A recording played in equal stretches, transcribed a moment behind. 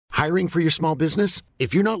Hiring for your small business?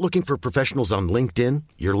 If you're not looking for professionals on LinkedIn,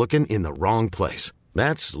 you're looking in the wrong place.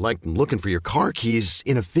 That's like looking for your car keys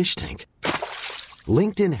in a fish tank.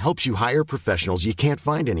 LinkedIn helps you hire professionals you can't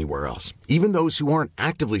find anywhere else, even those who aren't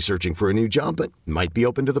actively searching for a new job but might be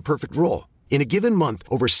open to the perfect role. In a given month,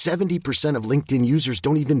 over 70% of LinkedIn users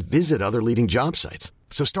don't even visit other leading job sites.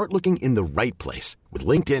 So start looking in the right place. With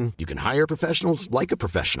LinkedIn, you can hire professionals like a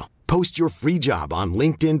professional. Post your free job on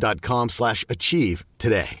linkedin.com/achieve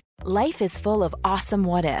today. Life is full of awesome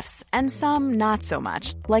what-ifs, and some not so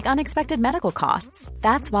much, like unexpected medical costs.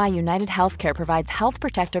 That's why United Healthcare provides Health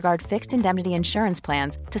Protector Guard fixed indemnity insurance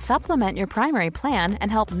plans to supplement your primary plan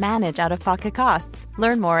and help manage out-of-pocket costs.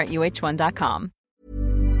 Learn more at uh1.com.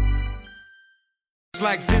 It's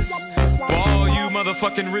like this for all you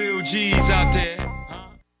motherfucking real G's out there.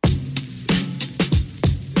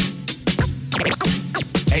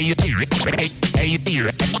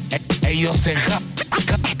 Yo se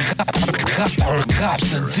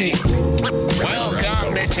Constantine.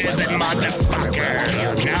 Welcome, bitches and motherfuckers.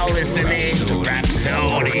 You're now listening to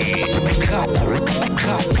Rhapsody.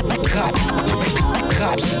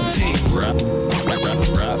 Constantine. Rhapsody.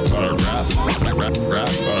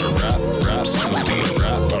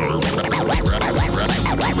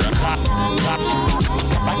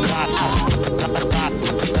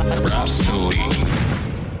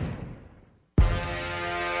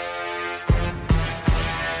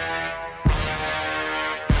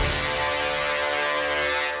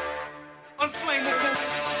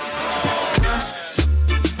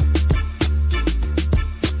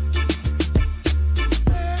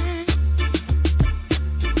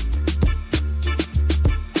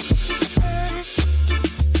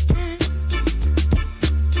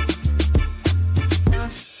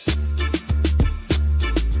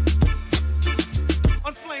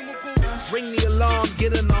 Ring the alarm,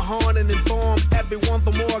 get in the horn and inform everyone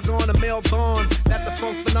from Oregon to Melbourne that the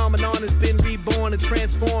funk phenomenon has been reborn and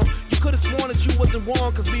transformed. You could have sworn that you wasn't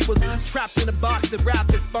warned, cause we was trapped in a box that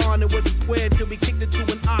rappers spawned. It wasn't square till we kicked it to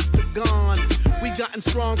an octagon. We gotten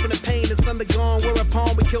strong from the pain that's undergone,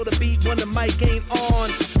 whereupon we kill the beat when the mic ain't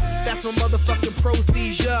on. That's my motherfucking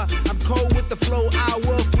procedure. I'm cold with the flow, I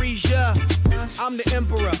will freeze ya. I'm the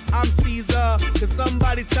emperor, I'm Caesar. Can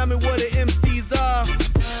somebody tell me what the MCs are?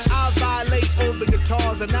 I violate over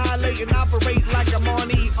guitars, annihilate and operate like I'm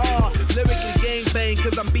on ER. Lyrically gangbang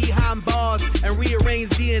cause I'm behind bars and rearrange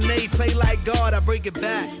DNA, play like God, I break it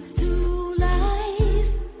back. To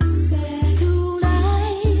life, back to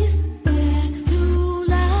life, back to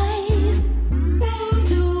life, back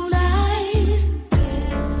to life,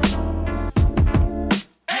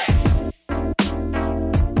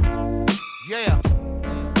 Yeah.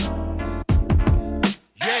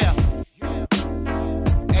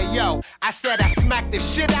 Hey yo, I said I smack the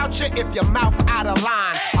shit out you if your mouth out of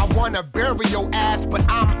line. I wanna bury your ass, but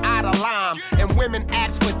I'm out of line. And women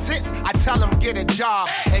ask for tits, I tell them get a job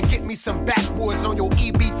and get me some backwoods on your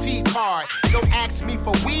EBT card. Don't ask me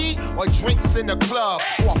for weed or drinks in the club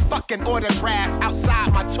or a fucking autograph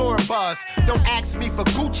outside my tour bus. Don't ask me for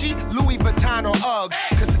Gucci, Louis Vuitton or Uggs,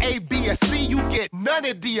 cause A, B, or C, you get none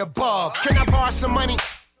of the above. Can I borrow some money?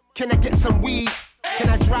 Can I get some weed? Can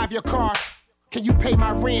I drive your car? Can you pay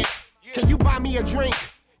my rent? Can you buy me a drink?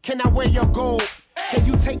 Can I wear your gold? Can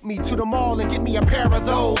you take me to the mall and get me a pair of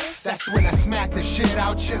those? That's when I smack the shit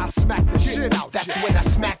out you. I smack the shit out. That's when I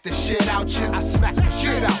smack the shit out you. I smack the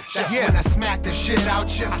shit out. That's when I smack the shit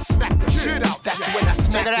out you. I smack the shit out. That's when I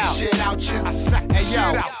smack the shit out you. I smack the shit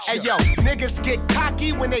out. Hey yo, niggas get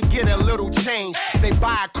cocky when they get a little change. They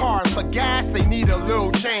buy a car and for gas they need a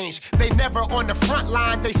little change. They never on the front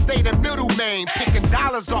line, they stay the middle main, picking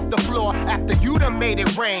dollars off the floor after you done made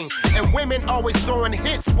it rain. And women always throwing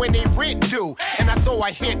hits when they rent due. And I throw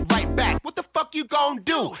a hit right back. What the fuck you gon'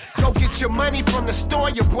 do? Go get your money from the store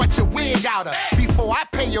you brought your wig out of. Before I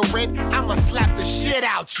pay your rent, I'ma slap the shit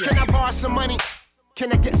out you. Can I borrow some money?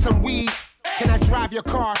 Can I get some weed? Can I drive your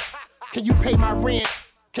car? Can you pay my rent?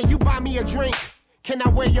 Can you buy me a drink? Can I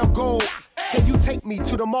wear your gold? Can you take me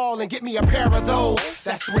to the mall and get me a pair of those?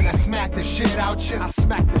 That's when I smack the shit out you. I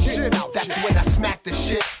smack the shit out. That's when I smack the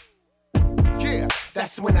shit. Yeah,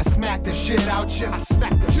 that's when I smack the shit out you. I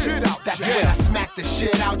smack the shit out. That's when I smack the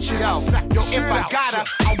shit out you. Yo, if I gotta,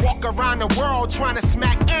 I walk around the world trying to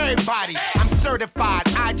smack everybody. I'm certified,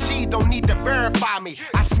 IG don't need to verify me.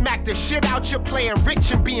 I smack the shit out you playing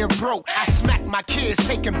rich and being broke. I smack my kids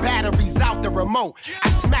taking batteries out the remote. I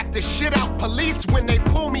smack the shit out police when they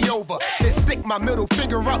pull me over. Then stick my middle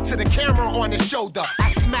finger up to the camera on the shoulder.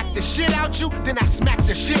 I smack the shit out you, then I smack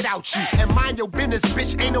the shit out you. And mind your business,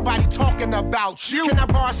 bitch, ain't nobody talking about you. Can I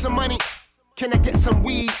borrow some money? Can I get some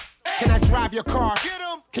weed? Can I drive your car?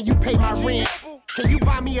 Can you pay my rent? Can you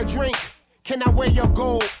buy me a drink? Can I wear your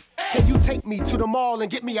gold? Can you take me to the mall and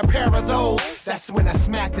get me a pair of those? That's when I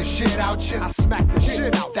smack the shit out you. I smack the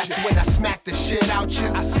shit out. That's when I smack the shit out you.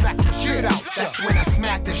 I smack the shit out. That's when I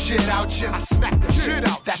smack the shit out you. I smack the shit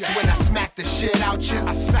out. That's when I smack the shit out you.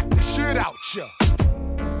 I smack the shit out you.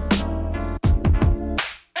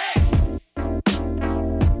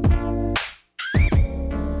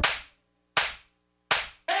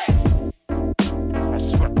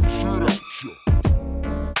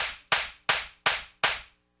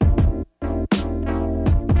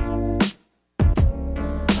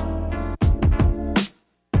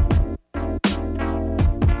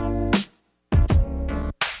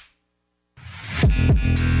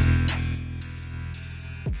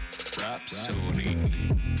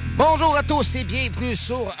 Bonjour à tous et bienvenue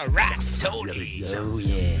sur Rhapsody. Oh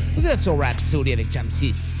yeah. Vous êtes sur Rhapsody avec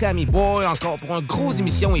Jamsey Sammy Boy, encore pour une grosse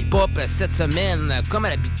émission hip-hop cette semaine, comme à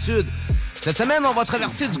l'habitude. Cette semaine, on va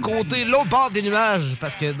traverser du côté l'autre bord des nuages,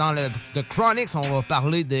 parce que dans le The Chronics, on va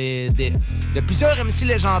parler de plusieurs MC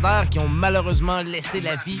légendaires qui ont malheureusement laissé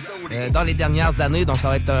la vie dans les dernières années. Donc, ça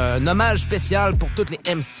va être un hommage spécial pour tous les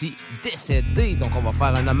MC décédés. Donc, on va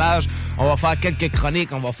faire un hommage, on va faire quelques chroniques,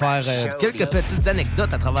 on va faire quelques petites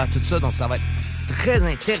anecdotes à travers tout ça. Donc, ça va être très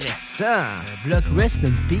intéressant. Un bloc Rest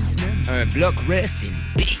in Peace, man. Un bloc Rest in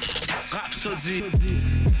Peace. Rhapsody.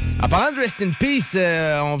 En parlant de Rest in Peace,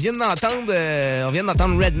 on vient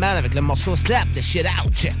d'entendre Redman avec le morceau Slap the Shit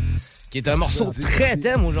Out, qui est un morceau très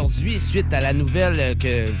thème aujourd'hui suite à la nouvelle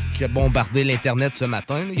qui a bombardé l'Internet ce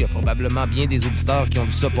matin. Il y a probablement bien des auditeurs qui ont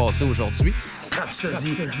vu ça passer aujourd'hui.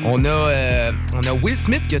 On a Will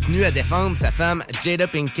Smith qui a tenu à défendre sa femme Jada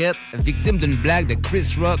Pinkett, victime d'une blague de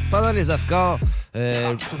Chris Rock pendant les Oscars.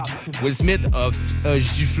 Will Smith a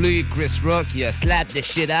giflé Chris Rock, il a slap the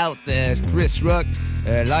shit out Chris Rock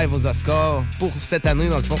live aux Oscars pour cette année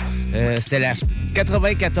dans le fond. C'était la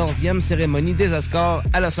 94e cérémonie des Oscars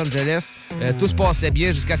à Los Angeles. Tout se passait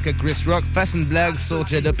bien jusqu'à ce que Chris Rock fasse une blague sur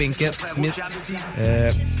Jada Pinkett Smith,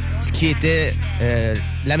 qui était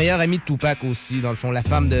la meilleure amie de Tupac aussi. Dans le fond, la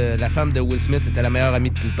femme de Will Smith, c'était la meilleure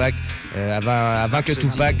amie de Tupac avant que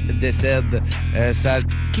Tupac décède. Ça a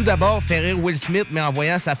tout d'abord fait rire Will Smith, mais en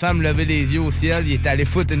voyant sa femme lever les yeux au ciel, il est allé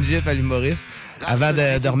foutre une gifle à l'humoriste. Avant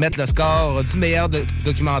de remettre le score du meilleur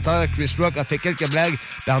documentaire, Chris Rock a fait quelques blagues.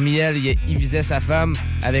 Parmi elles, il visait sa femme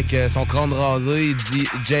avec son crâne rasé. Il dit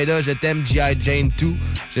 « Jada, je t'aime, G.I. Jane 2.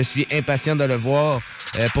 Je suis impatient de le voir. »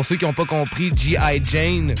 Pour ceux qui n'ont pas compris, G.I.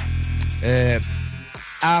 Jane...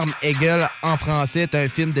 Arme égale en français est un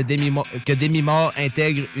film que Demi Moore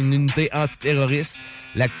intègre une unité antiterroriste.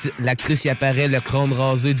 L'actrice y apparaît le crâne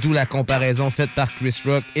rasé, d'où la comparaison faite par Chris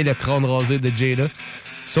Rock et le crâne rasé de Jada.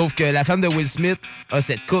 Sauf que la femme de Will Smith a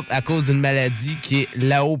cette coupe à cause d'une maladie qui est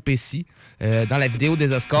l'alopécie. Dans la vidéo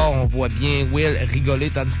des Oscars, on voit bien Will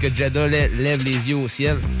rigoler tandis que Jada lève les yeux au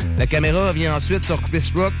ciel. La caméra revient ensuite sur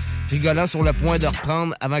Chris Rock, rigolant sur le point de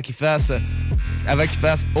reprendre avant qu'il fasse «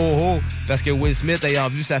 Oh oh » parce que Will Smith, ayant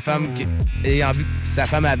vu que sa femme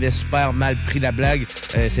avait super mal pris la blague,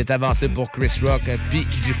 s'est avancé pour Chris Rock, puis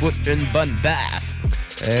lui fout une bonne baffe.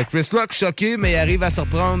 Chris Rock, choqué, mais il arrive à se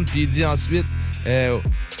reprendre, puis il dit ensuite «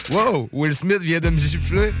 Wow, Will Smith vient de me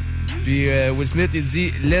gifler. » Puis Will Smith, il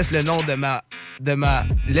dit « Laisse le nom de ma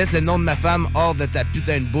femme hors de ta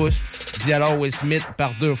putain de bouche. » Dit alors Will Smith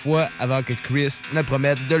par 2 fois avant que Chris ne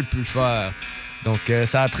promette de le plus faire. Donc,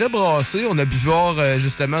 ça a très brassé. On a pu voir,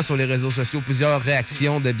 justement, sur les réseaux sociaux, plusieurs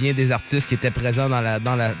réactions de bien des artistes qui étaient présents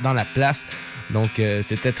dans la place. Donc,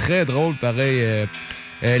 c'était très drôle, pareil.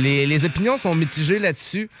 Les opinions sont mitigées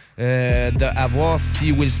là-dessus, à voir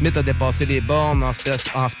si Will Smith a dépassé les bornes en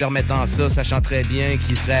se permettant ça, sachant très bien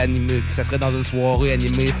qu'il serait animé, que ça serait dans une soirée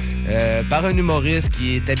animée par un humoriste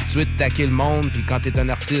qui est habitué de taquer le monde, puis quand t'es un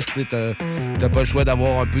artiste, t'as pas le choix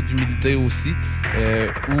d'avoir un peu d'humilité aussi,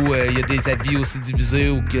 ou il y a des avis aussi divisés,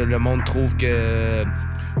 ou que le monde trouve que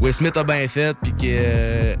Will Smith a bien fait, puis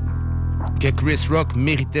que Chris Rock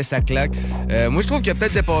méritait sa claque. Moi, je trouve qu'il a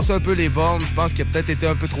peut-être dépassé un peu les bornes. Je pense qu'il a peut-être été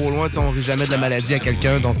un peu trop loin. T'sais, on rit jamais de la maladie à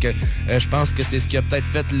quelqu'un. Donc, je pense que c'est ce qui a peut-être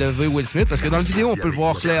fait lever Will Smith. Parce que dans la vidéo, on peut le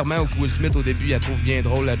voir clairement où Will Smith, au début, il la trouve bien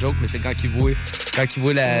drôle, la joke. Mais c'est quand il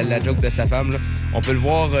voit la joke de sa femme. Là. On peut le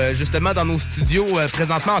voir justement dans nos studios.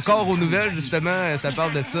 Présentement, encore aux nouvelles, justement, ça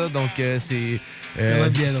parle de ça. Donc,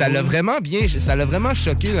 ça l'a vraiment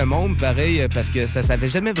choqué le monde, pareil, parce que ça s'avait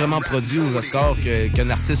jamais vraiment produit aux Oscars qu'un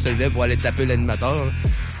artiste se levait pour aller taper l'animateur.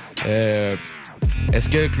 Est-ce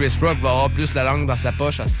que Chris Rock va avoir plus la langue dans sa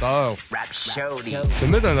poche à cette heure? Je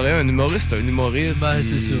me donnerais un humoriste, Ben, puis,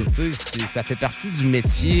 c'est ça. tu sais, ça fait partie du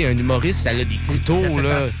métier. Un humoriste, ça a des couteaux, Ça fait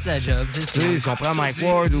là. partie de sa job, c'est Tu ça. sais, si on prend Mike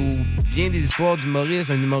Ward ou bien des histoires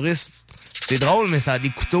d'humoristes, un humoriste, c'est drôle, mais ça a des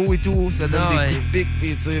couteaux et tout, ça donne Non, des ouais. coups de pique, pis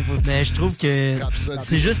tu sais, faut... Mais je trouve que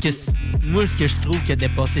c'est juste que moi, ce que je trouve qui a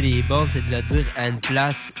dépassé les bornes, c'est de le dire à une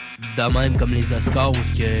place de même comme les Oscars où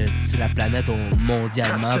ce que tu sais, la planète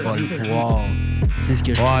mondialement va le voir. C'est ce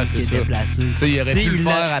que je trouve qui est déplacé. Tu sais, il aurait pu le il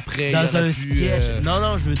l'a- faire après. Dans il aurait un pu, sketch.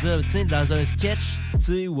 Non, je veux dire, tu sais, dans un sketch, tu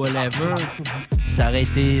sais, whatever, ça aurait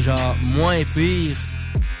été genre moins pire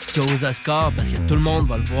qu'aux Oscars parce que tout le monde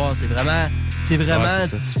va le voir. C'est vraiment Ouais,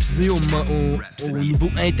 c'est ça. diffusé au niveau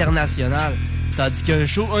international. Tandis qu'un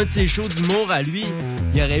de ses shows d'humour à lui,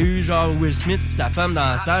 il y aurait eu genre Will Smith puis sa femme dans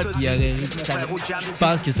la salle, puis je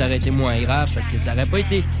pense que ça aurait été moins grave parce que ça aurait pas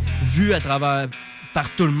été vu par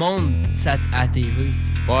tout le monde à TV.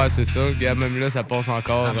 Ouais, c'est ça. Regarde, même là, ça passe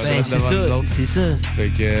encore. Ben, c'est ça, c'est ça. Fait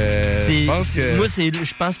que je pense que... Moi,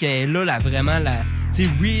 je pense qu'elle est là, vraiment, tu sais,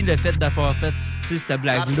 oui, le fait d'avoir fait cette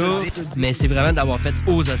blague-là, mais c'est vraiment d'avoir fait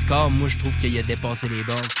aux Oscars, moi, je trouve qu'il a dépassé les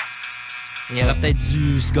bornes. Il aurait peut-être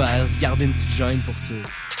dû se garder une petite gêne pour ça.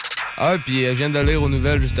 Ah, puis je viens de lire aux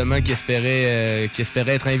nouvelles, justement, qu'il espérait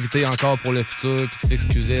être invité encore pour le futur, puis qu'il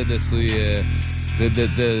s'excusait de ses...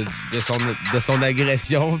 de son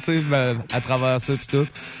agression, tu sais, à travers ça pis tout.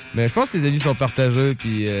 Mais je pense que les avis sont partagés,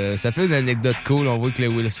 puis ça fait une anecdote cool. On voit que le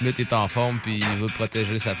Will Smith est en forme, puis il veut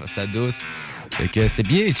protéger sa douce. Fait que c'est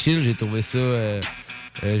bien chill, j'ai trouvé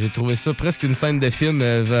ça presque une scène de film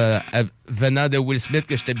venant de Will Smith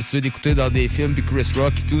que j'étais habitué d'écouter dans des films, puis Chris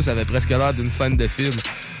Rock et tout, ça avait presque l'air d'une scène de film.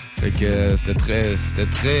 Fait que c'était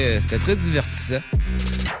très divertissant.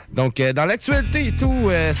 Donc, dans l'actualité et tout,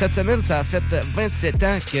 cette semaine, ça a fait 27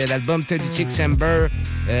 ans que l'album 30 Chick Chamber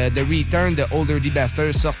The Return de Old Dirty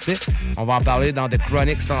Bastard sortait. On va en parler dans The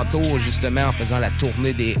Chronic Santo, justement, en faisant la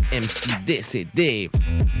tournée des MC décédés.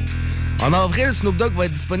 En avril, Snoop Dogg va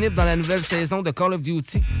être disponible dans la nouvelle saison de Call of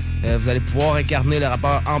Duty. Vous allez pouvoir incarner le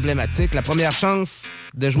rappeur emblématique. La première chance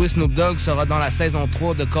de jouer Snoop Dogg sera dans la saison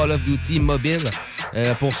 3 de Call of Duty Mobile.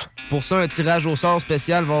 Pour ça, un tirage au sort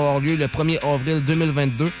spécial va avoir lieu le 1er avril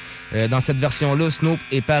 2022. Dans cette version-là, Snoop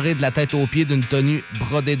est paré de la tête aux pieds d'une tenue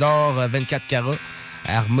brodée d'or 24 carats,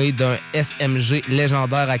 armé d'un SMG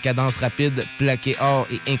légendaire à cadence rapide, plaqué or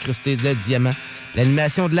et incrusté de diamants.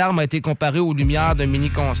 L'animation de l'arme a été comparée aux lumières d'un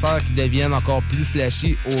mini-concert qui deviennent encore plus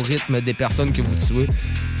flashy au rythme des personnes que vous tuez.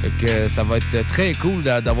 Fait que ça va être très cool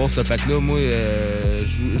d'avoir ce pack-là. Moi,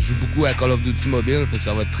 je joue beaucoup à Call of Duty Mobile, fait que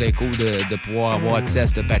ça va être très cool de pouvoir avoir accès à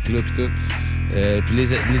ce pack-là pis tout. Puis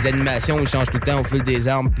les animations, ils changent tout le temps au fil des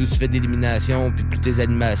armes. Plus tu fais d'élimination, puis plus tes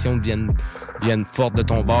animations deviennent fortes de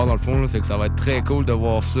ton bord, dans le fond. Là. Fait que ça va être très cool de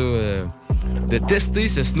voir ça. De tester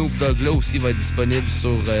ce Snoop Dogg-là aussi va être disponible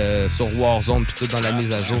sur Warzone puis tout dans la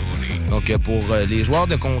mise à jour. Donc, pour les joueurs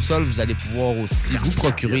de console, vous allez pouvoir aussi vous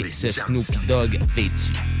procurer ce Snoopy Dogg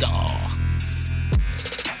vêtu d'or.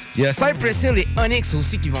 Il y a Cypress Hill et Onyx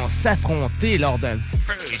aussi qui vont s'affronter lors d'un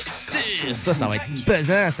versus. Ça va être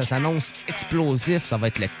pesant, ça s'annonce explosif. Ça va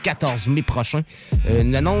être le 14 mai prochain.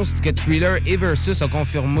 Une annonce que Thriller et Versus a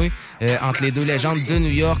confirmé entre les deux légendes de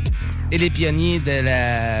New York et les pionniers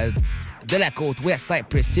de la côte ouest,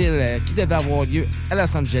 Cypress Hill, qui devait avoir lieu à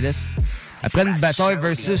Los Angeles. Après une bataille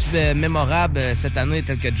versus mémorable cette année,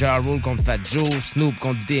 telle que Ja Rule contre Fat Joe, Snoop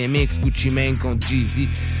contre DMX, Gucci Mane contre Jeezy,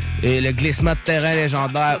 et le glissement de terrain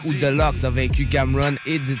légendaire où Deluxe a vaincu Cameron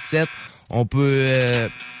et Dipset, on peut...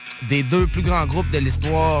 des deux plus grands groupes de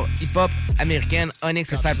l'histoire hip-hop américaine,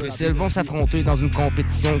 Onyx et Cypress Hill, vont s'affronter dans une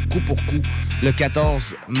compétition coup pour coup le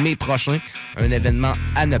 14 mai prochain. Un événement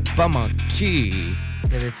à ne pas manquer.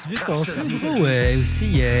 T'avais-tu vu qu'on sait aussi...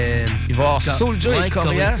 Il va y avoir Soulja et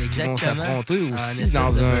Corias qui exactement. vont s'affronter aussi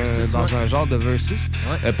dans un genre de versus.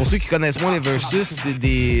 Ouais. Pour ceux qui connaissent moins les versus,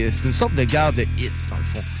 c'est une sorte de guerre de hits, dans le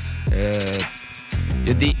fond. Il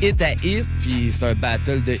y a des hits à hits, puis c'est un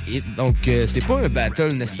battle de hits. Donc, c'est pas un battle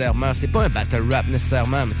nécessairement, c'est pas un battle rap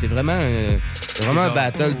nécessairement, mais c'est vraiment un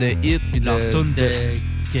battle de hits, puis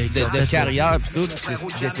de carrière, puis tout. C'est ce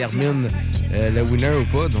qui détermine le winner ou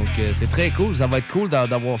pas. Donc, c'est très cool. Ça va être cool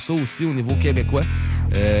d'avoir ça aussi au niveau québécois.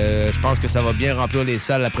 Je pense que ça va bien remplir les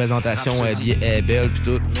salles. La présentation est belle, puis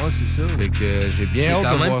tout. Ouais, c'est ça. Fait que j'ai bien hâte de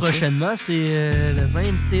voir ça. quand même prochainement, c'est le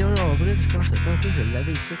 21 avril, je pense. Attends un peu, je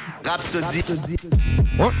l'avais ici. Rhapsody.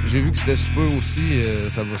 Ouais, j'ai vu que c'était super aussi.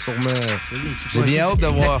 Ça va sûrement... J'ai bien hâte de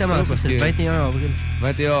voir ça. Exactement, c'est le 21 avril.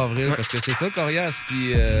 21 avril, parce que c'est ça, Corias,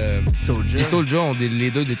 puis Soulja ont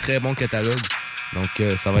les deux des très bons catalogues.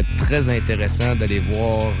 Donc, ça va être très intéressant d'aller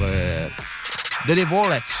voir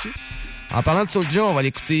là-dessus. En parlant de Soulja, on va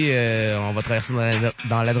l'écouter, on va traverser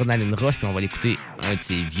dans l'Adrenaline Rush, puis on va l'écouter un de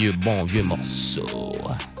ses vieux morceaux.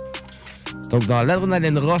 Donc, dans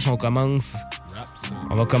l'Adrenaline Rush, on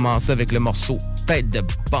va commencer avec le morceau Tête de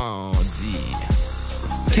bandit,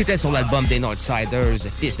 qui était sur l'album des Northsiders,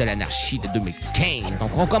 Fils de l'anarchie de 2015.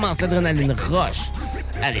 Donc, on commence l'Adrenaline Rush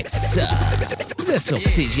avec ça. Vous êtes sur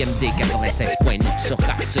CJMD 96.9 sur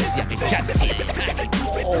Rhapsody avec Jazzy.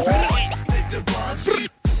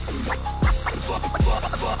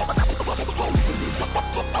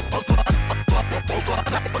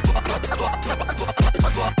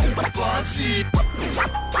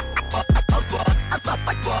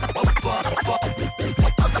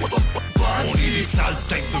 On est les sales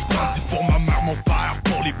têtes de bandits pour ma mère, mon père,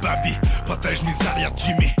 pour les babys. Protège mes arrières,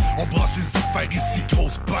 Jimmy. On brasse les affaires ici,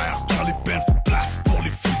 grosse paire. Dans les belles place pour les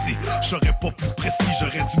fusils. J'aurais pas plus précis,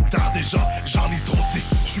 j'aurais dû me tarder, j'en ai trop dit.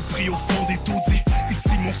 J'suis pris au fond des taudis.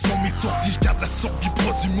 Ici mon son m'étourdit, j'garde la survie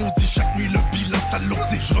produit maudit. Chaque nuit le bilan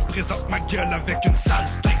s'alourdit. J'représente ma gueule avec une sale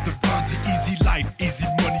tête de bandit. Easy life, easy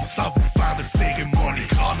money, sans vous faire de cérémonie.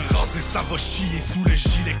 Crâne rasé, ça va chier sous le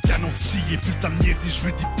gilet canon scié. Plus le temps de niaiser,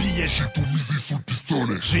 j'veux des billets. J'ai tout misé sous le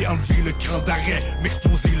pistolet. J'ai enlevé le cran d'arrêt,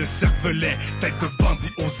 m'exposer le cervelet. Tête de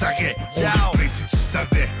bandit aux arrêts. On est plein si tu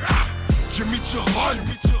savais. J'ai mis du rôle.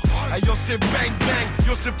 Hey yo c'est bang bang,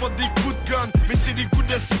 yo c'est pas des coups de gun, mais c'est des coups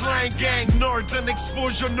de slang gang. Northern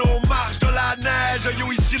Exposure, nos marches de la neige. Yo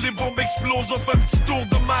ici les bombes explosent, on fait un petit tour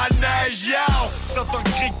de manège. Yo, si t'entends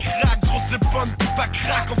cric crack, gros c'est pas une pipe à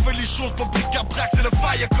crack. On fait les choses pas bric à brac, c'est le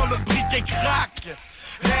fire quand le briquet crack.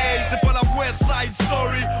 Hey, c'est pas la West Side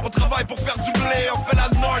Story. On travaille pour faire du blé, on fait la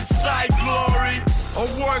North Side Glory. On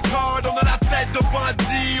work hard, on a la tête de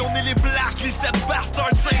bandit. On est les blacklisted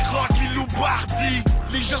bastards, Saint-Roch, les loupards-dis.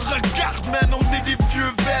 Les gens regardent, man, on est des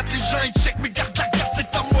vieux vêtres. Les gens ils checkent, mais garde la carte,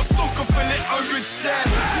 c'est ta moto qu'on fait les 187.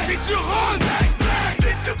 Et tu ronnes,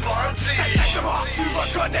 tête de bandit. Tête de mort, tu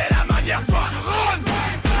reconnais la manière de faire. Tu ronnes,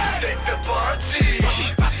 tête de bandit.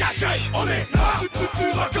 Choisis parce qu'à on est là. Tu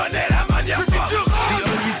reconnais la manière de faire.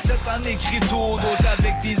 En écriteau, d'autres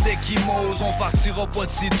avec des échymoses. On partira pas de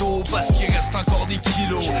sitôt parce qu'il reste encore des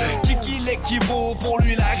kilos. Qui l'équivaut, pour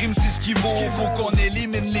lui la rime c'est ce qu'il vaut. Faut qu'on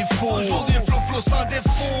élimine les faux. Toujours des flots sans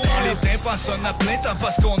défaut. Les tympans sonnent à plein temps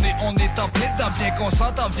parce qu'on est en plein dedans. Bien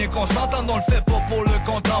qu'on s'entende, on le fait pas pour le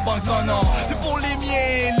compte en banque, non. C'est pour les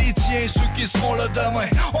miens, les tiens, ceux qui seront là demain.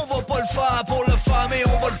 On va pas le faire pour le faire, mais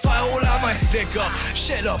on va le faire haut la main. Stick up,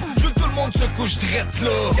 shut up, je veux que tout le monde se couche drette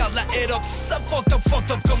là. Garde la head up, ça fucked up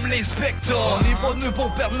comme l'inspecteur. On est pas venu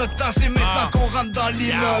pour perdre notre temps, c'est maintenant qu'on rentre dans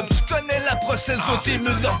l'immeuble. Tu connais la procédure, t'es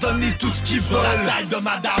mieux de leur donner tout ce qu'ils veulent. La taille de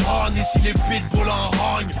ma daronne, ici les pitbulls en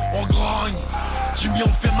rogne, on grogne. Jimmy,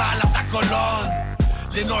 on fait mal à ta colonne.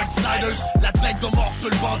 Les Northsiders, la tête de mort sur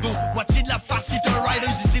le bandeau. Moitié de la face, c'est un riders,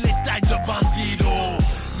 ici les têtes de bandido.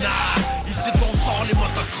 Nah, ici ton sort, les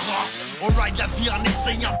motocross. On ride la vie en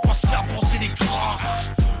essayant de pas se faire penser des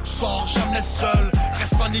crosses. Sors jamais seul,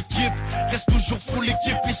 reste en équipe, reste toujours full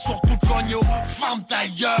équipe et surtout cogno, ferme ta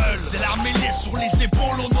gueule. C'est l'armée lisse sur les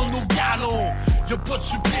épaules, on a nos galons. Y'a pas de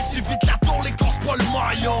supplice, évite la tour, les casse pas le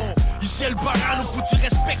maillon. Ici le parano, faut tu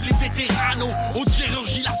respectes les vétéranos. On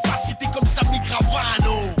chirurgie la face, si t'es comme Sammy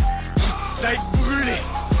Gravano. Tête brûlée,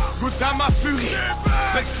 goûte à ma furie.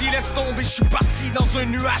 Fait que s'il laisse tomber, je suis parti dans un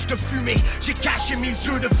nuage de fumée. J'ai caché mes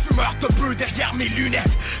yeux de fumeur teubeux derrière mes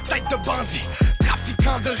lunettes. Tête de bandit,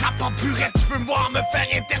 trafiquant de rap en purette. Tu peux me voir me faire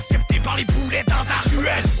intercepter par les boulets dans ta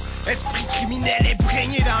ruelle. Esprit criminel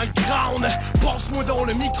imprégné dans le ground. Passe-moi dans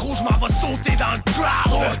le micro, je m'en vais sauter dans le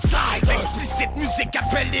crowd. Explicite musique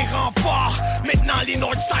appelle les renforts. Maintenant les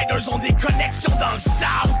Northsiders ont des connexions dans le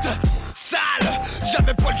South. Sale,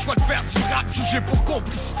 j'avais pas le choix de faire du rap. Jugé pour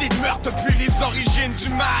complicité de meurtre depuis les origines du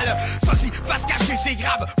mal. Ça si, face cachée c'est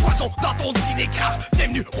grave. Poison dans ton dîner grave.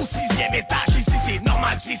 Bienvenue au 6e étage. Ici c'est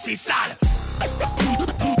normal, ici c'est sale.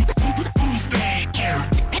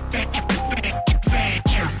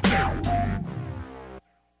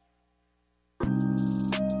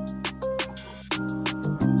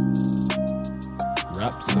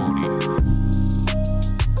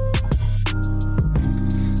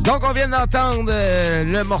 Donc, on vient d'entendre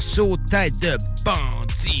le morceau Tête de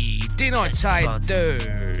bandit des Northsiders.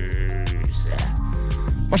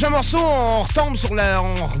 Prochain morceau, on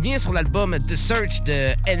revient sur l'album The Search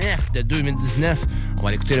de NF de 2019. On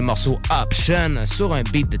va écouter le morceau Option sur un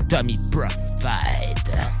beat de Tommy Prophet.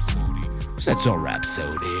 Vous êtes sur Rhapsody.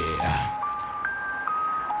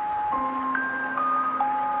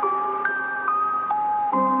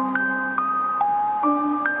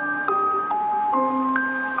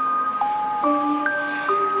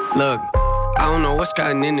 Look, I don't know what's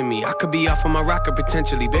gotten into me? I could be off on my rocker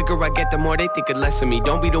potentially. Bigger I get, the more they think it less of me.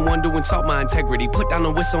 Don't be the one to insult my integrity. Put down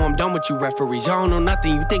the whistle, I'm done with you referees. Y'all don't know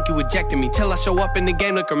nothing, you think you ejected me. Till I show up in the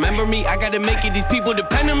game, like remember me. I gotta make it, these people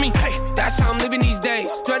depend on me. Hey, that's how I'm living these days.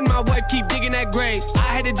 Threaten my wife, keep digging that grave. I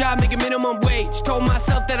had a job making minimum wage. Told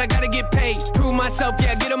myself that I gotta get paid. Prove myself,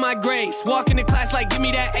 yeah, get on my grades. Walk into class like, give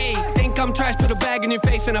me that A. Think I'm trash, put a bag in your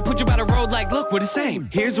face. And I put you by the road like, look, we're the same.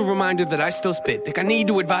 Here's a reminder that I still spit. Think I need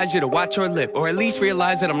to advise you to watch your lip. Or at least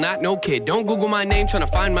realize that I'm not no kid. Don't Google my name trying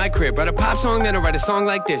to find my crib. Write a pop song, then I write a song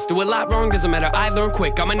like this. Do a lot wrong, doesn't matter, I learn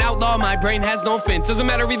quick. I'm an outlaw, my brain has no fence. Doesn't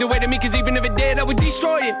matter either way to me, cause even if it did, I would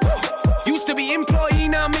destroy it. Used to be employee,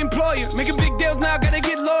 now I'm employer. Making big deals, now gotta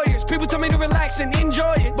get lawyers. People tell me to relax and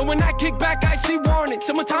enjoy it, but when I kick back, I see warning.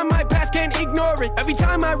 Summertime, my past, can't ignore it. Every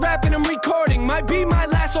time I rap and I'm recording, might be my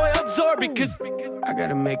last, so I absorb it. Cause I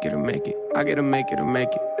gotta make it or make it. I gotta make it or make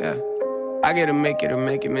it, yeah. I gotta make it or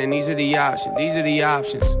make it, man. These are the options, these are the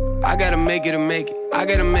options. I gotta make it or make it. I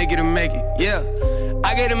gotta make it or make it, yeah.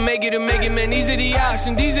 I gotta make it or make it, man. These are the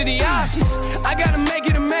options, these are the options. I gotta make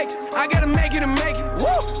it or make it. I gotta make it or make it. Woo!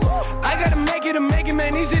 I gotta make it or make it,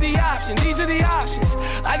 man. These are the options, these are the options.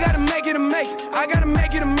 I gotta make it or make it. I gotta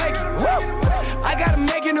make it or make it. Woo! I gotta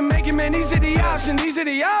make it or make it, man. These are the options, these are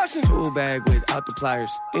the options. Tool bag without the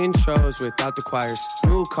pliers. Intros without the choirs.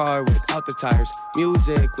 New car without the tires.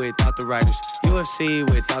 Music without the writers. UFC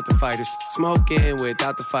without the fighters. Smoking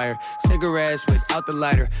without the fire. Cigarettes without the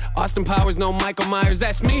lighter. Austin Powers, no Michael Myers,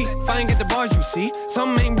 that's me. If I ain't get the bars, you see.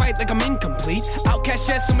 Something ain't right, like I'm incomplete. Outcast,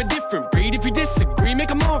 yes, I'm a different breed. If you disagree, make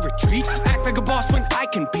them all retreat. Act like a boss when I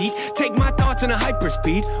compete. Take my thoughts in a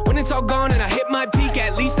hyperspeed. When it's all gone and I hit my peak,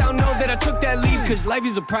 at least I'll know that I took that lead. Cause life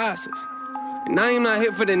is a process. And I am not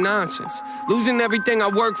here for the nonsense. Losing everything I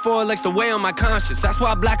work for likes to weigh on my conscience. That's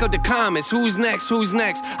why I black out the comments. Who's next? Who's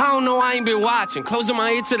next? I don't know, I ain't been watching. Closing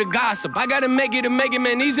my ear to the gossip. I gotta make it or make it,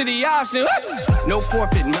 man. These are the options. No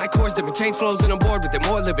forfeiting. My course different. Change flows and I'm bored with it.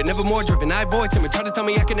 More living, never more driven. I avoid timid. Try to tell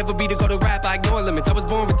me I can never be to go to rap. I ignore limits. I was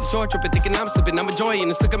born with the short trip and thinking I'm slipping. I'm enjoying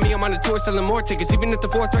it. Look at me, I'm on a tour selling more tickets. Even if the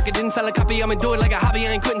fourth record didn't sell a copy, I'ma do it like a hobby.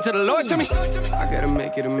 I ain't quitting till the Lord tell me. I gotta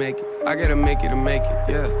make it or make it. I gotta make it or make it,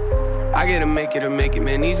 yeah. I gotta make it or make it,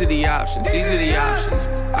 man. These are the options, these are the options.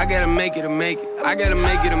 I gotta make it or make it. I gotta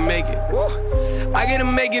make it or make it. Woo. I gotta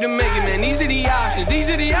make it or make it, man. These are the options, these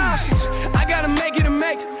are the options. I gotta make it or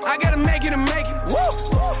make it. I gotta make it or make it. Woo.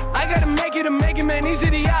 I gotta make it or make it, man. These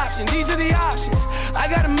are the options, these are the options. I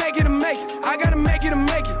gotta make it or make it. I gotta make it or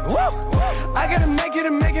make it. Woo. I gotta make it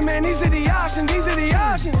or make it, man. These are the options, these are the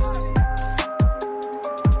options.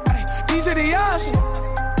 Hey, these are the options.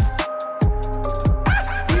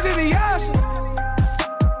 These are the options.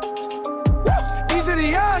 These are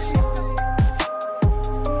the options.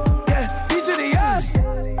 Yeah, these are the options.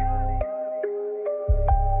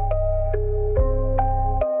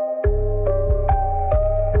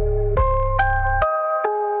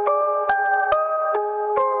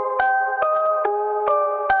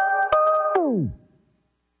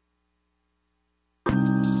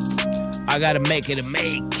 I gotta make it or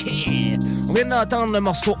make it. On vient d'entendre le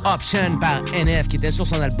morceau Option par NF qui était sur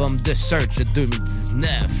son album The Search de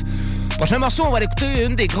 2019. Prochain morceau, on va l'écouter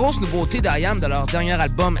une des grosses nouveautés d'IAM de leur dernier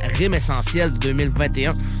album Rime Essentiel de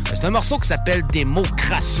 2021. C'est un morceau qui s'appelle Des mots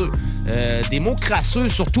crasseux. Des mots crasseux,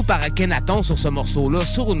 surtout par Akhenaton sur ce morceau-là,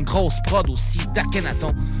 sur une grosse prod aussi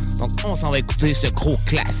d'Akhenaton. Donc on s'en va écouter ce gros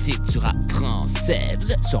classique du rap français.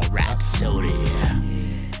 Vous êtes sur Rhapsody.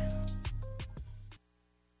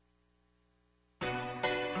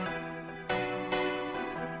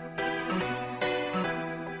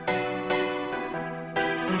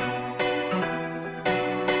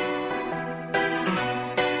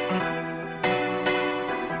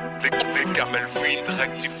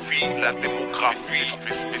 La démographie,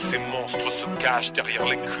 et ces monstres se cachent derrière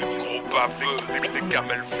les culs de gros baveux. Les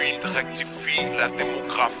gamelles vides rectifient la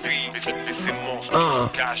démographie, et ces monstres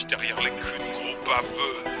se cachent derrière les culs de gros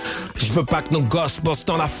baveux. Je veux pas que nos gosses bossent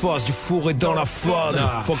dans la fosse, du four et dans la faune.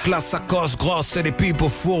 Faut que la sacoche grosse et les pipes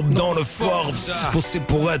fourbes dans le Forbes. Bosser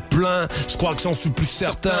pour être plein, je crois que j'en suis plus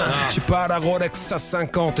certain. J'ai pas la Rolex à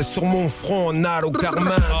 50 et sur mon front on a au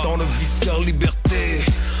Carmin. Dans le visseur liberté,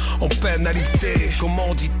 en pénalité,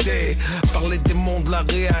 commandité par les démons de la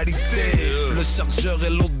réalité. Le chargeur est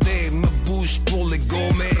loadé, me bouche pour les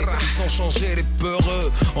gommer. Ils ont changé les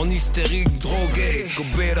peureux en hystériques drogués.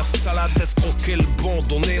 Gober leur salade, escroquer le bon,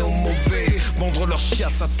 donner au mauvais. Vendre leur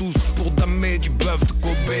chiasse à tous pour damer du bœuf de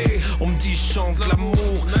Kobe. On me dit chante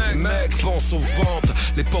l'amour, mec pense aux ventes.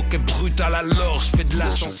 L'époque est brutale alors je fais de la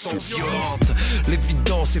chanson violente.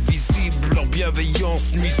 L'évidence est visible, leur bienveillance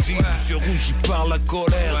nuisible. C'est rougi par la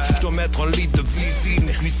colère, je dois mettre un lit de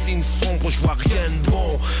visine. Cuisine sombre, je vois rien de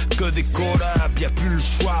bon, que des collabs. Y'a plus le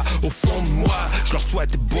choix au fond de moi, je leur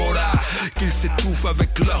souhaite Ebola. Qu'ils s'étouffent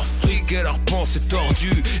avec leur fric et leurs pensées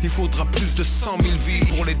tordues. Il faudra plus de 100 000 vies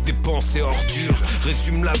pour les dépenser ordures.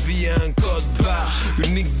 Résume la vie à un code barre,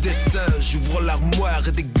 unique dessin. J'ouvre l'armoire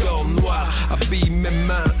et des gants noirs habillent mes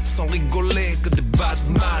mains sans rigoler que des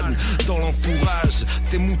Batman. Dans l'entourage,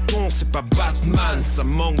 tes moutons c'est pas Batman. Ça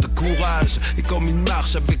manque de courage et comme ils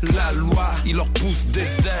marchent avec la loi, il leur pousse des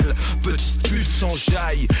ailes. Petite pute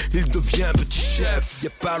s'enjaille, il devient petit chef. Y'a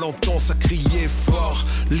pas longtemps ça criait fort,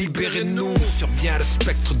 libérez-nous. Survient le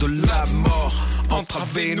spectre de la mort,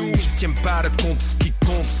 entravez-nous. Je tiens pas le compte, ce qui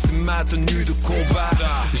compte c'est ma tenue de combat.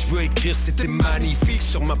 Je veux écrire c'était magnifique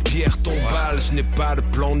sur ma pierre tombale. Je n'ai pas de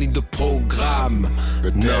plan ni de programme.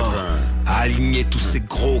 Non, aligner tous ces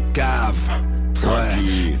gros caves.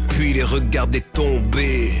 Ouais. Puis les regarder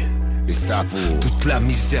tomber. Et ça pour toute la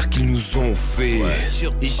misère qu'ils nous ont fait.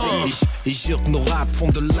 Et jure que nos raps font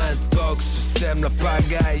de l'intox. Sème la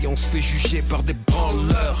pagaille, on se fait juger par des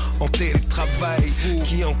branleurs en télétravail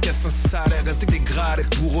qui encaissent un salaire intégral.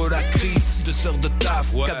 Et pour eux la crise, 2 heures de taf,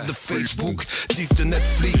 4 de Facebook, 10 de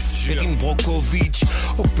Netflix. Erin Brockovich,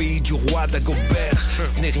 au pays du roi Dagobert.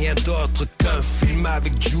 Ce n'est rien d'autre qu'un film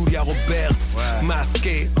avec Julia Roberts.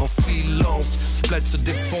 Masqué en silence, Splat se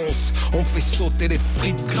défonce. On fait sauter les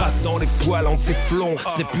frites grasses dans les poils en téflon.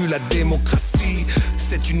 Ce n'est plus la démocratie,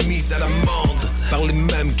 c'est une mise à l'amende par les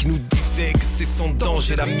mêmes qui nous disaient que c'est sans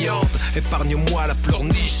danger l'amiante. Épargne-moi la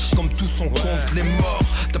pleurniche, comme tous on compte les morts.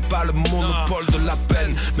 T'as pas le monopole de la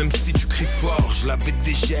peine, même si tu cries fort. Je l'avais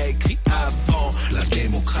déjà écrit avant. La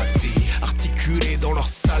démocratie, articulée dans leur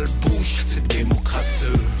sale bouche, c'est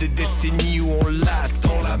démocrateux. Des décennies où on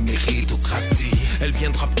l'attend, la méritocratie. Elle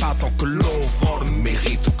viendra pas tant que l'on vend le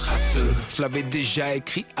méritocrateux. Je l'avais déjà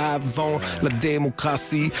écrit avant. La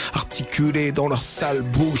démocratie, articulée dans leur sale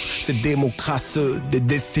bouche, c'est démocrateux. Des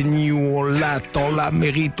décennies où on l'attend, la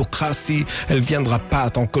méritocratie. Elle viendra pas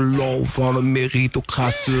tant que l'on vend le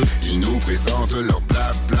méritocrateux. Ils nous présentent leur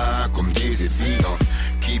blabla comme des évidences.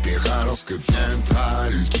 Qui paiera lorsque viendra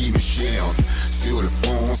l'ultime échéance? Sur le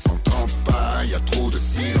fond on s'entend pas, y a trop de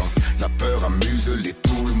silence. La peur amuse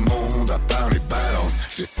tout le monde à part les balances.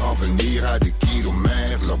 Je les sens venir à des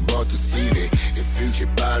kilomètres, leurs bottes cirées. Et vu que j'ai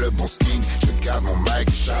pas le bon skin, je garde mon mic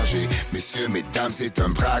chargé. Messieurs, mesdames, c'est un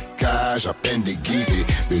braquage à peine déguisé.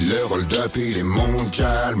 Mais le hold-up il est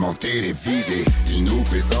mondialement télévisé. Ils nous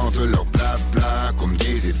présentent leur blabla comme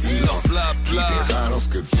des évidences. Qui paiera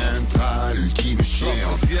lorsque viendra l'ultime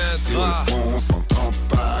échéance? Sur le fond on s'entend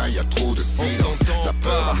pas, y a trop de silence. La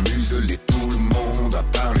peur amuse tout le monde à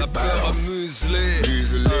part les balances.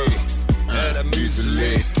 Elle a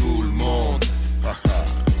muselé tout le monde.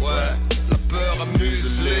 Ouais, la peur a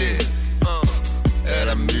muselé. Elle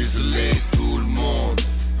a muselé tout le monde.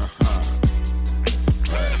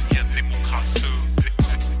 Ça devient démocrasseux,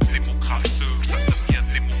 démocrasseux. Ça devient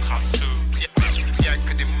démocrasseux. Bien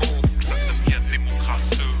que des mots. Ça devient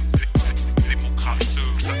démocrasseux,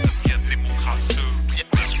 démocrasseux. Ça devient démocrasseux.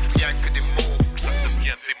 Bien que des mots. Ça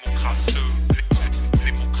devient démocrasseux,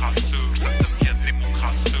 démocrasseux. Ça devient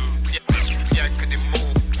démocrasseux. Bien que des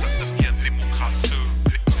mots. Ça devient démocrasseux,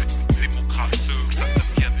 démocrasseux. Ça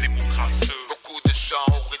devient démocrasseux. Beaucoup de gens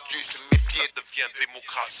auraient dû se méfier. Ça devient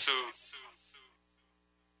démocrasseux.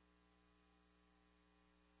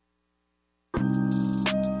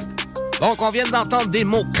 Donc, on vient d'entendre des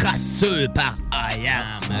mots crasseux par I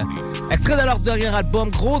Am. Extrait de leur dernier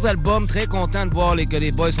album, gros album, très content de voir que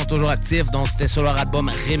les boys sont toujours actifs. Donc, c'était sur leur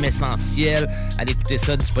album Rémessentiel. Allez écouter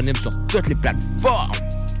ça, disponible sur toutes les plateformes.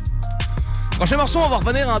 Prochain morceau, on va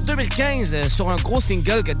revenir en 2015 sur un gros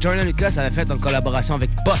single que Jordan Lucas avait fait en collaboration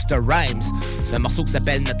avec Busta Rhymes. C'est un morceau qui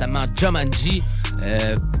s'appelle notamment Jumanji.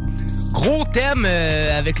 Gros thème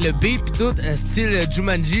avec le beat pis tout, style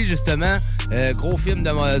Jumanji justement. Gros film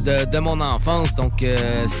de mon enfance, donc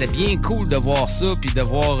c'était bien cool de voir ça puis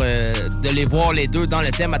de les voir les deux dans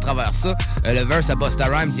le thème à travers ça. Le verse à Busta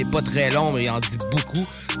Rhymes il est pas très long mais il en dit beaucoup,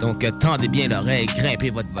 donc tendez bien l'oreille,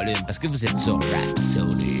 grimpez votre volume parce que vous êtes sur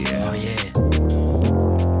Rhapsody. Oh yeah.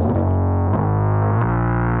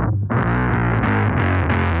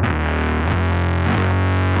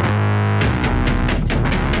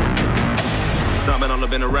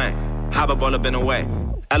 Been a rain, hop up all up in the way.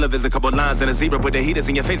 Eleva's a couple lines and a zebra with the heaters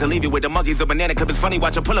in your face and leave you with the monkeys. A banana clip is funny,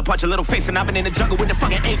 watch her pull apart your little face. And I've been in the jungle with the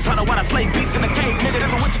fucking apes. Trying to watch I slay beats in the cave. Nigga,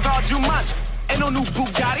 this is what you call Jumanji. Ain't no new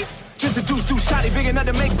Bugattis. Just a deuce, shotty. Big enough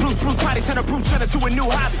to make Bruce potty. Turn a proof trend into a new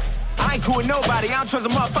hobby. I ain't cool with nobody, I don't trust a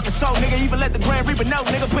motherfucking soul, nigga. Even let the Grand Reaper know,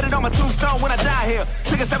 nigga. Put it on my tombstone when I die here.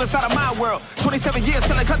 Take a step inside of my world. 27 years,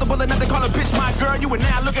 still uncomfortable enough to call a bitch my girl. You are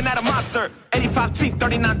now looking at a monster. 85 teeth,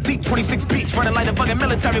 39 deep, 26 beats. Running like the fucking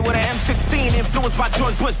military with an M16. Influenced by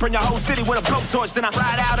George Bush, burn your whole city with a blowtorch. Then I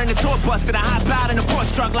ride out in the tour bus and I hop out in the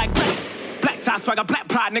Porsche truck like black tie swagger, black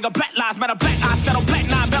pride, nigga. Black lives matter, black eyes, shadow, black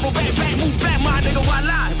nine, babble, bang, bang, move back, my nigga, why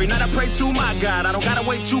lie? Every night I pray to my God, I don't gotta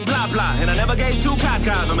wait too blah blah. And I never gave two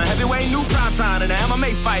cockeyes. I'm a heavyweight new prime time in an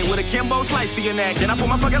MMA fight with a Kimbo slice to your neck. And I put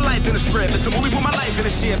my fucking life in the script. It's a movie, put my life in the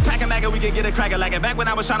shit. Pack a maggot, we can get it crackin' like it. Back when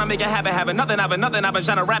I was trying to make it happen, having nothing, I've been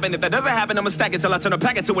trying to rap it. If that doesn't happen, I'ma stack it till I turn a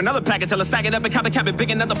packet to another packet till I stack it up and cap it big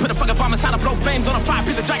enough to put a fucking bomb inside, to blow flames on a fire.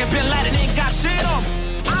 Piece of dragon, Bin Laden ain't got shit on me.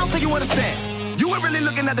 I don't think you understand. You ain't really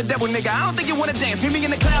looking at the devil, nigga. I don't think you wanna dance. Meet me in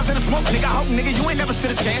the clouds in the smoke, nigga. I hope, nigga, you ain't never stood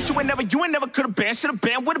a chance. You ain't never could've been. Should've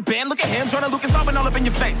been with a band. Look at him, Jordan Lucas popping all up in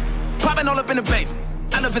your face. Popping all up in the face.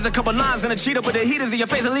 Elephant's a couple lines and a cheetah with the heaters in your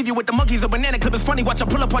face and leave you with the monkeys. A banana clip is funny. Watch I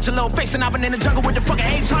pull apart your little face. And I've been in the jungle with the fucking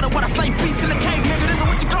apes. Harder what I slay beats in the cave, nigga. This is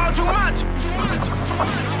what you call too much.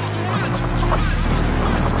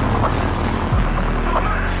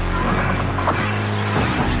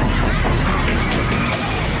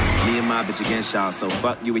 My bitch against y'all, so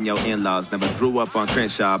fuck you and your in-laws. Never grew up on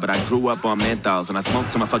Crenshaw, but I grew up on menthols. And I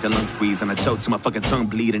smoked till my fucking lungs squeeze, and I choked till my fucking tongue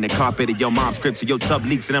bleed. And the carpet of your mom's scripts and your tub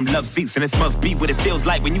leaks, and them love seats. And it must be what it feels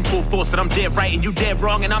like when you full force, and I'm dead right and you dead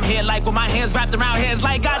wrong. And I'm here like with my hands wrapped around heads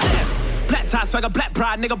like goddamn. Black tie swagger, black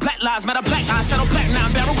pride, nigga. Black lives matter, black eyes, shadow, black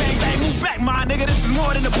nine, barrel, bang, bang, move back, my nigga. This is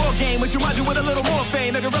more than a ball game. With you, with a little more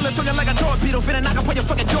fame. Nigga, really swinging like a torpedo, finna knock up on your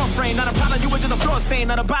fucking door frame. Not a problem, you were just a floor stain.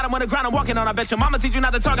 Not the bottom of the ground I'm walking on. I bet your mama teach you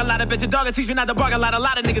not to talk a lot. I bet your dog will teach you not to bark a lot. A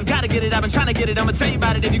lot of niggas gotta get it. I've been trying to get it. I'ma tell you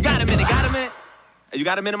about it if you got a minute. Got a minute? Hey, you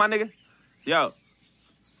got a minute, my nigga? Yo.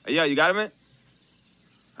 Hey, yo, you got a minute?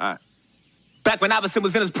 Alright. Back when Iverson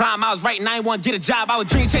was in his prime, I was writing, I ain't want to get a job. I was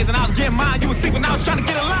dream chasing, I was getting mine. You was sleeping, I was trying to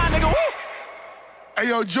get a line, nigga. Woo! Hey,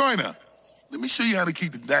 yo, Joyner, let me show you how to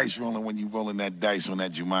keep the dice rolling when you rolling that dice on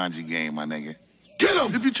that Jumanji game, my nigga. Get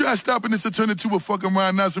him! If you try stopping this, to turn into a fucking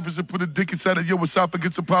rhinoceros and put a dick inside of your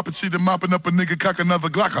esophagus and popping shit and mopping up a nigga, cock another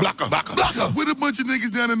glocker. Blocker. With a bunch of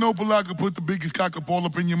niggas down in Opalaka, put the biggest cock up all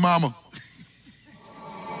up in your mama.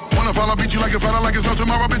 Wanna follow, beat you like a fella, like it's no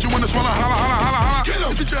tomorrow, bitch, you wanna swallow, holla. Get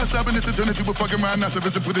him! If you try stopping this, to turn into a fucking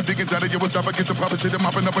rhinoceros and put a dick inside of your esophagus and popping shit and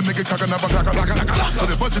mopping up a nigga, cock another glocker.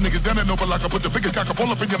 With a bunch of niggas down in Opalaka, put the biggest cock up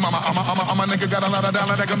all up in your mama. I'm a nigga, got a lot of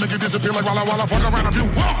dollar that can make you disappear like Walla fuck around if you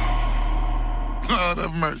want. God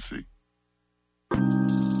have mercy.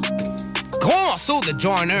 Gros morceau de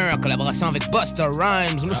Joyner en collaboration avec Busta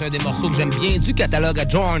Rhymes. Moi, c'est un des morceaux que j'aime bien du catalogue à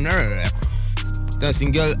Joyner. C'est un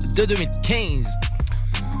single de 2015.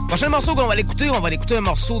 Prochain morceau qu'on va l'écouter, un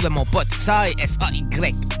morceau de mon pote Sai,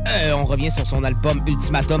 S-A-Y. On revient sur son album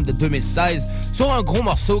Ultimatum de 2016, sur un gros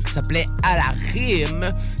morceau qui s'appelait À la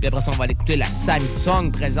rime. Puis après ça, on va l'écouter la Sammy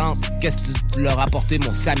Song présente. Qu'est-ce que tu leur as apporté,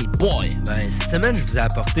 mon Sammy Boy? Ben, cette semaine, je vous ai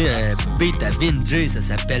apporté un beat à Vinjay, ça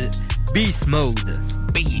s'appelle Beast Mode.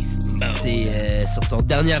 Beast Mode. C'est sur son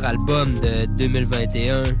dernier album de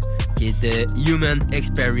 2021, qui est de Human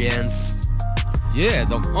Experience. Yeah,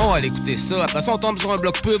 donc on va aller écouter ça. Après ça, on tombe sur un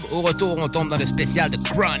bloc pub. Au retour, on tombe dans le spécial de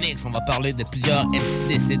Chronix. On va parler de plusieurs MC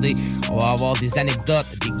décédés. On va avoir des anecdotes,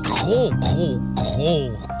 des gros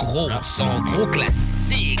sons, gros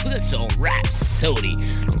classiques. Vous êtes sur Rhapsody.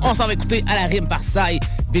 On s'en va écouter À la rime par Sai,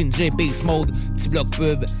 Vinjay, Beast Mode, petit bloc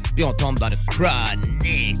pub. Puis on tombe dans le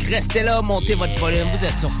Chronic. Restez là, montez votre volume. Vous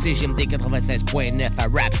êtes sur CGMD 96.9 à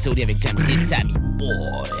Rhapsody avec Jamsey et Sammy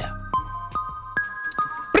Boy.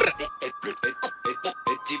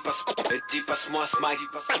 Passe-moi ce mic,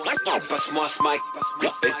 passe-moi ce mic,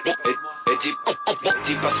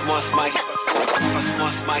 passe-moi ce mic, passe-moi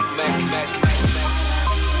ce mic, mec.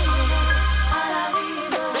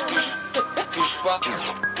 Touche pas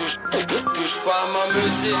à ma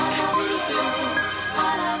musique,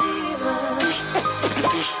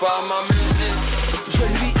 touche pas à ma musique. Je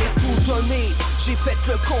lui ai tout donné, j'ai fait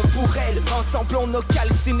le con pour elle. Ensemble on a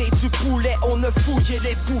calciné du poulet, on a fouillé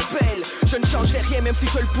les poubelles. Je ne changerai rien même si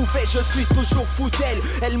je le pouvais, je suis toujours fou d'elle.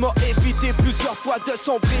 Elle m'a évité plusieurs fois de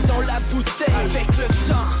sombrer dans la bouteille. Avec le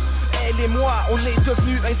temps, Elle et moi, on est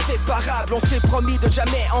devenus inséparables. On s'est promis de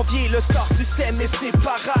jamais envier le star système et ses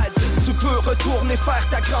parades. Tu peux retourner faire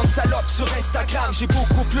ta grande salope sur Instagram. J'ai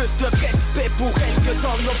beaucoup plus de respect pour elle que t'en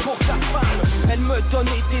as pour ta femme. Elle me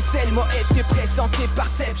donnait des ailes, m'a été présentée par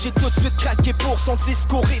Seb. J'ai tout de suite craqué pour son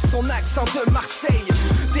discours et son accent de Marseille.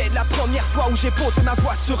 Dès la première fois où j'ai posé ma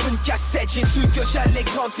voix sur une cassette, j'ai su que j'allais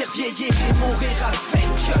grandir, vieillir et mourir avec.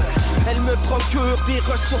 Elle me procure des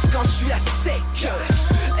ressources quand je suis à sec.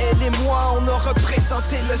 Elle et moi, on a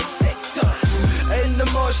représenté le secteur. Elle ne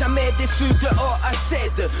m'a jamais déçu de A à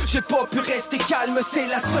Z. J'ai pas pu rester calme, c'est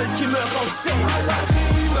la seule qui me renseigne.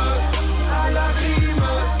 À la rime,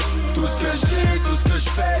 tout ce que j'ai, tout ce que je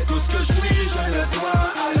fais, tout ce que je suis, je le dois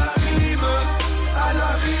à la rime, à la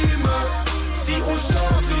rime. Si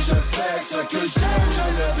aujourd'hui je fais ce que j'aime, je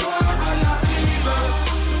le dois à la rime,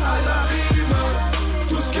 à la rime.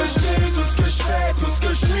 Tout ce que j'ai, tout ce que je fais, tout ce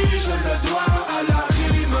que je suis, je le dois à la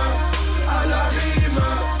rime, à la rime.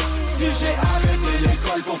 Si j'ai arrêté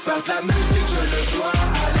l'école pour faire de la musique, je le dois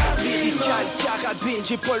à la rime. Lyrical, carabine,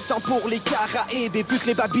 j'ai pas le temps pour les Caraïbes. Et vu que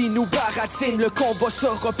les babines nous baratinent, le combat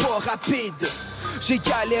sera pas rapide. J'ai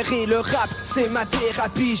galéré, le rap, c'est ma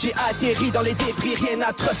thérapie. J'ai atterri dans les débris, rien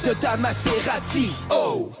à treuf de ta Maserati.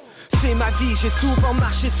 Oh! C'est ma vie, j'ai souvent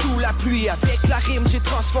marché sous la pluie. Avec la rime, j'ai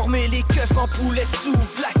transformé les keufs en poulets sous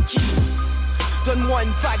Vlaki. Donne-moi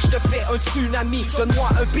une vague, je te fais un tsunami. Donne-moi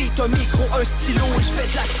un beat, un micro, un stylo et je fais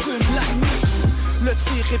de la thune la nuit. Le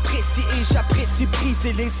tir est précis et j'apprécie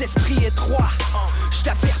briser les esprits étroits. Je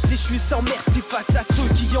t'avertis, je suis sans merci face à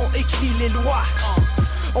ceux qui ont écrit les lois.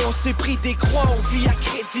 On s'est pris des croix, on vit à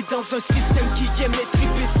crédit dans un système qui aime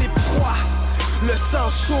triper ses proies. Le sang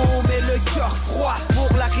chaud mais le cœur froid.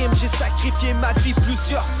 Pour la rime j'ai sacrifié ma vie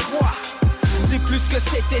plusieurs fois. C'est plus que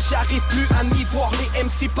c'était, j'arrive plus à m'y voir. Les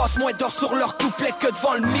MC passent moins d'heures sur leur couplet que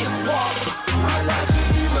devant le miroir. À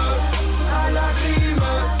la rime,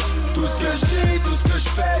 tout ce que j'ai, tout ce que je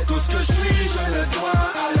fais, tout ce que je suis, je le dois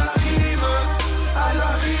à la rime, à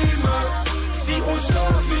la rime. Si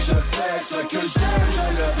aujourd'hui je fais ce que j'aime, je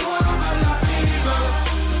le dois à la rime,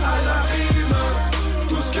 à la rime.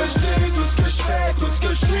 Tout ce que j'ai, tout ce que je fais, tout ce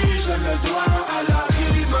que je suis, je le dois à la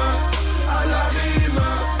rime, à la rime.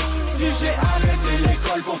 Si j'ai arrêté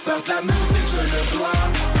l'école pour faire de la musique, je le dois.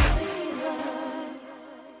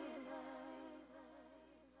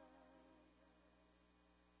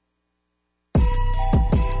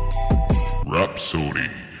 Rhapsody.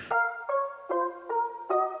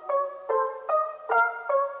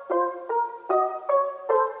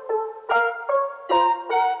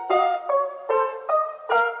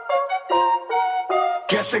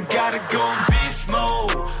 Guess I gotta go in beast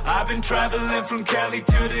mode. I've been traveling from Cali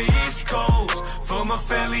to the East Coast for my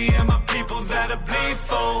family and my people that I bleed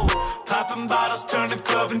for. Popping bottles, turn the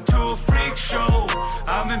club into a freak show.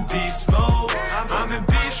 I'm in beast mode. I'm in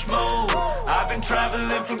beast mode. I've been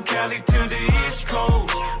traveling from Cali to the East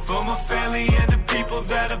Coast for my family and the people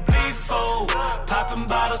that I bleed for. Popping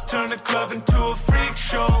bottles, turn the club into a freak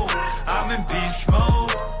show. I'm in beast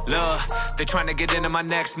mode. Look, they trying to get into my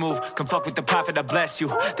next move. Come fuck with the prophet, I bless you.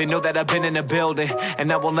 They know that I've been in the building,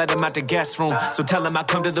 and I won't let them out the guest room. So tell them I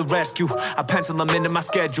come to the rescue. I pencil them into my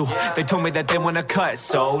schedule. They told me that they wanna cut,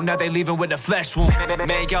 so now they leaving with a flesh wound.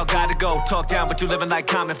 Man, y'all gotta go. Talk down, but you living like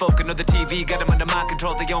common folk. And the TV got them under mind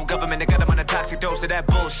control. They own government, they got them on a toxic dose of that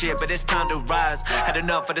bullshit. But it's time to rise. Had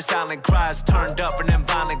enough of the silent cries. Turned up from them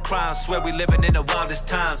violent crimes. Swear we living in the wildest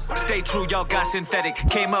times. Stay true, y'all got synthetic.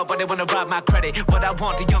 Came up, but they wanna rob my credit. What I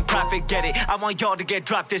want, the young prophet, get it. I want y'all to get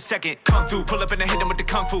dropped this second. Come through, pull up and I hit them with the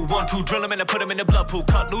kung fu. 1, 2, drill them and I put them in the blood pool.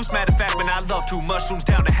 Cut loose, matter of fact, man, I love to. Mushrooms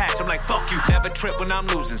down the hatch, I'm like, fuck you. Never trip when I'm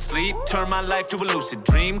losing sleep. Turn my life to a lucid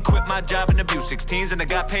dream. Quit my job and abuse 16s, and I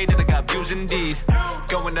got paid and I got views indeed.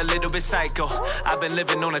 Going a little bit psycho. I've been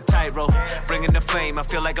living on a tightrope. Bringing the flame, I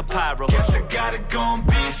feel like a pyro. Guess I gotta go in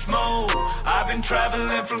beast mode. I've been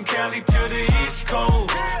traveling from Cali to the East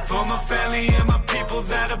Coast for my family and my people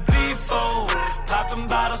that I bleed for. Popping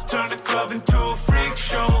bottles, turn the club into a freak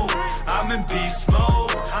show. I'm in beast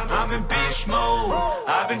mode. I'm in beast mode.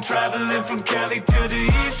 I've been traveling from Cali to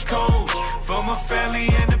the East Coast for my family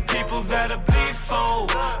and the people that I bleed for.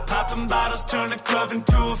 Popping bottles, turn the club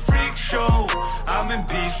into a freak show. I'm in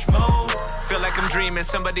beast mode. Feel like I'm dreaming,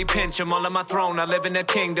 somebody pinch him all on my throne. I live in a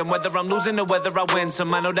kingdom, whether I'm losing or whether I win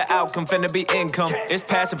some. I know the outcome finna be income. It's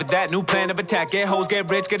passive with that new plan of attack. Get hoes,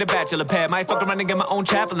 get rich, get a bachelor pad. Might fuck around and get my own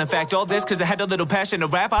chapel. In fact, all this cause I had a little passion to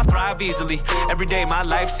rap. I thrive easily. Every day my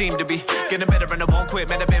life seemed to be getting better and I won't quit.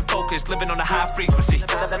 Man, I've been focused, living on a high frequency.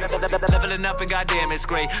 Leveling up and goddamn it's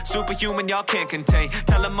great. Superhuman, y'all can't contain.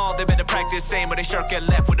 Tell them all they better practice same or they sure get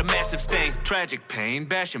left with a man massive stain, tragic pain,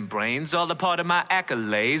 bashing brains, all a part of my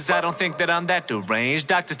accolades. I don't think that I'm that deranged.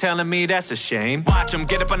 Doctors telling me that's a shame. Watch them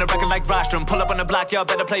get up on the record like rostrum. Pull up on the block, y'all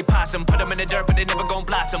better play possum. Put them in the dirt, but they never gon'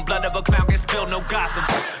 blossom. Blood of a clown gets spilled, no gossip.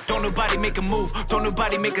 Don't nobody make a move, don't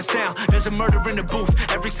nobody make a sound. There's a murder in the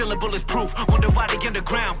booth, every syllable is proof. Wonder why they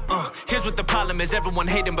underground. Here's what the problem is, everyone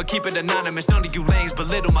hating but keep it anonymous. None of you lanes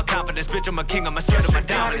belittle my confidence. Bitch, I'm a king, I'm assertive my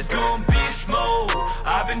dominance. Gon' beast mode.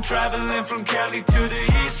 I've been traveling from Cali to the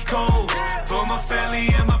East Coast for my family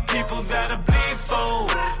and my people that'll bleed for.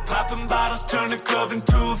 Popping bottles, turn the club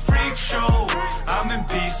into a freak show. I'm in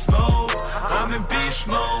beast mode, I'm in beast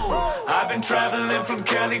mode. I've been traveling from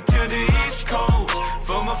Cali to the East Coast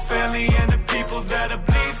for my family and the people that'll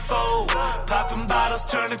bleed for. Popping bottles,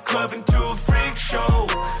 turn the club into a freak show.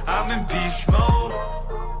 I'm in beast mode.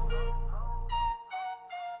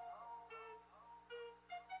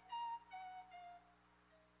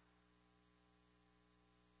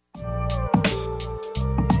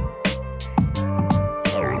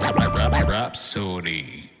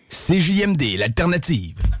 Rhapsody. CJMD,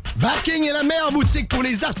 l'alternative. Vapking est la meilleure boutique pour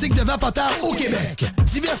les articles de vapoteurs au Québec.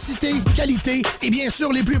 Diversité, qualité et bien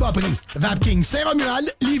sûr les plus bas prix. Vapking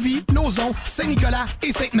Saint-Romuald, Lévis, Lauson, Saint-Nicolas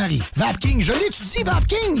et Sainte-Marie. Vapking, je l'étudie,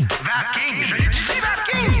 Vapking! Vapking, je l'étudie,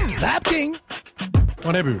 Vapking! Vapking!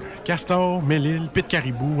 On a bu Castor, Mélile, Pit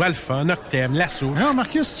Caribou, Alpha, Noctem, Lasso. Non,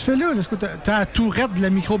 Marcus, tu fais là? Est-ce que t'as la tourette de la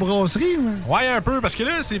microbrasserie? Ouais, un peu, parce que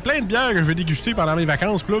là, c'est plein de bières que je vais déguster pendant mes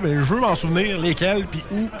vacances. Puis là, ben, je veux m'en souvenir lesquelles, puis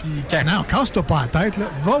où, puis quand. Non, casse-toi pas la tête, là.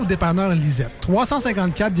 Va au dépanneur Lisette.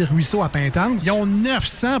 354 des Ruisseaux à Pintante. Ils ont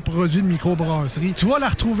 900 produits de microbrasserie. Tu vas la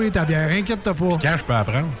retrouver, ta bière, inquiète-toi pas. Quand je peux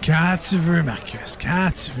apprendre? Quand tu veux, Marcus, quand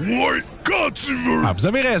tu veux. Ouais, quand tu veux! Ah, vous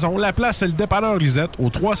avez raison, la place, c'est le dépanneur Lisette, au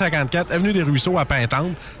 354 Avenue des Ruisseaux à Pintante.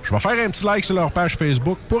 Je vais faire un petit like sur leur page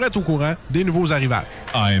Facebook pour être au courant des nouveaux arrivages.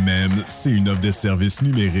 AMM, c'est une offre de services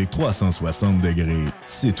numériques 360 degrés.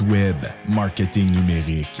 Site web, marketing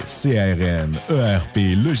numérique, CRM,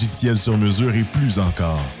 ERP, logiciel sur mesure et plus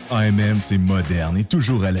encore. AMM, c'est moderne et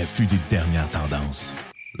toujours à l'affût des dernières tendances.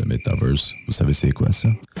 Le Metaverse, vous savez c'est quoi ça?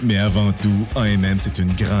 Mais avant tout, AMM, c'est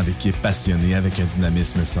une grande équipe passionnée avec un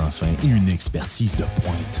dynamisme sans fin et une expertise de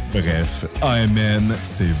pointe. Bref, AMM,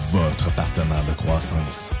 c'est votre partenaire de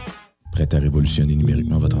croissance. Prête à révolutionner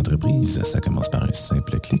numériquement votre entreprise? Ça commence par un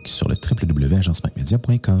simple clic sur le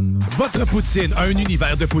www.agencemacmedia.com. Votre poutine, un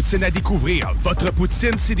univers de poutine à découvrir. Votre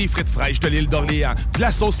poutine, c'est des frites fraîches de l'île d'Orléans, de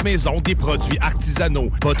la sauce maison, des produits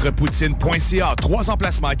artisanaux. Votrepoutine.ca, 3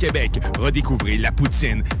 emplacements à Québec. Redécouvrez la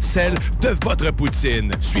poutine, celle de votre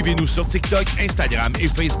poutine. Suivez-nous sur TikTok, Instagram et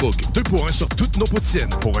Facebook. 2 pour 1 sur toutes nos poutines,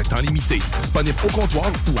 pour un temps limité. Disponible au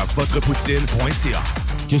comptoir ou à votrepoutine.ca.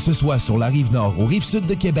 Que ce soit sur la Rive-Nord ou Rive-Sud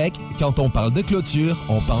de Québec, quand on parle de clôture,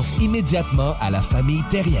 on pense immédiatement à la famille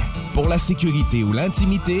Terrien. Pour la sécurité ou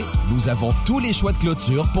l'intimité, nous avons tous les choix de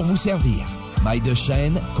clôture pour vous servir. Mailles de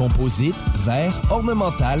chêne, composite, verre,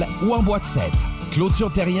 ornemental ou en bois de cèdre.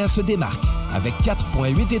 Clôture Terrien se démarque avec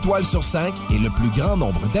 4,8 étoiles sur 5 et le plus grand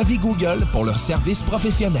nombre d'avis Google pour leur service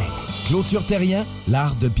professionnel. Clôture Terrien,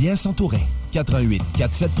 l'art de bien s'entourer. 88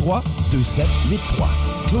 473 2783.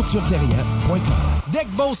 ClôtureTerrien.com. Deck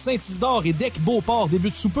Boss Saint-Isidore et Deck Beauport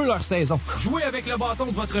débutent sous peu leur saison. Jouez avec le bâton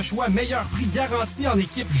de votre choix, meilleur prix garanti en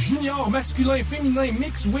équipe junior, masculin, féminin,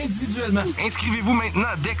 mix ou individuellement. Inscrivez-vous maintenant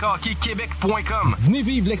à deckhockeyquebec.com. Venez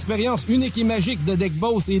vivre l'expérience unique et magique de Deck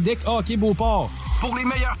Boss et Deck Hockey Beauport. Pour les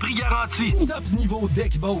meilleurs prix garantis. Top niveau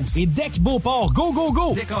Deck Boss et Deck Beauport. Go, go,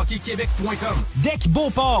 go! Deckhockeyquebec.com. Deck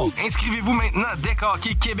Beauport. Inscrivez-vous maintenant à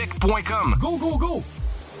deckhockeyquebec.com. Go, go, go!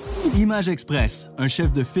 Image Express, un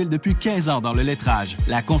chef de file depuis 15 ans dans le lettrage,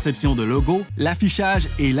 la conception de logos, l'affichage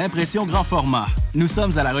et l'impression grand format. Nous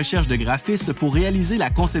sommes à la recherche de graphistes pour réaliser la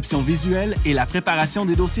conception visuelle et la préparation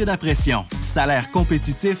des dossiers d'impression. Salaire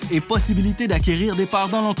compétitif et possibilité d'acquérir des parts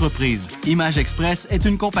dans l'entreprise. Image Express est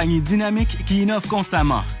une compagnie dynamique qui innove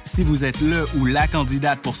constamment. Si vous êtes le ou la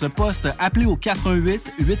candidate pour ce poste, appelez au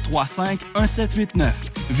 418-835-1789.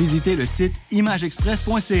 Visitez le site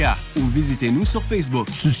imageexpress.ca ou visitez-nous sur Facebook.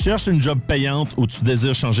 Tu cherches une job payante ou tu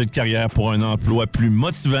désires changer de carrière pour un emploi plus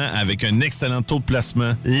motivant avec un excellent taux de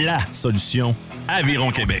placement? La solution,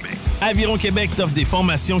 Aviron Québec. Aviron Québec t'offre des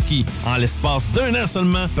formations qui, en l'espace d'1 an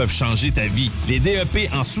seulement, peuvent changer ta vie. Les DEP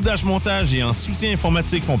en soudage-montage et en soutien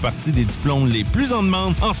informatique font partie des diplômes les plus en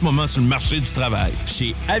demande en ce moment sur le marché du travail.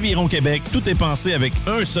 Chez Aviron Québec, tout est pensé avec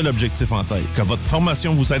un seul objectif en tête, que votre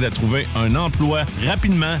formation vous aide à trouver un emploi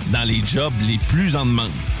rapidement dans les jobs les plus en demande.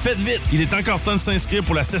 Faites vite, il est encore temps de s'inscrire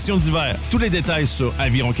pour la session d'hiver. Tous les détails sur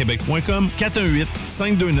avironquebec.com,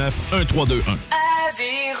 418-529-1321.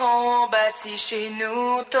 Aviron bâtit chez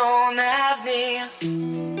nous ton avenir.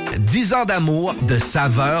 10 ans d'amour, de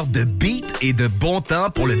saveur, de beat et de bon temps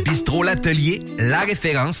pour le bistrot L'Atelier, la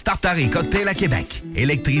référence tartare et cocktail à Québec.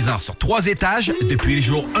 Électrisant sur 3 étages depuis le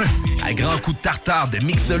jour 1. À grands coups de tartare, de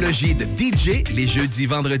mixologie, de DJ, les jeudis,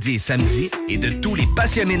 vendredis et samedis, et de tous les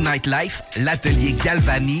passionnés de nightlife, L'Atelier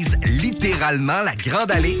galvanise littéralement la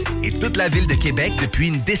Grande Allée et toute la ville de Québec depuis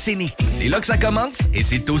une décennie. C'est là que ça commence et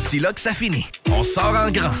c'est aussi là que ça finit. On sort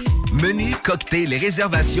en grand. Menu, cocktail et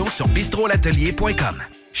réservations sur bistrolatelier.com.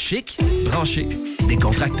 Chic, branché,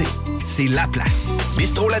 décontracté. C'est la place.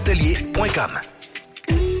 bistrolatelier.com.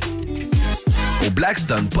 Au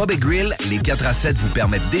Blackstone Pub & Grill, les 4 à 7 vous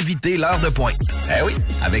permettent d'éviter l'heure de pointe. Eh oui,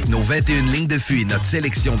 avec nos 21 lignes de fût et notre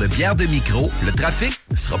sélection de bières de micro, le trafic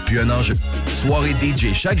sera plus un enjeu. Soirée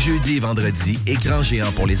DJ chaque jeudi et vendredi, écran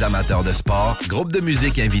géant pour les amateurs de sport, groupe de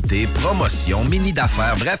musique invité, promotion, mini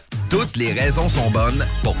d'affaires, bref, toutes les raisons sont bonnes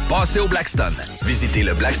pour passer au Blackstone. Visitez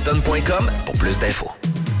le blackstone.com pour plus d'infos.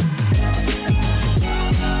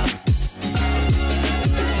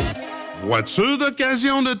 Voiture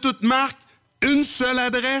d'occasion de toute marque, une seule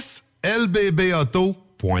adresse, lbbauto.com.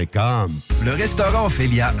 Le restaurant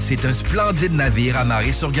Ophélia, c'est un splendide navire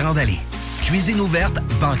amarré sur Grande Allée. Cuisine ouverte,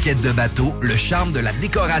 banquette de bateau, le charme de la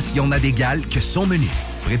décoration n'a d'égal que son menu.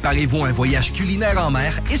 Préparez-vous un voyage culinaire en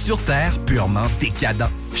mer et sur terre purement décadent.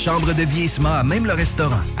 Chambre de vieillissement à même le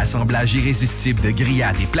restaurant. Assemblage irrésistible de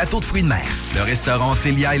grillades et plateaux de fruits de mer. Le restaurant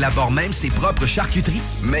Ophélia élabore même ses propres charcuteries.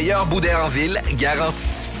 Meilleur boudin en ville,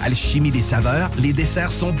 garanti. Alchimie des saveurs, les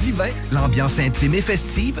desserts sont divins, l'ambiance intime et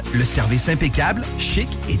festive, le service impeccable, chic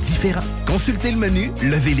et différent. Consultez le menu,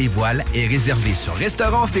 levez les voiles et réservez sur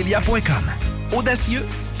restaurantophélia.com. Audacieux,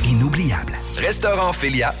 inoubliable.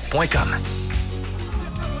 restaurantophélia.com.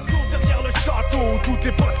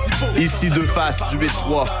 Ici Deux Faces du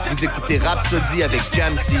 8-3. Vous écoutez Rhapsody avec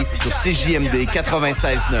Jamsey sur CJMD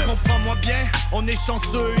 96.9. Comprends-moi bien, on est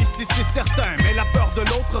chanceux ici, c'est certain. Mais la peur de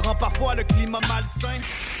l'autre rend parfois le climat malsain.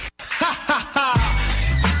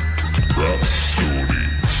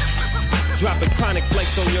 Drop a chronic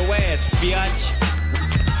flex on your ass, biatch.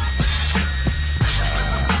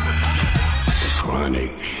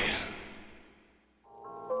 Chronic.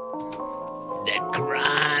 The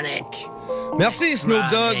Chronic. Merci Snoop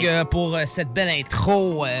Dogg pour cette belle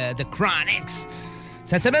intro de Chronics.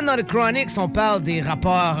 Cette semaine dans The Chronics, on parle des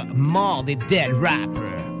rappeurs morts, des dead rappers.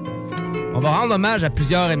 On va rendre hommage à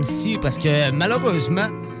plusieurs MC parce que malheureusement,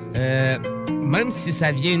 même si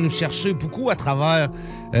ça vient nous chercher beaucoup à travers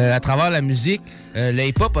la musique, le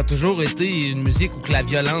hip-hop a toujours été une musique où que la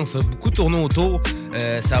violence a beaucoup tourné autour.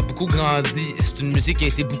 Ça a beaucoup grandi. C'est une musique qui a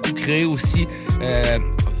été beaucoup créée aussi,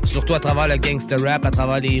 surtout à travers le gangster rap, à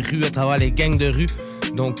travers les rues, à travers les gangs de rue.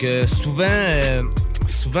 Donc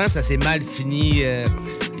souvent ça s'est mal fini.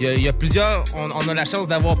 Il y a plusieurs... On a la chance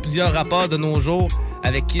d'avoir plusieurs rappeurs de nos jours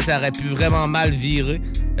avec qui ça aurait pu vraiment mal virer.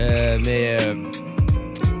 Mais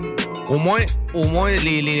au moins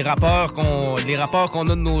les rappeurs qu'on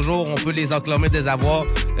a de nos jours, on peut les acclamer des avoirs.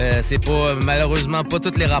 C'est pas malheureusement pas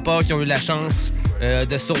tous les rappeurs qui ont eu la chance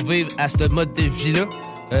de survivre à ce mode de vie-là.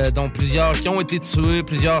 Dont plusieurs qui ont été tués,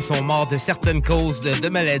 plusieurs sont morts de certaines causes de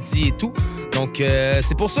maladies et tout. Donc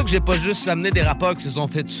c'est pour ça que j'ai pas juste amené des rappeurs qui se sont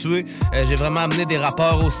fait tuer, j'ai vraiment amené des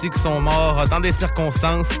rappeurs aussi qui sont morts dans des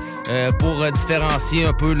circonstances pour différencier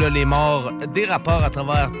un peu là, les morts des rappeurs à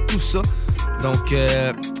travers tout ça. Donc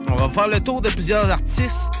on va faire le tour de plusieurs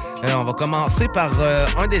artistes. On va commencer par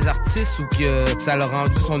un des artistes où que ça a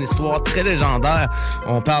rendu son histoire très légendaire.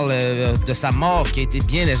 On parle de sa mort qui a été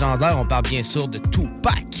bien légendaire. On parle bien sûr de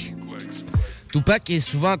Tupac. Tupac est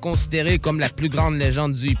souvent considéré comme la plus grande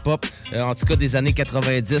légende du hip-hop, en tout cas des années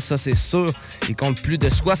 90, ça c'est sûr. Il compte plus de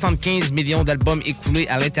 75 millions d'albums écoulés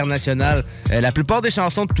à l'international. La plupart des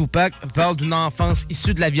chansons de Tupac parlent d'une enfance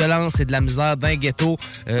issue de la violence et de la misère d'un ghetto,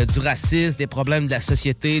 du racisme, des problèmes de la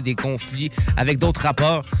société, des conflits avec d'autres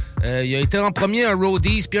rappeurs. Il a été en premier un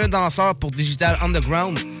roadies puis un danseur pour Digital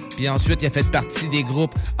Underground. Puis ensuite, il a fait partie des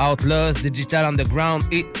groupes Outlaws, Digital Underground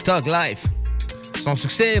et Thug Life. Son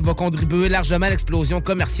succès va contribuer largement à l'explosion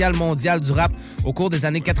commerciale mondiale du rap au cours des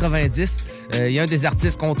années 90. Il y a un des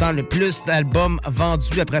artistes comptant le plus d'albums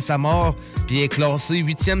vendus après sa mort, puis il est classé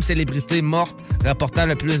 8e célébrité morte, rapportant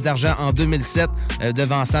le plus d'argent en 2007,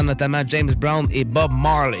 devançant notamment James Brown et Bob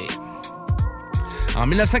Marley. En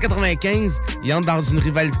 1995, il entre dans une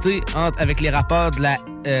rivalité avec les rappeurs de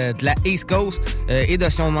la East Coast et de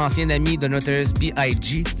son ancien ami The Notorious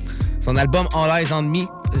B.I.G. Son album All Eyes on Me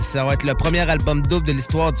ça va être le premier album double de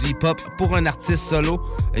l'histoire du hip-hop pour un artiste solo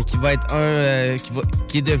qui va être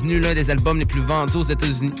qui est devenu l'un des albums les plus vendus aux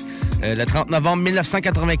États-Unis. Le 30 novembre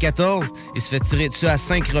 1994, il se fait tirer dessus à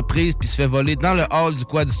 5 reprises puis se fait voler dans le hall du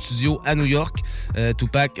Quad Studio à New York.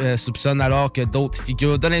 Tupac soupçonne alors que d'autres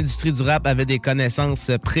figures de l'industrie du rap avaient des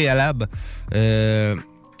connaissances préalables de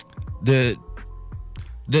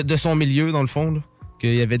son milieu, dans le fond, là,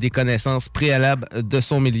 qu'il y avait des connaissances préalables de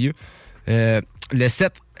son milieu. Le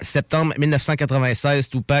 7 septembre 1996,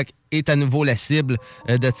 Tupac est à nouveau la cible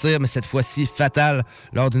de tir, mais cette fois-ci fatale,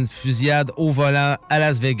 lors d'une fusillade au volant à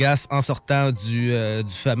Las Vegas en sortant du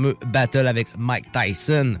fameux battle avec Mike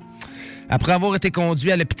Tyson. Après avoir été conduit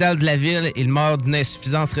à l'hôpital de la ville, il meurt d'une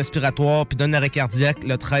insuffisance respiratoire puis d'un arrêt cardiaque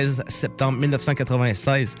le 13 septembre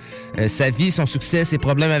 1996. Sa vie, son succès, ses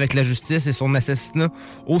problèmes avec la justice et son assassinat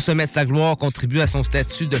au sommet de sa gloire contribuent à son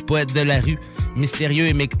statut de poète de la rue, mystérieux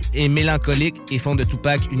et mélancolique, et font de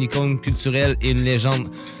Tupac une icône culturelle et une légende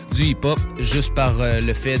du hip-hop, juste par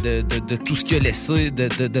le fait de tout ce qu'il a laissé,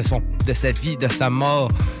 de sa vie, de sa mort,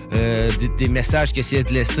 des messages qu'il essayait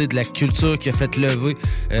de laisser, de la culture qu'il a fait lever.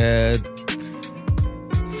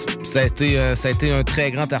 Ça a été un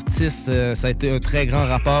très grand artiste, ça a été un très grand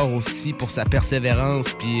rappeur aussi pour sa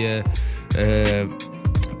persévérance, puis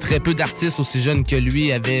très peu d'artistes aussi jeunes que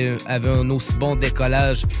lui avaient un aussi bon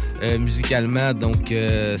décollage musicalement, donc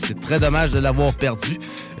c'est très dommage de l'avoir perdu.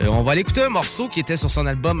 On va aller écouter un morceau qui était sur son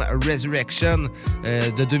album Resurrection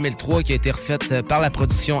de 2003, qui a été refait par la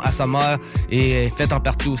production à sa mère et fait en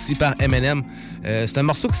partie aussi par Eminem. C'est un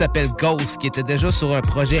morceau qui s'appelle Ghost, qui était déjà sur un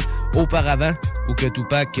projet auparavant, où que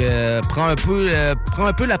Tupac prend un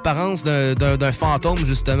peu l'apparence d'un fantôme,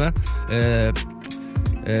 justement.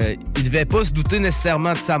 Il devait pas se douter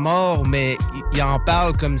nécessairement de sa mort, mais il en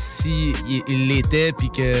parle comme si il l'était, puis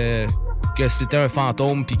que c'était un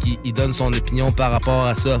fantôme, puis qu'il donne son opinion par rapport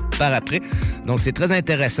à ça par après. Donc c'est très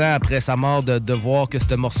intéressant après sa mort de voir que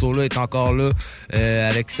ce morceau-là est encore là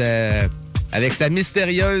avec sa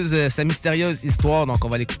mystérieuse histoire. Donc on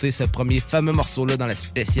va l'écouter, ce premier fameux morceau-là dans le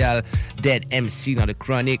spécial Dead MC dans le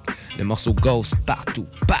Chronic, le morceau Ghost par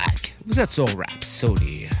Tupac. Vous êtes sur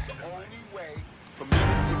Rhapsody.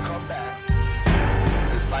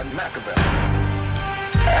 Machiavelli.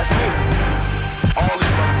 That's me. All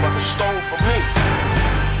these motherfuckers stole from me.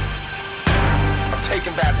 I'm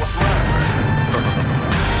taking back what's mine.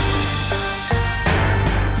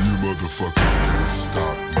 You motherfuckers can't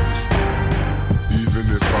stop me. Even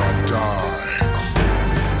if I die, I'm gonna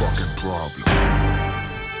be a fucking problem.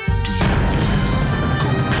 Do you believe in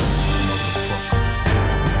ghosts, motherfucker?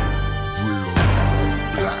 Real live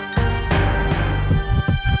black.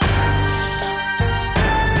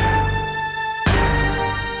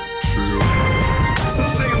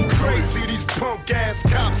 Punk-ass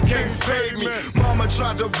cops can't fade me. Mama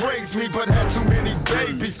tried to raise me, but had too many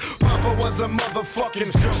babies. Papa was a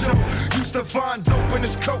motherfucking joke. Used to find dope in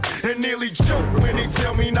his coat and nearly choke when he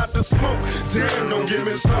tell me not to smoke. Damn, don't get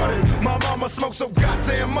me started. My mama smoked so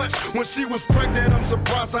goddamn much when she was pregnant. I'm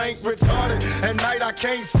surprised I ain't retarded. At night I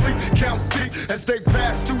can't sleep, count deep as they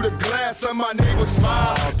pass through the glass of my neighbor's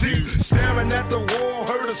 5D. Staring at the wall,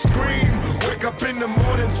 heard a scream. Wake up in the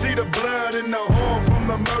morning, see the blood in the hall from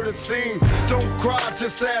the murder scene. Don't cry,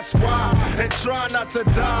 just ask why. And try not to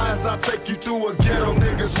die as I take you through a ghetto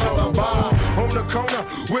nigga's lullaby. On the corner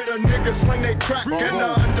where the niggas sling they crack and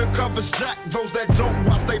the undercovers jack. Those that don't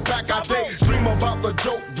watch they back, I daydream about the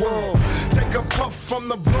dope world. Take a puff from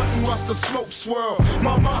the blunt and watch the smoke swirl.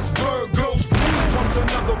 My Mossberg goes boom, comes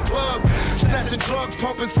another plug. Snatching drugs,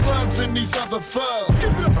 pumping slugs and these other thugs.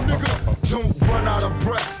 Give it up, nigga. Don't run out of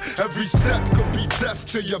breath. Every step could be death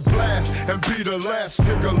to your blast and be the last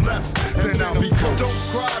nigga left. Then I'll be ghost. Don't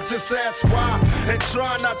cry, just ask why. And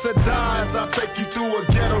try not to die as I take you through a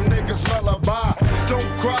ghetto nigga's lullaby. Don't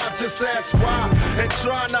cry, just ask why. And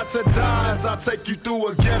try not to die as I take you through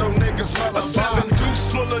a ghetto nigga's lullaby. A 7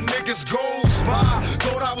 deuce full of niggas goes by.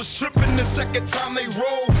 Thought I was tripping the second time they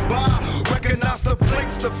rolled by. Recognize the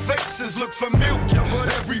plates, the faces look familiar. But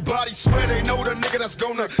everybody swear they know the nigga that's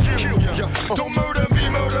gonna kill ya. Don't murder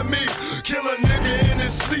me. Kill a nigga in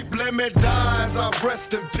his sleep. Let me die as I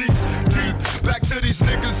rest in peace. Deep back to these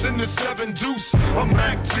niggas in the 7 deuce. I'm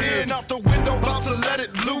Mac 10 out the window, about to let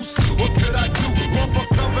it loose. What could I do? Run for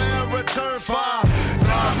cover and return fire.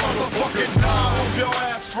 Die, motherfucking die. Hope your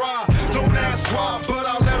ass fry. Don't ask why, but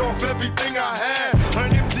I let off everything I had.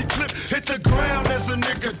 An empty clip hit the ground as a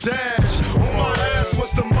nigga dash. On my ass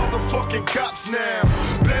was the motherfucking cops now.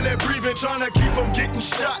 Barely breathing, trying to keep from getting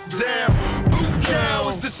shot down. Boot cow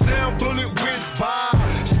as the sound bullet whiz by.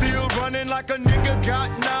 Still running like a nigga got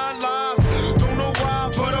 9 lives. Don't know why,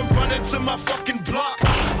 but I'm running to my fucking block.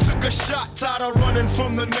 a shot, tired of running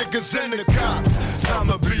from the niggas and the cops. Time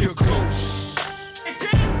to be a ghost.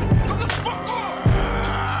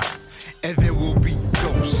 And there will be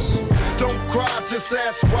ghosts. Don't cry, just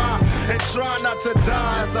ask why. And try not to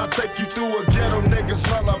die as I take you through a ghetto nigga's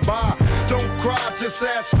lullaby. Don't cry, just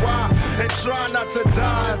ask why. And try not to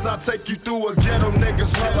die as I take you through a ghetto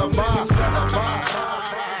nigga's lullaby.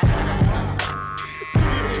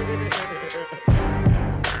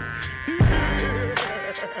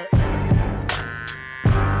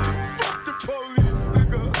 Fuck the police,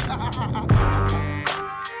 nigga.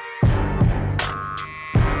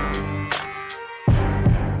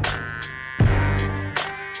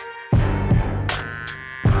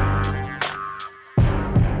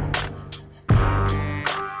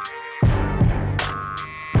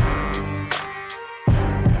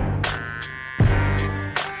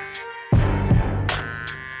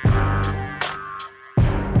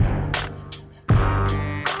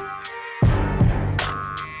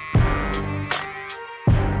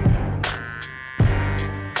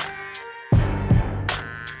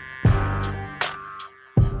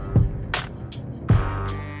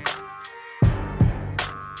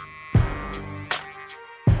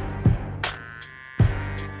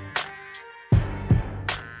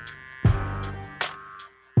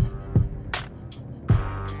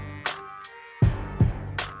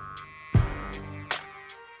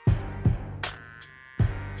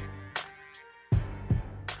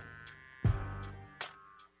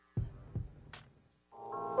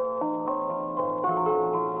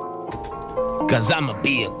 Cause I'ma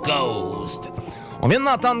be a ghost. On vient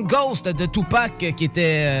d'entendre Ghost de Tupac qui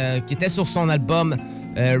était sur son album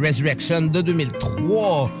Resurrection de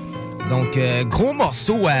 2003. Donc, gros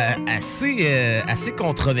morceau assez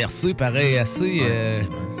controversé, pareil,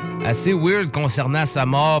 assez weird concernant sa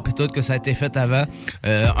mort puis tout que ça a été fait avant.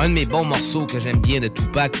 Un de mes bons morceaux que j'aime bien de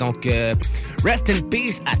Tupac. Donc, rest in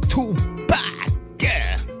peace à Tupac.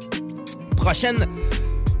 Prochain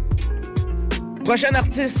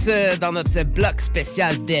artiste dans notre bloc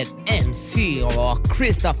spécial Dead MC, on va avoir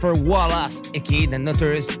Christopher Wallace, a.k.a. The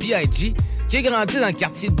Notorious B.I.G., qui a grandi dans le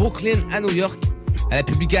quartier de Brooklyn à New York. À la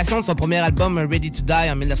publication de son premier album Ready to Die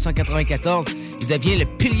en 1994, il devient le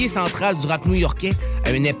pilier central du rap new-yorkais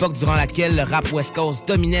à une époque durant laquelle le rap West Coast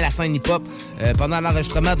dominait la scène hip-hop. Pendant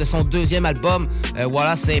l'enregistrement de son deuxième album,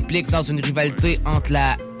 Wallace s'implique dans une rivalité entre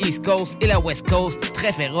la East Coast et la West Coast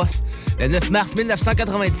très féroce. Le 9 mars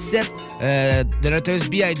 1997, The Notorious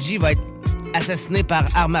B.I.G. va être assassiné par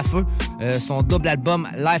arme à feu. Son double album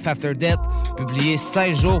Life After Death, publié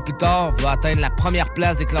 16 jours plus tard, va atteindre la première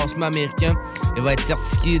place des classements américains et va être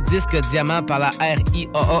certifié disque diamant par la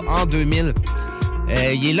RIAA en 2000.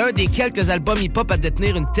 Il est l'un des quelques albums hip-hop à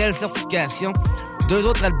détenir une telle certification. 2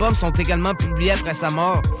 autres albums sont également publiés après sa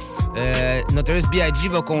mort. Notorious B.I.G.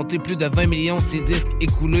 va compter plus de 20 millions de ses disques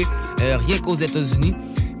écoulés rien qu'aux États-Unis.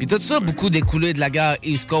 Puis tout ça, beaucoup d'écoulés de la guerre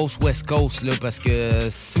East Coast, West Coast, là, parce que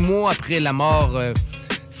 6 mois après la mort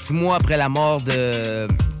de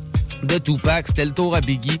Tupac, c'était le tour à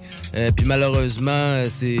Biggie. Puis malheureusement,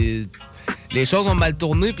 les choses ont mal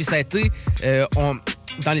tourné. Puis ça a été...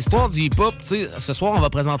 dans l'histoire du hip-hop, ce soir, on va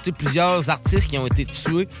présenter plusieurs artistes qui ont été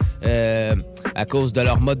tués à cause de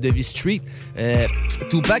leur mode de vie street.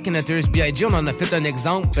 Tupac et Notorious B.I.G., on en a fait un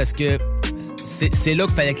exemple parce que c'est là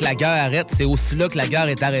qu'il fallait que la guerre arrête. C'est aussi là que la guerre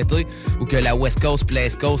est arrêtée ou que la West Coast puis la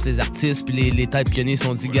East Coast, les artistes puis les têtes pionniers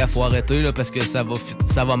sont dit « Gars, faut arrêter là, parce que ça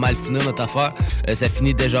va mal finir notre affaire. » Ça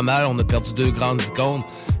finit déjà mal. On a perdu 2 grandes icônes.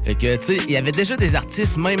 Fait que, tu sais, il y avait déjà des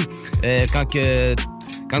artistes, même quand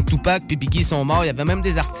Tupac puis Biggie sont morts, il y avait même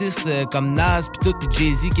des artistes comme Nas puis tout, puis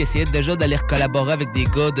Jay-Z qui essayaient déjà d'aller collaborer avec des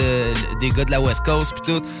gars de la West Coast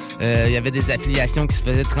puis tout. Il y avait des affiliations qui se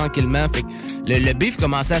faisaient tranquillement. Fait que le beef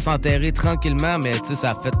commençait à s'enterrer tranquillement, mais tu sais,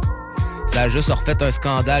 ça a juste refait un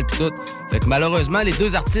scandale puis tout. Fait que malheureusement, les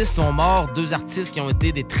 2 artistes sont morts, 2 artistes qui ont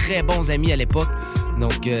été des très bons amis à l'époque.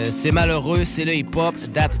 Donc, c'est malheureux, c'est le hip-hop,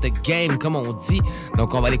 that's the game, comme on dit.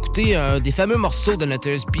 Donc, on va l'écouter un des fameux morceaux de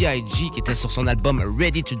Notorious B.I.G. qui était sur son album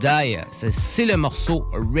Ready to Die. C'est le morceau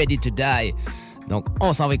Ready to Die. Donc,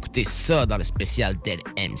 on s'en va écouter ça dans le spécial Dead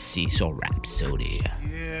MC sur Rhapsody.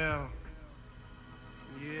 Yeah.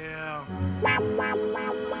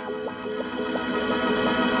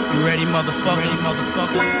 You ready, motherfucker?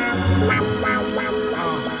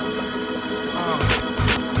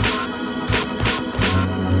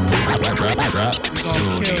 We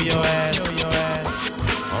gon' kill your ass.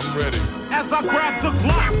 I'm ready. As I grab the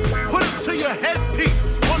Glock, put it to your headpiece.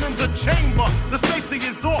 One in the chamber, the safety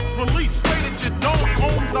is off. Release straight at your dome,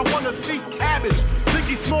 Holmes. I wanna see cabbage.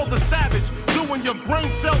 Biggie Small the savage, doing your brain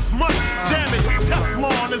cells much damage.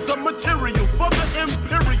 Teflon is the material for the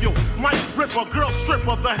imperial. Might rip a girl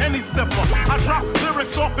stripper, the Henny sipper. I drop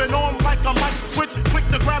lyrics off and on like a light switch, quick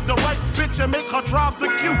to grab the right bitch and make her drive the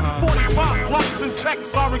queue. 45 blocks and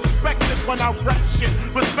texts are expected when I rap shit.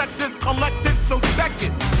 Respect is collected, so check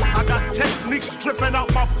it. I got techniques dripping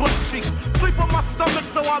out my butt cheeks. Sleep on my stomach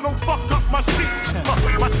so I don't fuck up my sheets.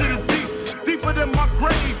 My shit is deep, deeper than my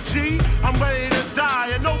grave, G. I'm ready to die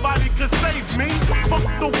and nobody can save me. Fuck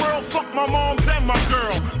the world, fuck my moms and my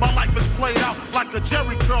girl. My life is played out like a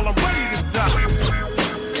Jerry curl. I'm ready to die.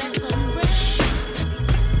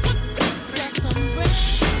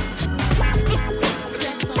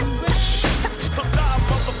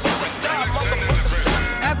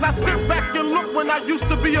 As I sit back and look when I used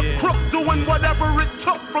to be a crook, doing whatever it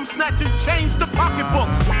took from snatching change to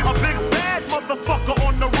pocketbooks. A big bad motherfucker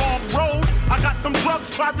on the wrong road. I got some drugs,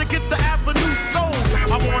 tried to get the avenue sold.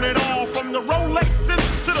 I want it all from the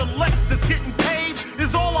Rolexes to the Lexus. Getting paid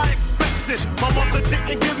is all I expected. My mother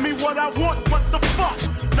didn't give me what I want, what the fuck?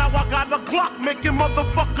 Now I got a Glock making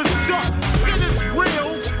motherfuckers duck. Shit is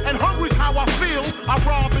real, and hungry's how I feel. I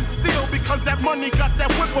rob and steal because that money got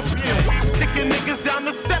that whip appeal. Kicking niggas down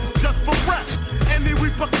the steps just for rep. Any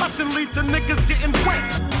repercussion lead to niggas getting wet.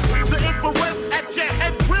 The infrared's at your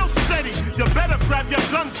head real steady. You better grab your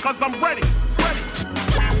guns cause I'm ready. Ready.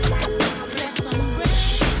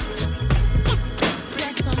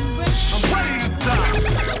 I'm ready to die.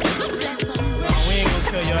 We ain't gonna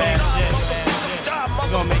kill your ass yet. We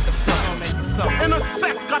gonna make a song. In a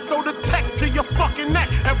sec, I throw the tech to your fucking neck.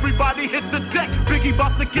 Everybody hit the deck. Biggie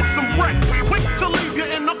about to get some wreck. Quick to leave you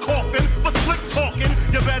in the coffin for split talking.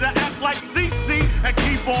 You better act like CC and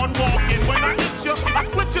keep on walking. When I hit you, I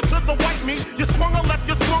split you to the white meat. You swung a left,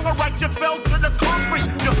 you swung a right, you fell to the concrete.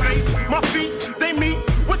 Your face, my feet, they meet.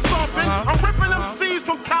 We're stomping. I'm ripping them C's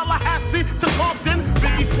from Tallahassee to Compton.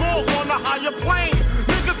 Biggie Smalls on a higher plane.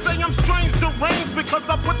 Niggas say I'm strange, deranged because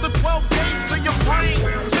I put the 12 gauge to your brain.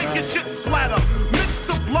 Make your shit splatter. Mix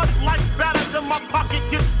the blood like batter, then my pocket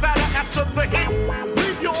gets fatter after the hit.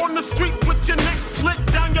 Leave you on the street with your neck slit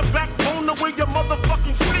down your backbone the way your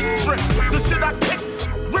motherfucking shit trip. The shit I kick,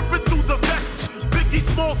 rip it through the vest. Biggie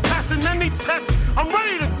Smalls passing any test. I'm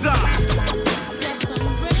ready to die.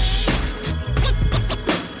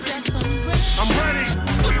 I'm ready.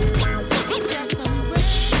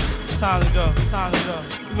 Time to go, time to go.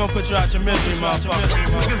 We gonna put you out your misery, motherfucker.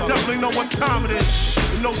 Niggas definitely know what time it is.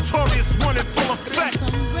 The notorious one in full effect.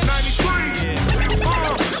 93.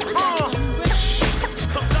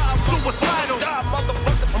 Suicidal.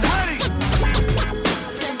 I'm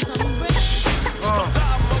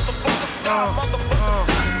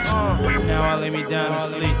ready. Now I lay me down to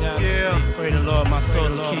sleep. Yeah. Pray the Lord my soul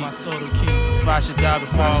to keep. If I should die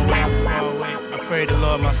before I wake, I pray the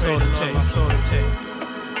Lord my soul to take. Cause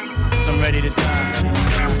I'm ready to die.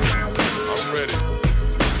 I'm ready.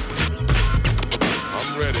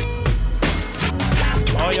 I'm ready.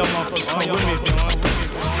 All y'all motherfuckers come with me if you want.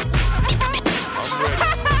 I'm ready.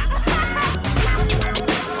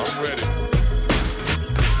 I'm ready.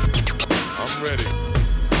 I'm ready.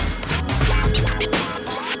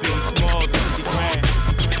 Biggie Small, 50 grand.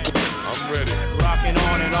 I'm ready. Rocking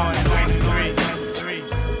on and 93.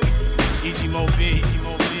 Easy Mo B.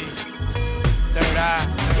 Third Eye.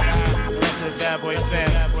 The rest of the Bad Boy fam.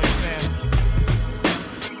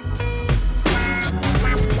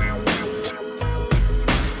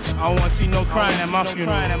 I don't wanna see no crying at my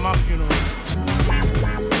funeral.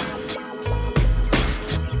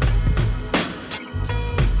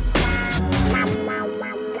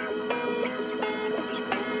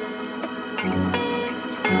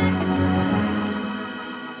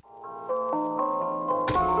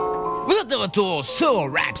 Vous êtes de retour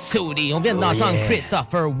sur Rhapsody. On vient d'entendre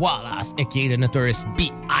Christopher Wallace, a.k.a. The Notorious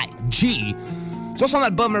B.I.G. Sur son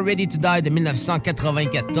album Ready to Die de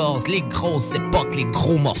 1994, les grosses époques, les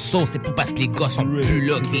gros morceaux, c'est pas parce que les gars sont plus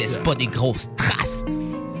là qu'ils laissent pas des grosses traces.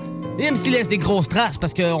 Les MC laissent des grosses traces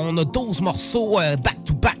parce qu'on a 12 morceaux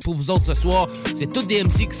back-to-back pour vous autres ce soir. C'est tous des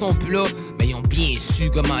MC qui sont plus là, mais ils ont bien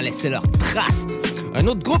su comment laisser leurs traces. Un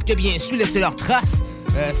autre groupe qui a bien su laisser leurs traces,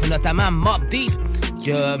 c'est notamment Mobb Deep,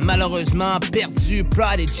 qui a malheureusement perdu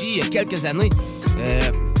Prodigy il y a quelques années.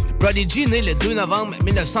 Prodigy, né le 2 novembre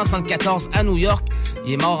 1974 à New York.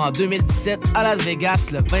 Il est mort en 2017 à Las Vegas,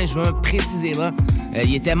 le 20 juin précisément.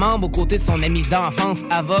 Il était membre aux côtés de son ami d'enfance,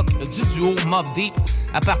 Avoc, du duo Mobb Deep,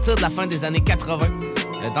 à partir de la fin des années 80.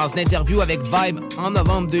 Dans une interview avec Vibe en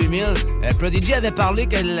novembre 2000, Prodigy avait parlé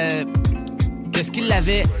que que ce qui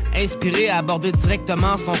l'avait inspiré à aborder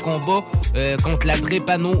directement son combat contre la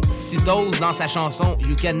drépanocytose dans sa chanson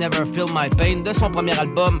You Can Never Feel My Pain de son premier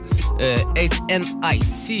album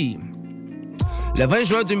HNIC. Le 20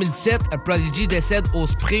 juin 2017, Prodigy décède au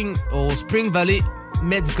Spring Valley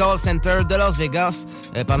Medical Center de Las Vegas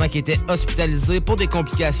pendant qu'il était hospitalisé pour des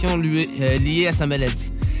complications liées à sa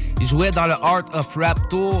maladie. Il jouait dans le Art of Rap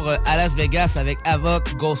Tour à Las Vegas avec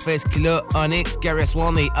Avoc, Ghostface Killah, Onyx,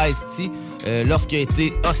 KRS-One et Ice-T lorsqu'il a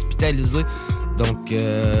été hospitalisé. Donc,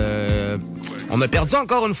 on a perdu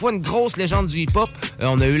encore une fois une grosse légende du hip-hop.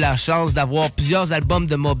 On a eu la chance d'avoir plusieurs albums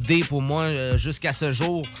de Mobb Deep au moins jusqu'à ce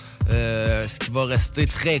jour. Ce qui va rester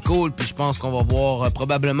très cool, puis je pense qu'on va voir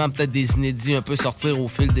probablement peut-être des inédits un peu sortir au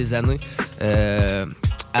fil des années.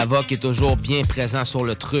 Avoc est toujours bien présent sur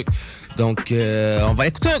le truc. Donc, on va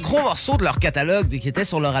écouter un gros morceau de leur catalogue qui était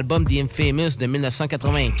sur leur album The Infamous de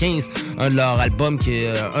 1995, un de leurs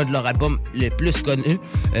albums les plus connus.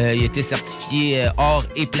 Il a été certifié or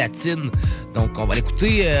et platine. Donc, on va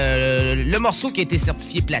l'écouter. Le morceau qui a été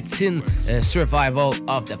certifié platine, Survival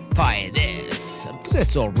of the Fittest. Vous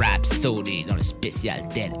êtes sur Rhapsody dans le spécial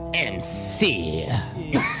Del MC.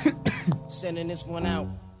 Sending this one out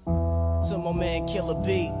to my man Killer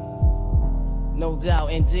B. No doubt,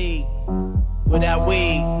 indeed. Without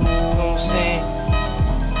weed, you know what I'm saying?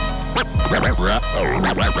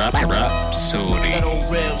 Rhapsody. That old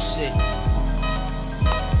real shit.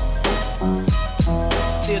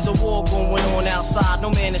 There's a war going on outside, no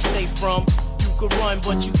man is safe from. You could run,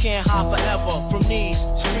 but you can't hide forever from these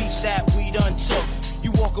streets that we done took.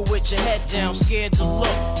 You walking with your head down, scared to look.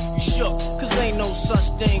 You shook, cause ain't no such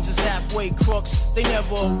things as halfway crooks. They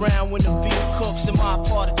never around when the beef cooks in my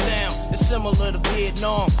part of town. It's similar to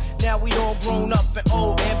Vietnam. Now we all grown up and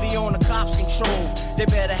old and be on the cops' control. They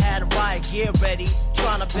better have the riot gear ready.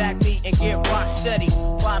 Trying to back me and get rock steady.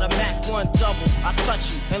 By the Mac 1 double, I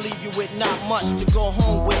touch you and leave you with not much to go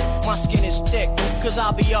home with. My skin is thick, cause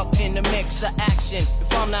I'll be up in the mix of action.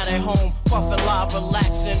 If I'm not at home, puffin' live,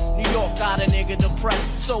 relaxing. New York got a nigga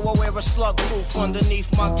depressed, so I wear a slug proof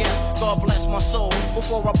underneath my guest. God bless my soul,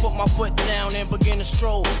 before I put my foot down and begin to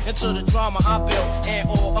stroll into the drama I built. And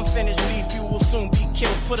all unfinished beef, you will soon be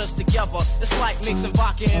killed. Put us together, it's like mixing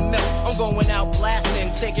vodka and milk. I'm going out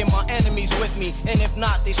blasting, taking my enemies with me. And if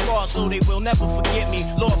not, they scar so they will never forget me.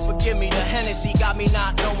 Lord forgive me, the Hennessy got me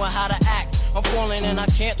not knowing how to act. I'm falling and I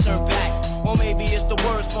can't turn back. Or maybe it's the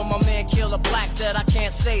words from my man Killer Black that I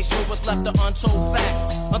can't say, so what's left an untold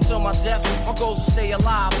fact. Until my death, my goals to stay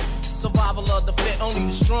alive. Survival of the fit, only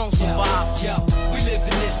the strong survive. Yo, we live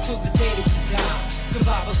in this till the day that we die.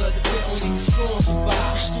 Survival of the fit, only the strong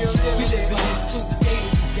survive. We live in this till the day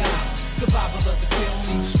that we die. Survival of the fit,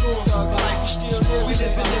 only the strong survive. We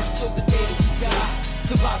live in this till the day that we die.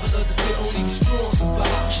 Survival of the fit, only the strong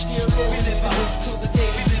survive. We live in this till the day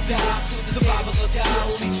that we die. Survival of the fit,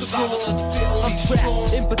 only the strong survive. I'm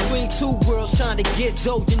trapped in between two worlds trying to get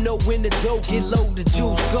dough. You know when the dough get low, the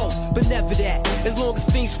Jews go. But never that. As long as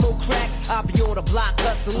fiends smoke crack, I'll be on the block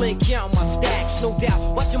hustling, counting my stacks. No doubt,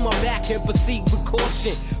 watching my back and proceed with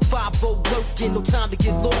caution. 5-0 working, no time to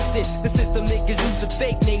get lost in. The system niggas using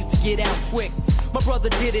fake names to get out quick. My brother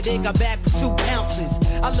did it and got back with 2 ounces.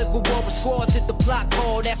 I live with war with squads, hit the block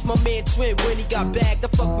hard. That's my man Twin when he got back.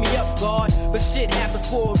 That fucked me up, God. But shit happens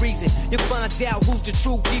for a reason. You find out who's the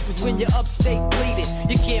true keepers when you're upstate bleeding.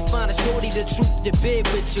 You can't find a shorty the truth to bed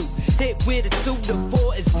with you. Hit with a 2 to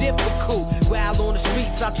 4 is difficult. While on the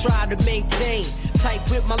streets I try to maintain. Tight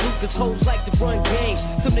with my Lucas hoes like to run game.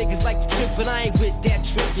 Some niggas like to trip, but I ain't with that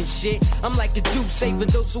trickin' shit. I'm like the Jew saving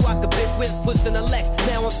those who I could bit with, pushing the Lex.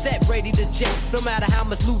 Now I'm set, ready to jet. No matter how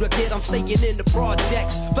much loot I get, I'm staying in the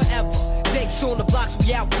projects forever. Dates on the blocks,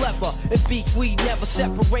 we out clever. And beef, we never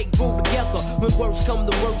separate, grow together. When words come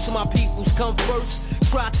to worst, my peoples come first.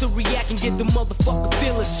 Try to react and get the motherfucker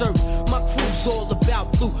feelings hurt. My crew's all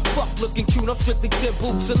about blue, fuck looking cute. I'm strictly 10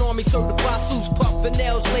 boots and army certified suits. Puffin'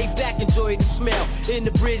 nails, lay back, enjoy the smell. In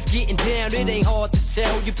the bridge, getting down, it ain't hard to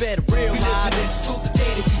tell. You better realize we live in this till the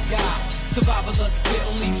day that we die. Survival of the fit,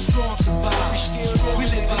 only the strong survive. We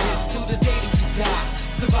live in this till the day that we die.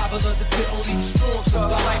 Survival of the fit, only the strong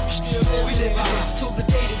survive. We live in this till the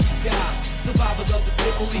day that we die. Survival of the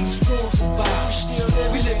fit, only the strong survive.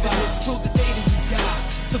 We live in this till the day that we die.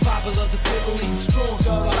 Survival of the fit, only the strong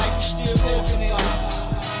survive.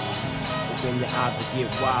 Open your eyes and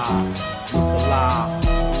get wise. Look alive.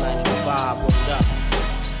 95, rolled up.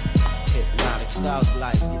 Hypnotic thug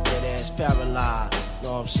life, get that ass paralyzed.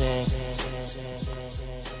 Know what I'm saying?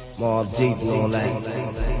 Mobb Deep and all that.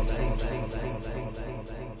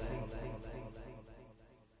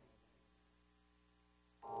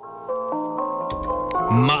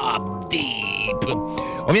 Mobb Deep.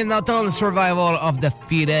 On vient d'entendre Survival of the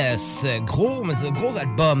Fetus. Gros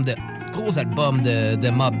album de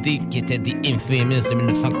Mobb Deep qui était The Infamous de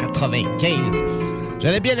 1995.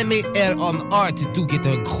 J'avais bien aimé Hell on Earth et tout, qui est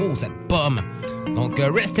un gros album. Donc,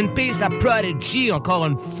 Rest in Peace à Prodigy, encore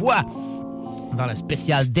une fois, dans le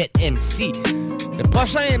spécial Dead MC. Le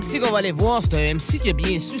prochain MC qu'on va aller voir, c'est un MC qui a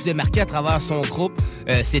bien su se démarquer à travers son groupe.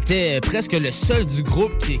 C'était presque le seul du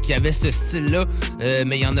groupe qui avait ce style-là,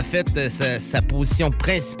 mais il en a fait sa position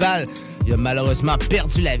principale. Il a malheureusement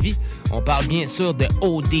perdu la vie. On parle bien sûr de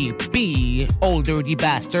ODB, Old Dirty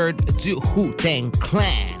Bastard du Wu-Tang Clan.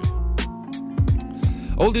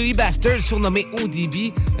 Old Dirty Bastard, surnommé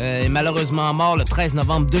ODB, est malheureusement mort le 13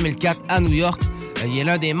 novembre 2004 à New York. Il est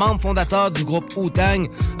l'un des membres fondateurs du groupe Wu-Tang,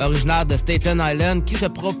 originaire de Staten Island, qui se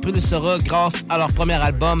propulsera grâce à leur premier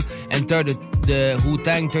album, Enter the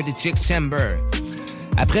Wu-Tang 36 Chamber.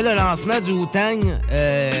 Après le lancement du Wu-Tang,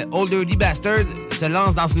 Old Dirty Bastard se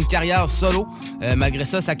lance dans une carrière solo. Malgré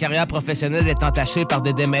ça, sa carrière professionnelle est entachée par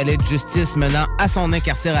des démêlés de justice menant à son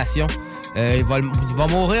incarcération. Il va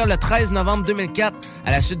mourir le 13 novembre 2004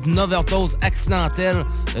 à la suite d'une overdose accidentelle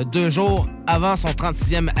 2 jours avant son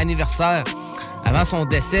 36e anniversaire. Avant son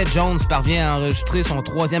décès, Jones parvient à enregistrer son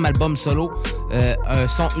 3e album solo, un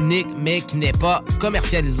son unique mais qui n'est pas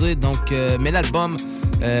commercialisé. Donc, mais l'album,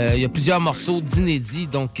 il y a plusieurs morceaux d'inédits,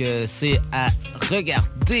 donc c'est à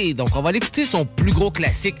regarder. Donc, on va aller écouter son plus gros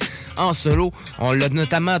classique en solo. On l'a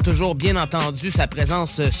notamment toujours bien entendu, sa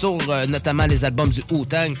présence sur notamment les albums du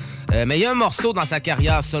Wu-Tang. Mais il y a un morceau dans sa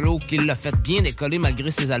carrière solo qui l'a fait bien décoller malgré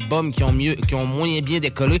ses albums qui ont moyen bien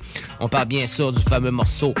décollé. On parle bien sûr du fameux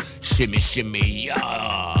morceau Shimmy Shimmy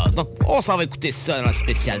Ya. Donc, on s'en va écouter ça dans le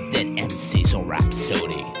spécial Dead MC sur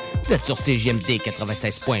Rhapsody. Vous êtes sur CJMD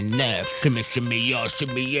 96.9. Shimmy Shimmy Ya,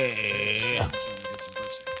 Shimmy Yeah.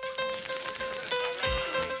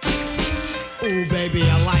 Oh, baby,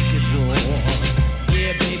 I like it raw.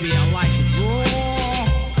 Yeah, baby, I like it raw.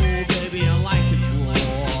 Oh, baby, I like it raw.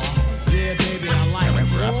 Yeah, baby, I like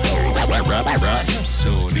it raw.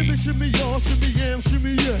 Shimmy, shimmy, y'all, shimmy, yeah,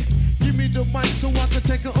 shimmy, yeah. Give me the mic so I can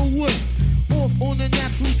take it away. Off on the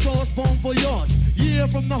natural charge, bon voyage. Yeah,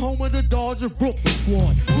 from the home of the Dodger Brooklyn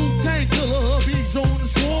squad. Wu-Tang killer, hubby's on the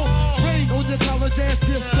swarm. Rain on your college ass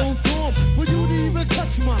disco dorm. For you to even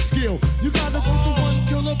touch my skill, you gotta go to one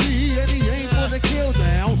killer B, and he ain't gonna kill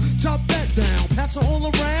now. Chop that down, pass it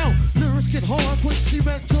all around. Lyrics get hard, quick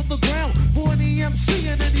cement to the ground. For any MC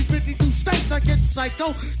in any 52 states, I get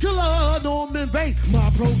psycho. Killer, Norman Bates,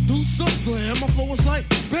 my producer slam. My flow is like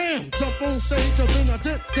bam, jump on stage, and then I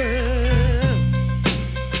did that.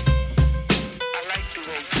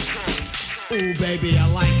 Oh, baby, I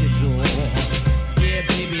like it raw. Yeah,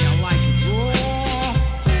 baby, I like it raw. Oh,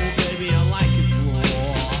 baby, I like it raw.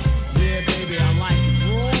 Yeah, baby, I like it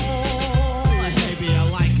raw. Baby, I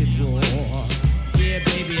like it raw. Yeah,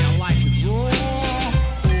 baby, I like it raw.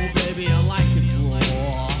 Oh, baby, I like it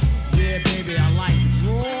raw. Yeah, baby, I like it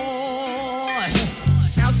raw.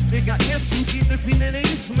 House, they got issues, keep the feeling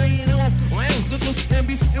ain't slaying off. Well, the look can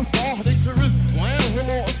be still hard, they turn. Well,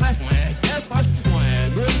 we're all set. If I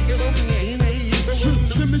get over here.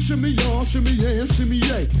 Shimmy, shimmy, y'all, shimmy, yeah, shimmy,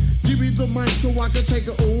 yeah. Give me the mic so I can take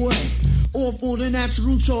it away. Off on the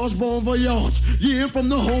natural charge, bon voyage. Yeah, from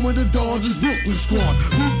the home of the Dodgers Brooklyn squad.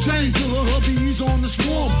 Wu-Tang killer, hubby's on the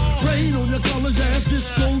swarm. Rain on your college ass,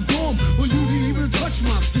 disco dorm. For you to even touch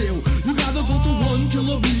my skill, you gotta go to one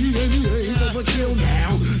killer B, and he ain't gonna kill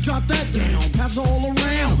now. Drop that down, pass all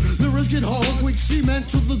around. Lyrics get hard, quick cement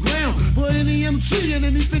to the ground. For any MC in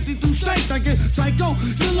any 52 states, I get psycho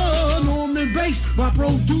killer, Norman Bates. My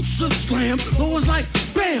producer slam, so it's like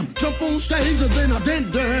bam, jump on stage and then I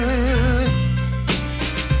did that.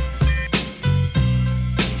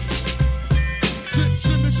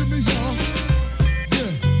 Shimmy, shimmy, y'all,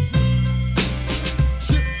 yeah.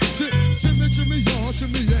 Shimmy, shimmy, y'all,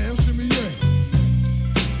 shimmy, yeah, shimmy, yeah.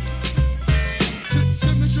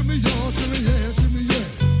 Shimmy, shimmy, y'all, shimmy, yeah, shimmy, yeah.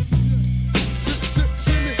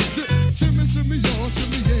 Shimmy, shimmy, y'all,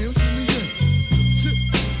 shimmy, yeah, shimmy, yeah.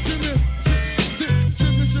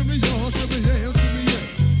 Shimmy, y'all, shimmy, yeah, shimmy, yeah.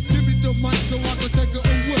 Give me the mic so I can take it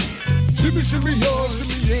away. Shimmy, shimmy, y'all,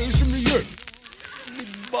 shimmy, yeah, shimmy, yeah.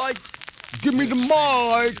 Mike, give me the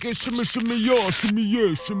mic. Shimmy, shimmy, y'all, shimmy,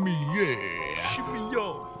 yeah, shimmy, yeah. Shimmy,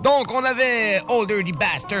 y'all. Donc, on avait Old Dirty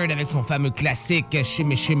Bastard avec son fameux classique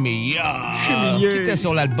Shimmy Shimmy Ya, qui était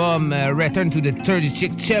sur l'album Return to the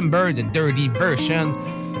 36 Chamber, The Dirty Version,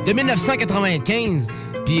 de 1995.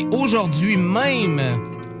 Puis aujourd'hui même,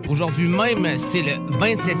 c'est le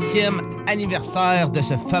 27e anniversaire de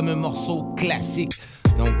ce fameux morceau classique.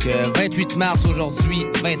 Donc, 28 mars aujourd'hui,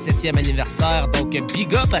 27e anniversaire. Donc,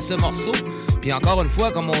 big up à ce morceau. Puis encore une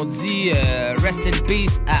fois, comme on dit, rest in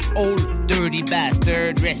peace à Old Dirty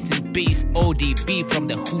Bastard. Rest in peace, ODB from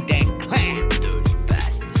the Wu-Tang Clan. Dirty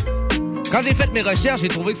Bastard. Quand j'ai fait mes recherches, j'ai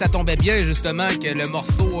trouvé que ça tombait bien, justement, que le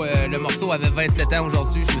morceau avait 27 ans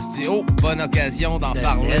aujourd'hui. Je me suis dit, oh, bonne occasion d'en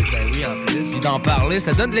parler. Ben oui, en plus. Puis d'en parler,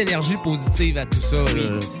 ça donne de l'énergie positive à tout ça. Oui.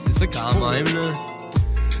 C'est ça qu'il faut. Quand même, là.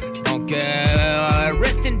 Donc,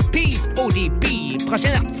 rest in peace, ODB.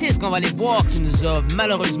 Prochain artiste qu'on va aller voir qui nous a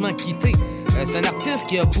malheureusement quittés. C'est un artiste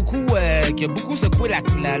qui a beaucoup secoué la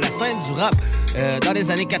scène du rap dans les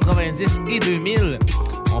années 90 et 2000.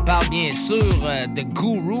 On parle bien sûr de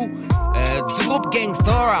Guru, du groupe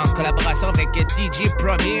Gangstar en collaboration avec DJ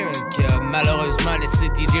Premier, qui a malheureusement laissé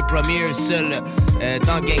DJ Premier seul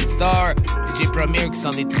dans Gangstar. DJ Premier qui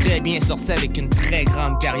s'en est très bien sorti avec une très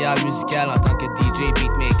grande carrière musicale en tant que DJ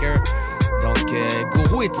beatmaker. Donc,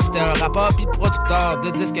 Guru c'était un rappeur puis producteur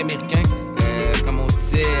de disques américains. Comme on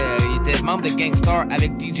disait, il était membre de Gangstar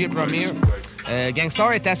avec DJ Premier.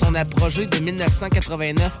 Gangstar était à son apogée de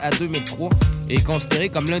 1989 à 2003 et est considéré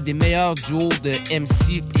comme l'un des meilleurs duos de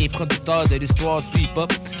MC et producteurs de l'histoire du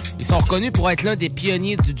hip-hop. Ils sont reconnus pour être l'un des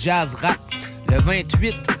pionniers du jazz rap. Le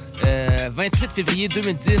 28 février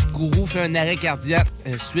 2010, Guru fait un arrêt cardiaque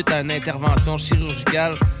suite à une intervention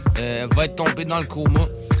chirurgicale. Va être tombé dans le coma.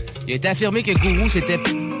 Il a été affirmé que Guru s'était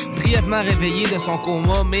brièvement réveillé de son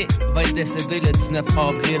coma, mais va être décédé le 19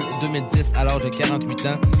 avril 2010 à l'âge de 48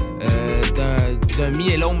 ans d'un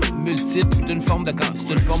myélome multiple, c'est une forme de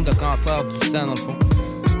cancer du sang dans le fond.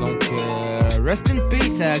 Donc, rest in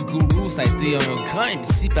peace à Guru, ça a été un grand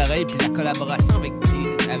MC pareil, puis la collaboration avec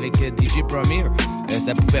DJ Premier,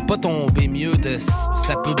 ça pouvait pas tomber mieux.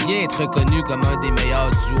 Ça peut bien être reconnu comme un des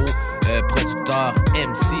meilleurs duos producteurs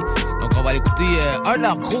MC. Donc on va aller écouter un de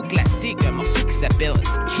leurs gros classiques, un morceau qui s'appelle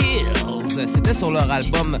Skills. C'était sur leur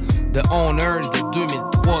album The Honor de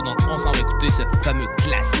 2003. Donc on s'en va écouter ce fameux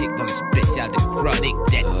classique dans le spécial de Chronic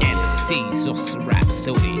Dead MC sur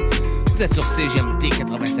Rhapsody. Vous êtes sur CGMD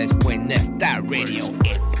 96.9, ta radio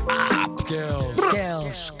hip-hop.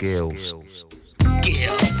 Skills.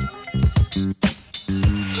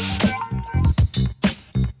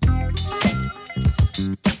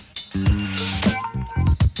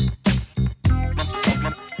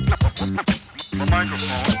 My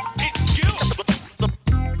microphone. It's skills.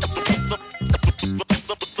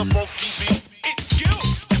 The funky beat. It's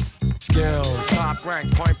skills. Skills. Top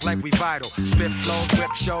rank, point blank, we vital. Spit flows,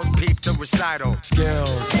 whip shows, peep the recital.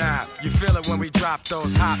 Skills. Now, you feel it when we drop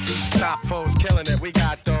those hot beats, stop foes, killing it. We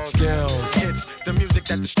got those skills. It's the music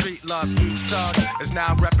that the street loves. Each thug is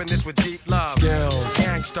now repping this with deep love. Skills.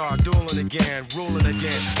 Gangstar, dueling again, ruling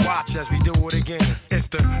again. Watch as we do it again. It's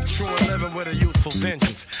the true and living with a youthful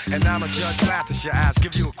vengeance. And I'm a judge, laugh at your ass,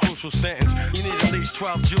 give you a crucial sentence. You need at least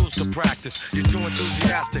 12 joules to practice. You're too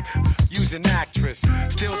enthusiastic, using actress.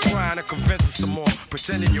 Still trying to convince us some more.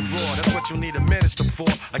 Pretending you're raw, that's what you need a minister for.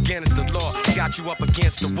 Again, it's the law, got you up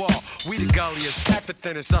against the wall. We the gulliest,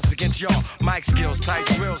 everything is us against y'all. Mic skills, tight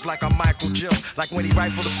drills like I'm Michael Jills. Like when he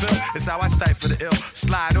write for the bill, it's how I stifle the ill.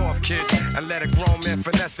 Slide off, kid, and let a grown man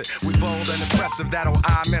finesse it. We bold and impressive, that'll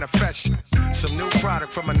I manifest. Some new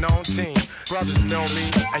product from a known team. Brothers know me,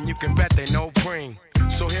 and you can bet they know Preem.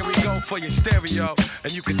 So here we go for your stereo,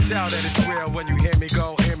 and you can tell that it's real when you hear me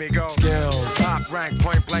go, hear me go. Skills, top rank,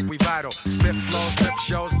 point blank, we vital. Spit flows, rip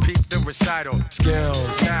shows, peep the recital.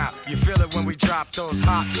 Skills, now you feel it when we drop those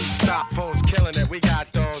hot beats, stop foes, killing it. We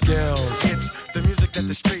got those skills. It's the music that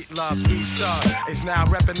the street loves. Each star is now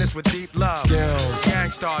repping this with deep love. Skills,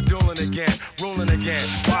 Gangstar, dueling again, ruling again.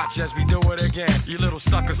 Watch as we do it again. You little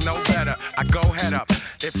suckers know better. I go head up.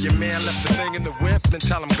 If your man left the thing in the whip, then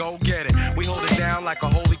tell him go get it. We hold it down like a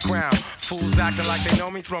holy crown. Fools acting like they know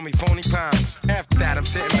me, throw me phony pounds. After that, I'm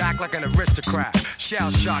sitting back like an aristocrat.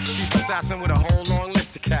 Shell shock, chief assassin with a whole long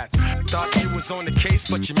list of cats. Thought you was on the case,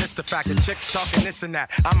 but you missed the fact that chicks talking this and that.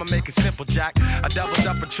 I'ma make it simple, Jack. I doubled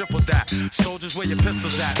up and tripled that. Soldiers, where your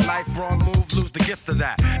pistols at? Life wrong move, lose the gift of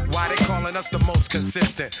that. Why they calling us the most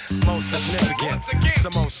consistent, most significant,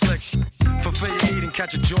 some old slick shit. Fulfill your need and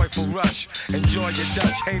catch a joyful rush. Enjoy your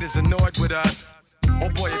Dutch, haters annoyed with us. Oh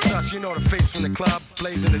boy, it's us, you know the face from the club.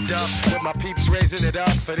 Blazing the dub, with my peeps raising it up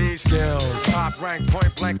for these skills. Top rank,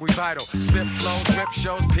 point blank, we vital. Spit flows, rip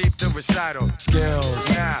shows, peep the recital. Skills,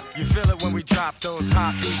 now you feel it when we drop those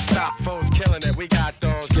hot beats, stop foes, killing it. We got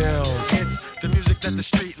those skills. It's the music that the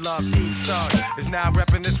street loves. Each thug is now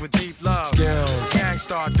repping this with deep love. Skills,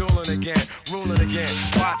 Gangstar, dueling again, ruling again.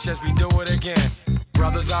 Watch as we do it again.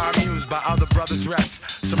 brothers are amused by other brothers' reps.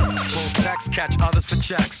 Some pull text, catch others for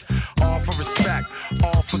checks. All for respect,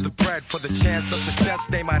 all for the bread. For the chance of success,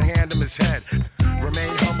 they might hand him his head. Remain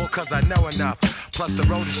humble cause I know enough. Plus the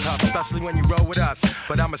road is tough, especially when you roll with us.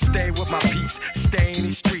 But I'ma stay with my peeps, stay in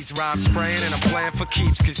these streets. Rhyme spraying and I'm playing for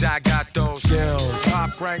keeps, cause I got those skills.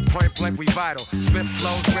 Top rank, point blank, we vital. Spit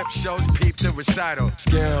flows, rip shows, peep the recital.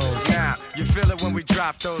 Skills. Now, you feel it when we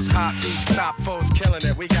drop those hot beats. Stop foes, killing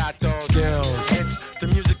it, we got those skills. It's the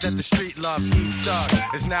music that the street loves. Each thug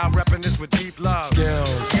is now repping this with deep love.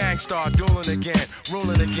 Skills. Gangstar dueling again,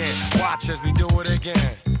 ruling again. Watch as we do it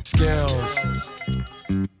again. Skills.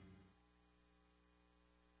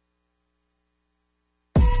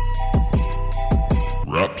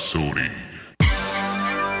 Rhapsody.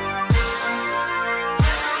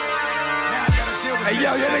 Hey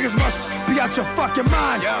yo, you niggas must be out your fucking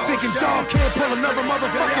mind. Thinking dog can't pull another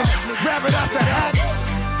motherfucking rabbit out the hat.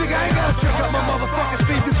 Think I ain't gotta trick up my motherfucking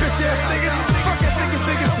sleeve, you bitch ass niggas. Fuck that niggas.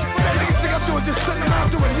 That niggas think I'm doing just sitting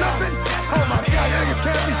around doing nothing. Oh my god, you niggas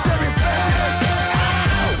can't be serious, man.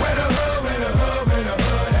 Where the hood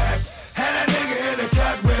at? Had that nigga in the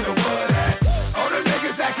cut where the wood at. All the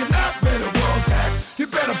niggas acting up where the wolves at. You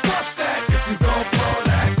better bust that if you gon' pull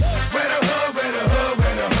that. Where the hood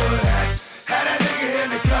at? Had that nigga in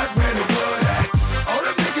the cut where the wood at. All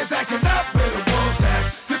the niggas acting up where the wolves at.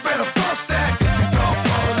 You better bust that if you gon'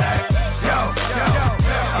 pull that. Yo.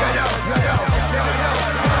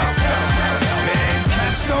 Man,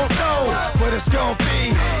 cats don't know what it's gon'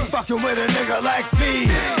 be. Fucking with a nigga like me.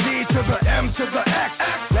 D to the M to the X.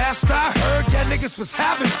 Last I heard, that niggas was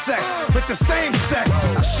having sex with the same sex.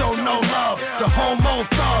 I show no love to homo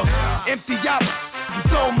thugs. Empty out, you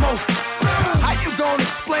throw most. How you gonna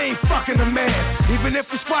explain fucking a man? Even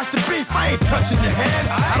if we squash the beef, I ain't touching your hand.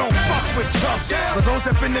 I don't fuck with chumps. For those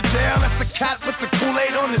that been to jail, that's the cat with the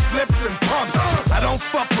Kool-Aid on his lips and pumps. I don't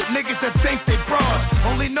fuck with niggas that think they bras.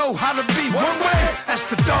 Only know how to be one way, that's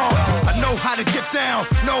the dog. I know how to get down,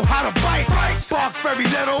 know how to bite. Bark very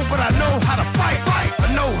little, but I know how to fight. I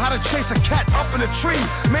know how to chase a cat up in a tree.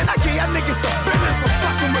 Man, I gave y'all niggas the business for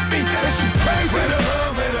fucking with me. Is you crazy? Where the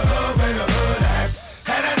hood at?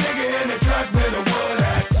 Had that nigga in the cut where the wood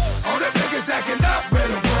at. All the niggas acting up where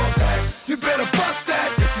the wolves at. You better bust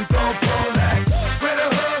that if you gon' pull that. Where the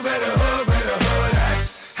hood at?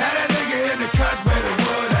 Had that nigga in the cut where the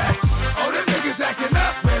wood at. All the niggas acting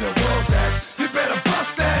up where the wolves at. You better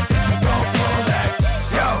bust that if you gon' pull that.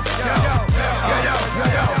 Yo.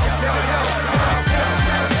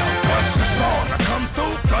 Once it's on, I come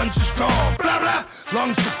through, guns is gone. Blah blah.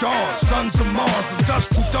 Lungs is gone, sons of Mars, from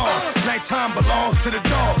dusk to dawn. Nighttime belongs to the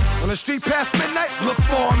dog. On the street past midnight, look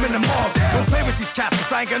for him in the mall. Don't play with these cats, cause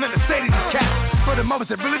I ain't got nothing to say to these cats. For the mothers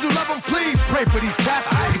that really do love them, please pray for these cats.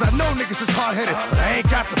 Cause I know niggas is hard-headed, but I ain't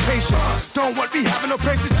got the patience. Don't want me having no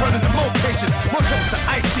patience, turning to more patience. More trips to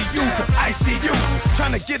ICU, cause I see you.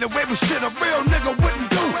 Trying to get away with shit a real nigga wouldn't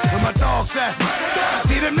do. Where my dogs at?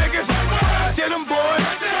 See them niggas? Get them, boy.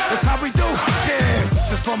 That's how we do. Yeah,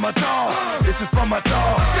 this is for my dog. This is for my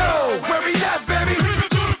dog. Yo, where we at, baby?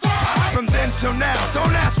 From then till now,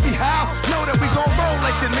 don't ask me how. Know that we gon' roll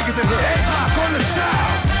like the niggas in here. 8 o'clock on the show.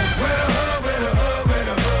 Where the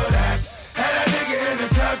hood at? Had that nigga in the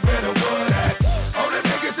cut where the wood at. All the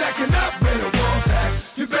niggas acting up where the wolves at.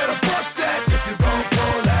 You better bust that if you gon'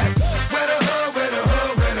 pull that. Where the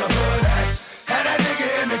hood at? Had that nigga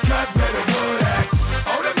in the cut where the wood at.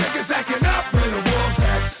 All the niggas acting up where the wolves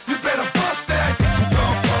at. You better bust that if you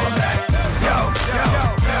gon' pull that. Yo.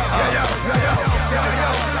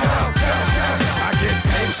 I get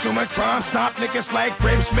paid doing crime, stop niggas like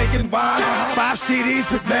grapes making wine. 5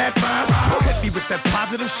 CDs with mad rhymes. Don't hit me with that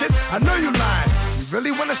positive shit, I know you lying. You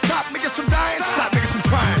really wanna stop niggas from dying? Stop niggas from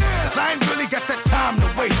trying. Cause I ain't really got that time to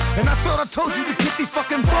wait. And I thought I told you to keep these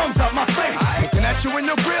fucking bums out my face. Looking at you in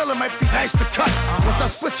your grill, it might be nice to cut. Once I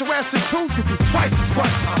split your ass in two, you be twice as butt.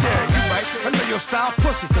 Yeah, you right, I know your style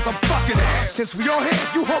pussy, cause I'm fucking it. Since we on here,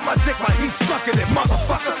 you hold my dick while he's sucking it,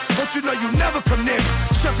 motherfucker. Don't you know you never come near me?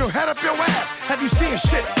 Shove your head up your ass, have you seen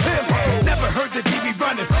shit clearly? Never heard the DB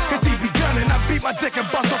running, cause he be gunning. I beat my dick and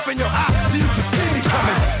bust off in your eye, so you can see me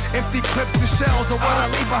coming. Empty clips and shells are what I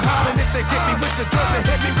leave behind. And if they get me with the drug, they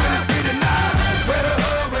hit me with it 3 to 9. Where the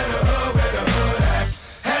hood at?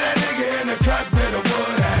 Had that nigga in the cut where the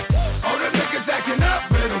wood at. All the niggas acting up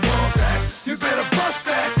where the wolves at. You better bust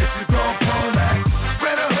that if you gon' pull that.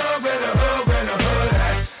 Where the hood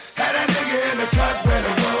at? Had that nigga in the cut where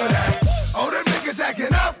the wood at. All the niggas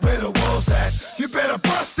acting up where the wolves at. You better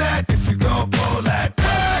bust that if you gon' pull that.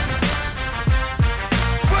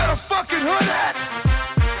 Where the fucking hood at?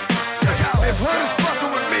 If hood is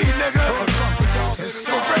fucking with me, nigga, it's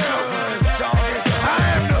so real. I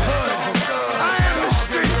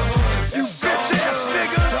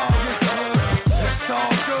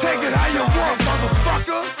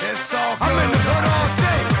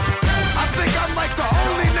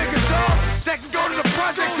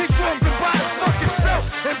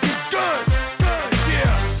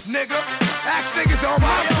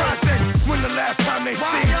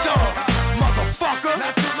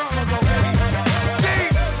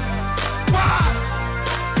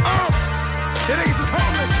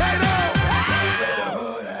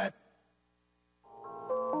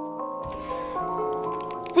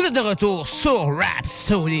retour sur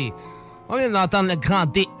Rhapsody. On vient d'entendre le grand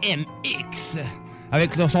DMX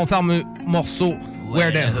avec son fameux morceau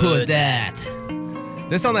Where the Hood At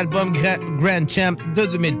de son album Grand Champ de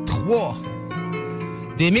 2003.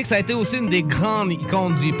 DMX a été aussi une des grandes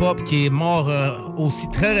icônes du hip-hop qui est mort aussi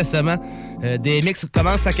très récemment. DMX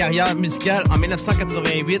commence sa carrière musicale en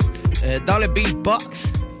 1988 dans le beatbox.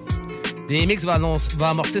 DMX va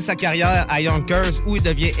amorcer sa carrière à Yonkers où il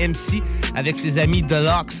devient MC avec ses amis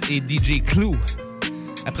Deluxe et DJ Clue.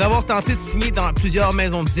 Après avoir tenté de signer dans plusieurs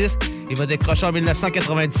maisons de disques, il va décrocher en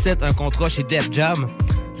 1997 un contrat chez Def Jam.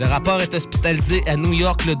 Le rappeur est hospitalisé à New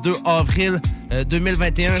York le 2 avril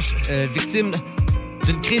 2021, victime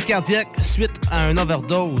d'une crise cardiaque suite à une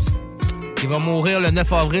overdose. Il va mourir le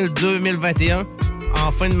 9 avril 2021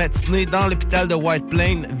 en fin de matinée dans l'hôpital de White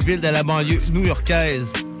Plains, ville de la banlieue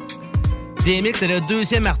new-yorkaise. DMX est le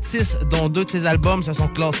deuxième artiste dont 2 de ses albums se sont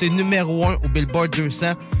classés numéro 1 au Billboard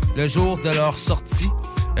 200 le jour de leur sortie.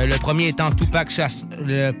 Le premier étant Tupac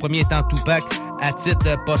à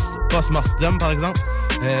titre post-mortem, par exemple.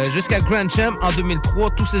 Jusqu'à Grand Champ, en 2003,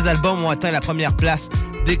 tous ses albums ont atteint la première place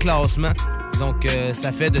des classements. Donc,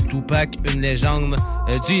 ça fait de Tupac une légende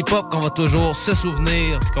du hip-hop qu'on va toujours se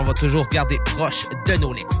souvenir et qu'on va toujours garder proche de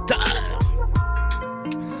nos lecteurs.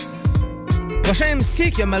 Prochain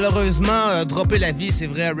MC qui a malheureusement droppé la vie, c'est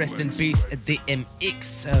vrai, rest in peace,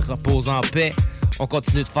 DMX, repose en paix. On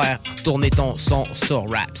continue de faire tourner ton son sur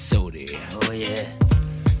Rhapsody. Oh yeah.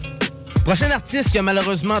 Prochain artiste qui a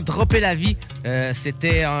malheureusement droppé la vie,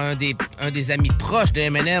 c'était un des amis proches de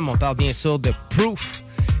Eminem. On parle bien sûr de Proof,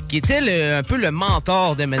 qui était un peu le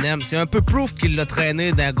mentor d'Eminem. C'est un peu Proof qui l'a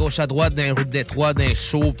traîné d'un gauche à droite, d'un rue de Détroit, d'un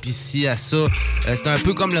show, puis ci à ça. C'est un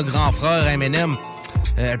peu comme le grand frère Eminem.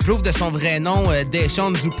 Proof de son vrai nom,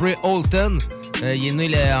 Deshaun Dupree Holton. Il est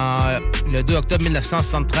né le 2 octobre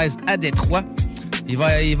 1973 à Détroit. Il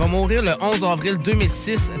va mourir le 11 avril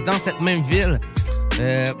 2006 dans cette même ville.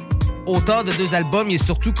 Auteur de 2 albums, il est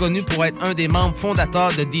surtout connu pour être un des membres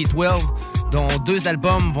fondateurs de D12, dont 2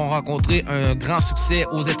 albums vont rencontrer un grand succès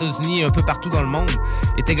aux États-Unis et un peu partout dans le monde.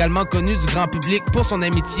 Il est également connu du grand public pour son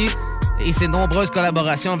amitié et ses nombreuses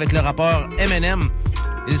collaborations avec le rappeur Eminem.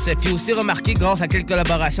 Il se fait aussi remarquer grâce à quelques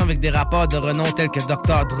collaborations avec des rappeurs de renom tels que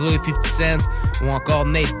Dr. Dre, 50 Cent ou encore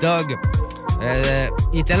Nate Dogg.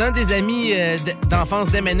 Il était l'un des amis d'enfance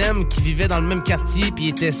d'Eminem qui vivait dans le même quartier, puis il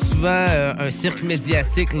était souvent un cirque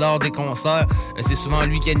médiatique lors des concerts. C'est souvent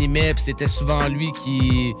lui qui animait, puis c'était souvent lui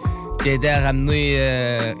qui aidait à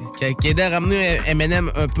ramener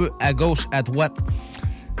Eminem un peu à gauche, à droite.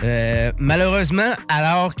 Malheureusement,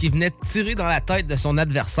 alors qu'il venait de tirer dans la tête de son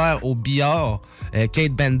adversaire au billard,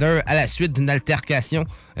 Kate Bender, à la suite d'une altercation,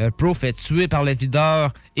 Proof est tué par le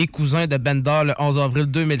videur et cousin de Bender le 11 avril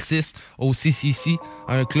 2006 au CCC,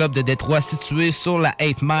 un club de Détroit situé sur la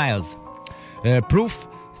 8 Miles. Proof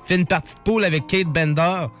fait une partie de poule avec Kate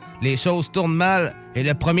Bender. Les choses tournent mal et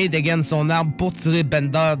le premier dégaine son arme pour tirer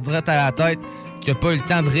Bender direct à la tête, qui n'a pas eu le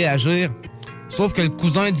temps de réagir. Sauf que le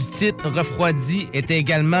cousin du type refroidi était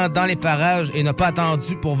également dans les parages et n'a pas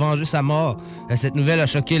attendu pour venger sa mort. Cette nouvelle a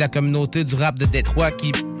choqué la communauté du rap de Détroit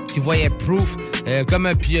qui voyait Proof comme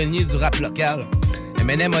un pionnier du rap local.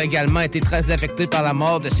 Eminem a également été très affecté par la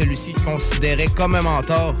mort de celui-ci qu'il considérait comme un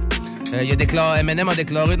mentor. Eminem a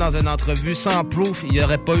déclaré dans une entrevue: sans Proof, il n'y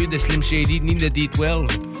aurait pas eu de Slim Shady ni de D12.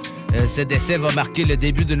 Ce décès va marquer le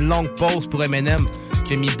début d'une longue pause pour Eminem,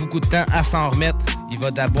 qui a mis beaucoup de temps à s'en remettre. Il va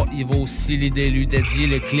aussi lui dédier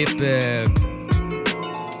le clip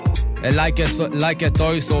Like a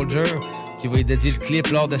Toy Soldier, qui va lui dédier le clip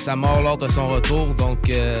lors de sa mort, lors de son retour. Donc,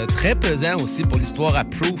 très pesant aussi pour l'histoire à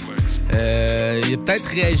Proof. Il a peut-être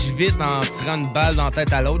réagi vite en tirant une balle dans la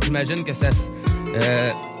tête à l'autre. J'imagine que ça...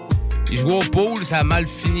 il jouait au pool, ça a mal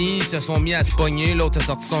fini, ils se sont mis à se pogner, l'autre a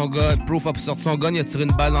sorti son gun, Proof a sorti son gun, il a tiré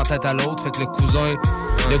une balle dans la tête à l'autre, fait que le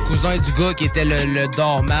cousin du gars qui était le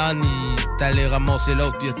doorman, il est allé ramasser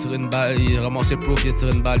l'autre, puis il a tiré une balle, il a ramassé Proof, il a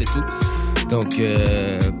tiré une balle et tout. Donc,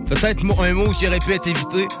 peut-être un mot qui aurait pu être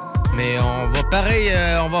évité, mais on va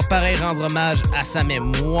pareil rendre hommage à sa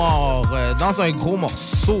mémoire dans un gros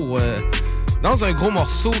morceau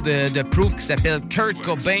de Proof qui s'appelle Kurt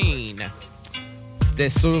Cobain. C'était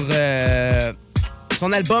sur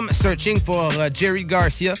son album Searching for Jerry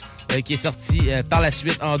Garcia, qui est sorti par la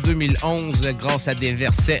suite en 2011 grâce à des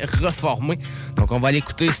versets reformés. Donc on va aller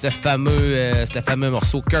écouter ce fameux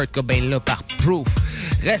morceau Kurt Cobain là par Proof.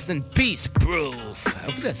 Rest in peace, Proof.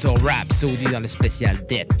 Vous êtes sur Rhapsody dans le spécial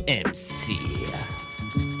Dead MC. It's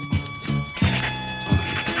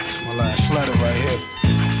my last letter right here.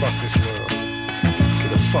 Fuck this world.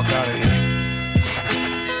 Get the fuck out of here.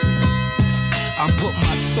 I put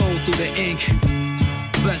my soul through the ink.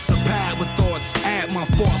 bless a pad with thoughts. Add my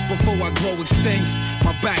thoughts before I grow extinct.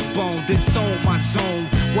 My backbone, disown my zone.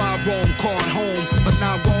 Why I roam, called home, but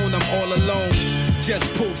now won't, I'm all alone. Just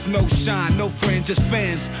poof, no shine, no friends, just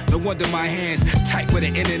fans. No wonder my hands tight where the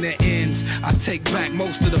internet ends. I take back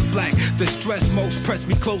most of the flack. The stress most press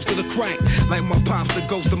me close to the crack. Like my pops, the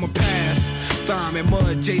ghost of my past. Thumb and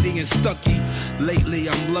mud, JD and Stucky. Lately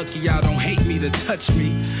I'm lucky y'all don't hate me to touch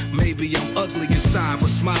me. Maybe I'm ugly inside, but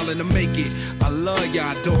smiling to make it. I love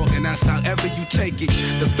y'all, dog, and that's however you take it.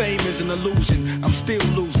 The fame is an illusion, I'm still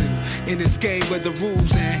losing. In this game where the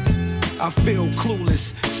rules ain't, I feel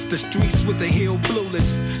clueless. It's the streets with the heel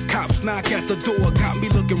blueless. Cops knock at the door, got me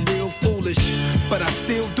looking real foolish. But I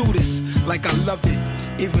still do this like I love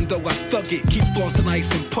it. Even though I thug it, keep flossing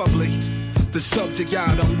ice in public. The subject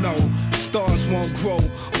y'all don't know. Stars won't grow.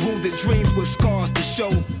 Wounded dreams with scars to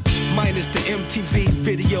show. Minus the MTV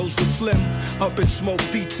videos with Slim. Up in smoke,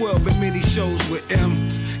 D12 and many shows with M.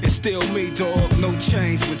 It's still me, dog, no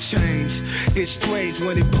change but change. It's strange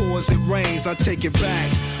when it pours, it rains, I take it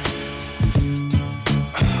back.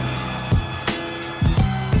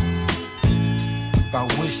 I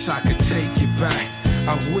wish I could take it back.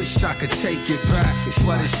 I wish I could take it back,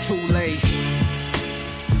 but it's too late.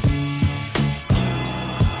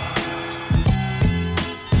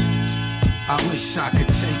 I wish I could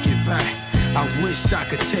take it back. I wish I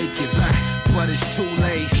could take it back, but it's too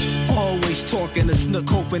late. Always talking to Snook,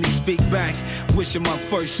 hoping he speak back. Wishing my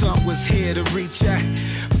first son was here to reach out.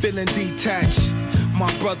 Feeling detached.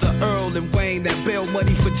 My brother Earl and Wayne, that bail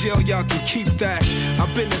money for jail, y'all can keep that.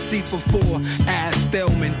 I've been a thief before, ass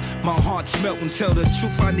Delman. My heart's melting, tell the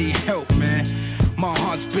truth, I need help, man. My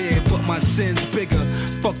heart's big, but my sin's bigger.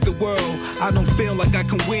 Fuck the world, I don't feel like I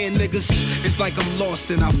can win, niggas. It's like I'm lost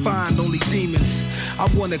and I find only demons. I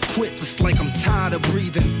wanna quit, it's like I'm tired of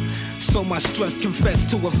breathing. So my stress confess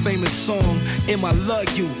to a famous song. Em, I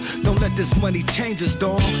love you, don't let this money change us,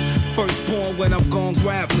 dawg. Firstborn when I'm gone,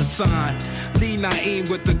 grab the sign. Lee Naeem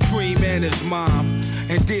with the cream and his mom.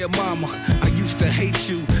 And dear mama, I used to hate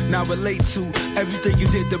you, now relate to everything you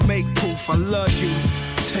did to make proof. I love you,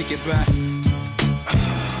 take it back.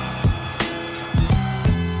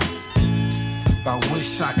 I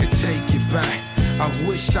wish I could take it back. I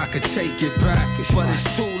wish I could take it back, but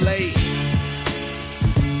it's too late.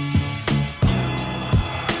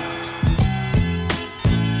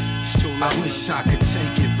 I wish I could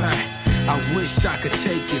take it back. I wish I could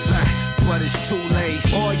take it back, but it's too late.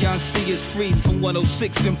 All y'all see is free from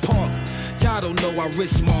 106 in Park. Y'all don't know I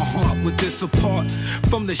risk my heart with this apart.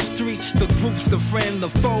 From the streets, the groups, the friends, the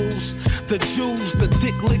foes, the Jews, the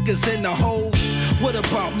dick lickers and the hoes. What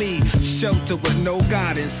about me? Shelter with no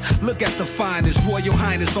guidance. Look at the finest, Royal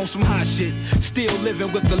Highness on some hot shit. Still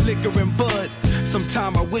living with the liquor and bud.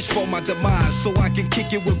 Sometime I wish for my demise so I can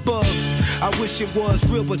kick it with bugs. I wish it was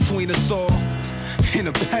real between us all. In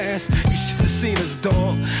the past, you should have seen us,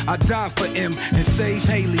 dog. I died for M and saved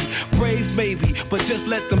Haley. Brave maybe, but just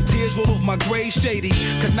let them tears roll off my grave shady.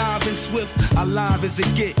 Conniving swift, alive as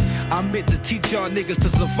it get. I meant to teach y'all niggas to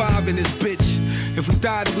survive in this bitch. If we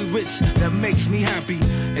die and we rich, that makes me happy.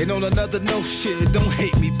 And on another note, shit, don't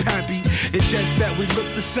hate me, pappy. It's just that we look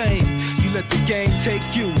the same. You let the game take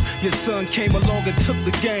you. Your son came along and took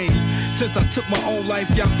the game. Since I took my own life,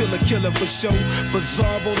 y'all feel a killer for show.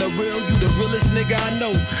 Bizarre on the real, you the realest nigga I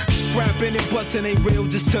know. Scrapping and busting ain't real,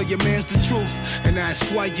 just tell your mans the truth. And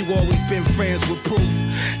that's why you always been friends with proof.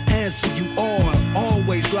 Answer you all,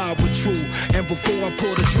 always loud but true. And before I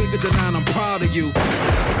pull the trigger tonight, I'm proud of you.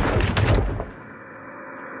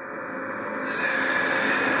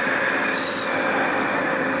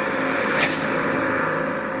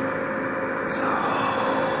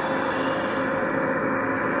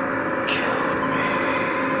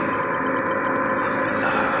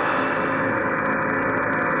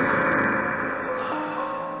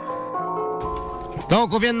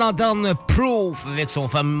 Donc, on vient d'entendre Proof avec son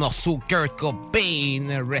fameux morceau Kurt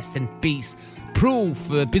Cobain, Rest in Peace. Proof,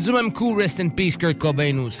 puis du même coup, Rest in Peace, Kurt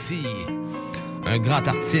Cobain aussi. Un grand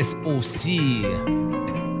artiste aussi.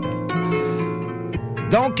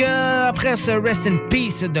 Donc, après ce Rest in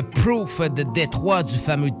Peace de Proof de Détroit du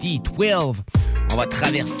fameux D12, on va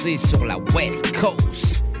traverser sur la West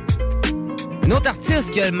Coast. Un autre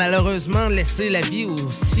artiste qui a malheureusement laissé la vie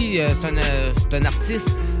aussi, c'est un artiste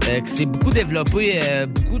qui s'est beaucoup développé,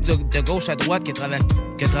 beaucoup de gauche à droite, qui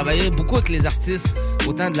a travaillé beaucoup avec les artistes,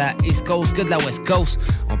 autant de la East Coast que de la West Coast.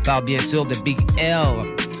 On parle bien sûr de Big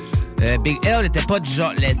L. Big L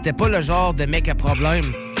n'était pas le genre de mec à problème.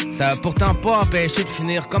 Ça n'a pourtant pas empêché de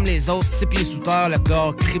finir comme les autres, 6 pieds sous terre, le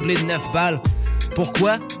corps criblé de 9 balles.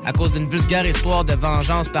 Pourquoi? À cause d'une vulgaire histoire de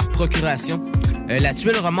vengeance par procuration. La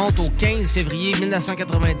tuile remonte au 15 février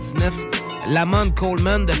 1999. Lamont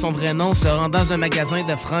Coleman, de son vrai nom, se rend dans un magasin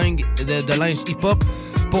de fringues de linge hip-hop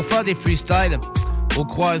pour faire des freestyles au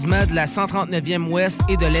croisement de la 139e Ouest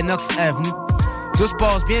et de Lenox Avenue. Tout se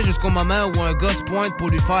passe bien jusqu'au moment où un gars se pointe pour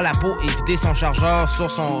lui faire la peau et vider son chargeur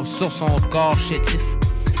sur son corps chétif.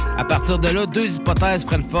 À partir de là, 2 hypothèses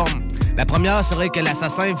prennent forme. La première serait que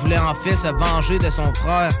l'assassin voulait en fait se venger de son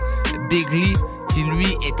frère Big Lee, qui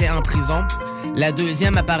lui était en prison. La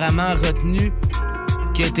deuxième,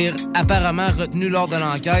 qui a été apparemment retenue lors de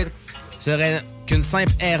l'enquête, serait qu'une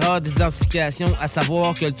simple erreur d'identification, à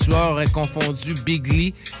savoir que le tueur aurait confondu Big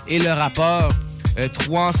Lee et le rappeur,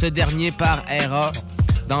 trouant ce dernier par erreur.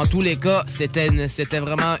 Dans tous les cas, c'était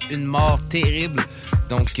vraiment une mort terrible.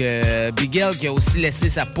 Donc, Big L qui a aussi laissé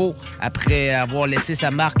sa peau après avoir laissé sa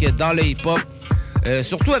marque dans le hip-hop.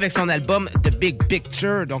 Surtout avec son album The Big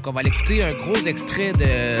Picture. Donc, on va aller écouter un gros extrait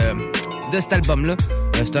de cet album-là.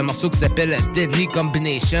 C'est un morceau qui s'appelle Deadly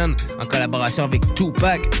Combination en collaboration avec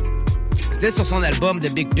Tupac. C'était sur son album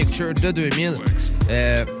The Big Picture de 2000.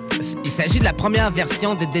 Il s'agit de la première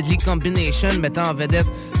version de Deadly Combination mettant en vedette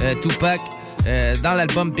Tupac dans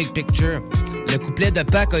l'album Big Picture. Le couplet de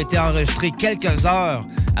Pac a été enregistré quelques heures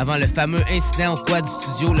avant le fameux incident au Quad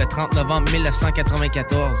Studio le 30 novembre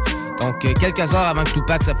 1994. Donc, quelques heures avant que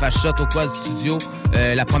Tupac se fasse shot au Quad Studio,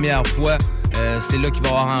 la première fois, c'est là qu'il va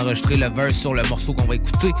avoir enregistré le verse sur le morceau qu'on va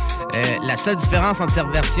écouter. La seule différence entre cette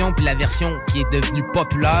version et la version qui est devenue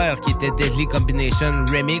populaire, qui était Deadly Combination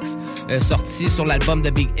Remix, sorti sur l'album de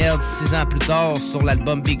Big L 6 ans plus tard, sur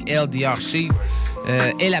l'album Big L The Archive,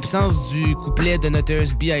 est l'absence du couplet de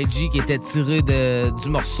Notorious B.I.G. qui était tiré du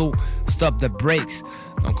morceau Stop the Brakes.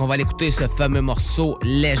 Donc, on va l'écouter, ce fameux morceau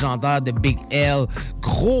légendaire de Big L.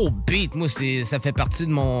 Gros beat, moi, ça fait partie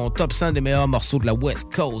de mon top 100 des meilleurs morceaux de la West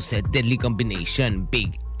Coast. C'est Deadly Combination,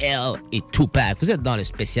 Big L et Tupac. Vous êtes dans le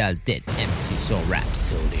spécial Dead MC sur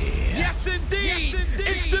Rhapsody. Yes, indeed.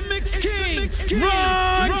 It's the Mix King,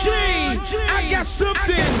 Ron G. I got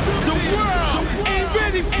something the world ain't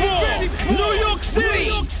ready for. New York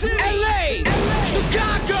City, LA,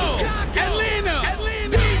 Chicago, Atlanta,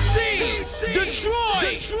 DC,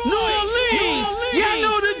 Detroit, New Orleans. Y'all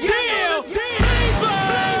know the deal.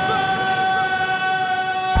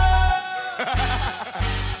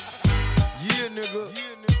 Yeah, nigga.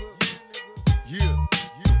 Yeah.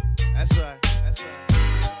 That's right.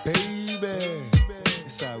 Baby,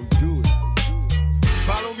 that's how we do it.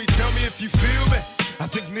 Follow me, tell me if you feel me. I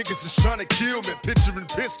think niggas is trying to kill me. Picturing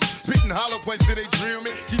pistols, spitting hollow points till they drill me.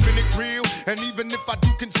 Keeping it real, and even if I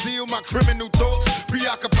do conceal my criminal thoughts,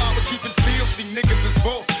 preoccupied with keeping still. See niggas is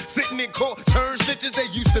false, sitting in court, turn snitches. They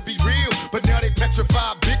used to be real, but now they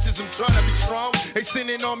petrified bitches. I'm trying to be strong. They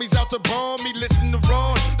sending armies out to bomb me. Listen to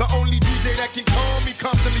Ron, the only DJ that can calm me,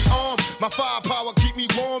 constantly armed. My firepower keep me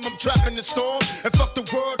warm. I'm trapping the storm, and fuck the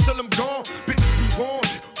world till I'm gone. Bitches be warm.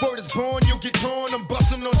 Word is born, you'll get torn. I'm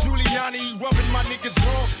busting on Giuliani, rubbing my niggas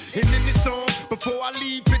wrong. And in this song, before I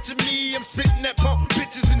leave, picture me, I'm spitting that pump.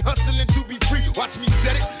 Bitches and hustling to be free. Watch me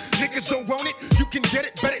set it. Niggas don't want it, you can get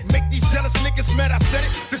it. Bet it, make these jealous niggas mad. I said it.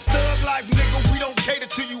 This thug life, nigga, we don't cater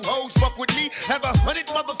to you hoes. Fuck with me, have 100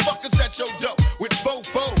 motherfuckers at your door with 4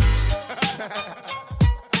 foes.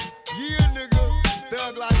 Yeah, nigga,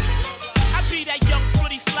 thug life. I be that young,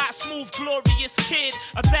 pretty, fly, smooth, glorious kid.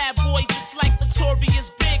 A bad boy just like Notorious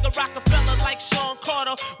Big. A Rockefeller like Sean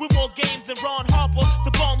Carter. With more game than Ron Harper.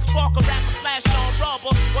 The bomb spark, a rapper slash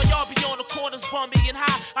non-robber. While y'all be on the corners bumming and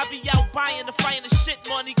high, I be out buying the finest shit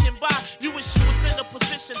money can buy. You wish you was in the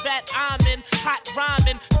position that I'm in. Hot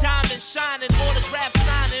rhyming, diamond shining, autograph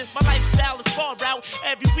signing. My lifestyle is far out.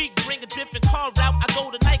 Every week bring a different car out. I go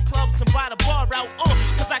to nightclubs and buy the bar out.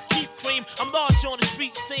 Cause I keep cream. I'm large on the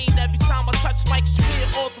street scene. Every time I touch mics, you hear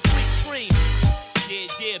all the freaks scream.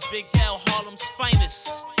 Yeah, Big L, Harlem's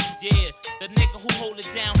finest. Yeah, the nigga who hold it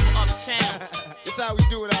down for Uptown. This how we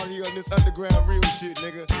do it out here on this underground real shit,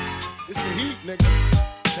 nigga. It's the heat, nigga.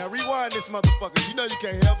 Now rewind this motherfucker. You know you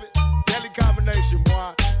can't help it. Deadly Combination,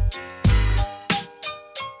 boy.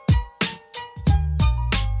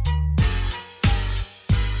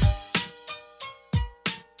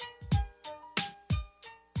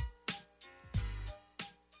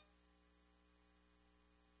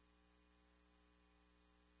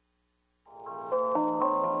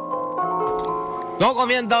 Donc, on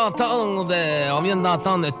vient d'entendre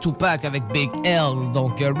Tupac avec Big L.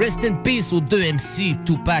 Donc, Rest in Peace aux 2 MC,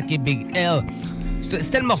 Tupac et Big L.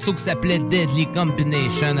 C'était le morceau qui s'appelait Deadly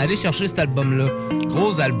Combination. Allez chercher cet album-là.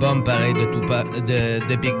 Gros album, pareil,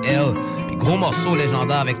 de Big L. Puis gros morceau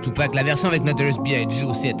légendaire avec Tupac. La version avec Notorious B.I.G.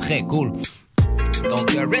 aussi est très cool.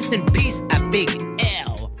 Donc, Rest in Peace à Big L.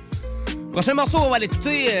 Prochain morceau, on va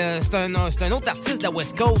l'écouter. C'est un autre artiste de la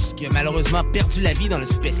West Coast qui a malheureusement perdu la vie dans le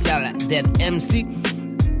spécial Dead MC.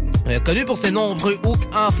 Connu pour ses nombreux hooks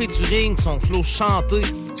en featuring, son flow chanté,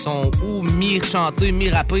 son ou mi-chanté,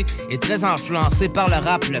 mi-rappé est très influencé par le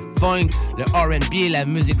rap, le funk, le R&B, la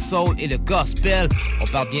musique soul et le gospel. On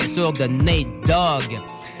parle bien sûr de Nate Dogg.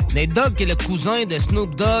 Nate Dogg, qui est le cousin de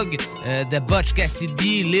Snoop Dogg, de Butch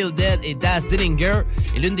Cassidy, Lil Dead et Daz Dillinger,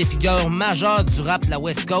 est l'une des figures majeures du rap de la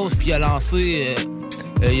West Coast, puis il a lancé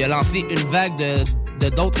une vague de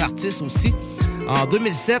d'autres artistes aussi. En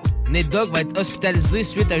 2007, Nate Dogg va être hospitalisé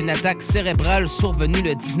suite à une attaque cérébrale survenue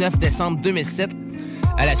le 19 décembre 2007.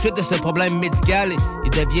 À la suite de ce problème médical, il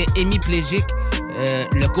devient hémiplégique.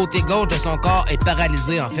 Le côté gauche de son corps est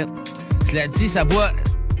paralysé, en fait. Cela dit, sa voix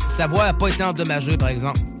n'a pas été endommagée, par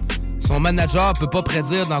exemple. Son manager peut pas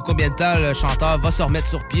prédire dans combien de temps le chanteur va se remettre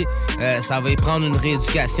sur pied. Ça va y prendre une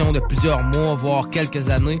rééducation de plusieurs mois, voire quelques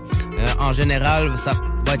années. En général, ça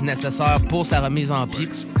va être nécessaire pour sa remise en pied.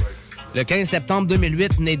 Le 15 septembre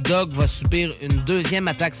 2008, Nate Dogg va subir une deuxième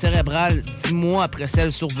attaque cérébrale 10 mois après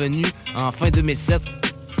celle survenue en fin 2007.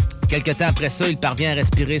 Quelque temps après ça, il parvient à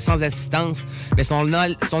respirer sans assistance, mais son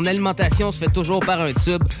alimentation se fait toujours par un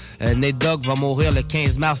tube. Nate Dogg va mourir le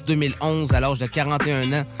 15 mars 2011 à l'âge de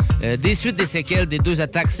 41 ans. Des suites des séquelles des deux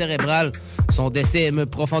attaques cérébrales, son décès émeut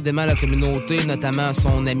profondément la communauté, notamment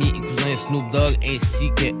son ami et cousin Snoop Dogg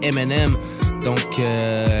ainsi que Eminem. Donc,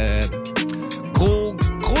 gros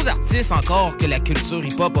artiste encore que la culture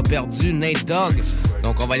hip-hop a perdu, Nate Dogg.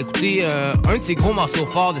 Donc on va l'écouter un de ses gros morceaux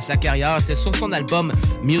forts de sa carrière. C'est sur son album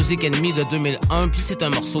Music and Me de 2001. Puis c'est un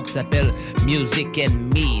morceau qui s'appelle Music and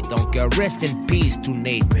Me. Donc rest in peace to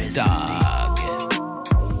Nate Dogg.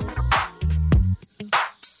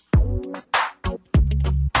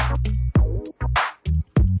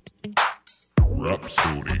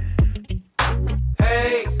 Rhapsody.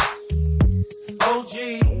 Hey, OG,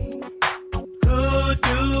 could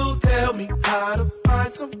you tell me how to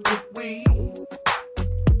find some good weed?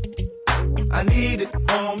 I need it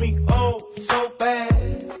on me, oh, so bad.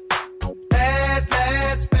 That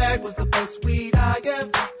last bag was the best weed I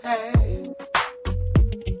ever had.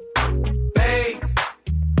 Bass,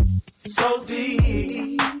 so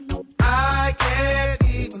deep, I can't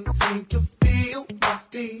even seem to feel my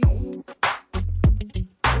feet.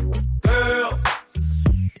 Girls,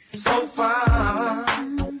 so fine,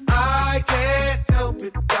 I can't help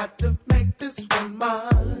it, got to make this one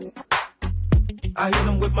mine. I hit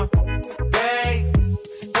them with my gangsta-lean.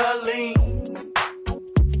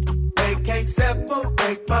 They can't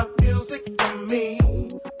separate my music from me.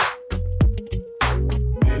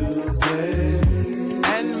 Music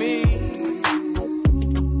and me.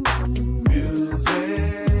 Music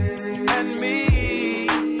and me.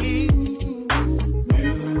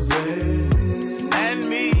 Music and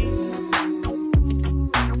me.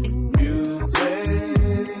 Music.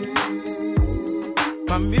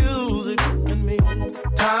 My music and me.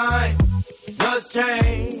 Time does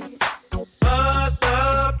change, but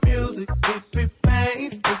the music, it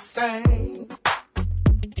remains the same.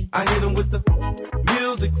 I hit them with the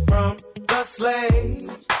music from the slaves.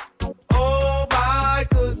 Oh my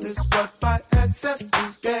goodness, what my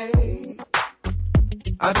ancestors gave.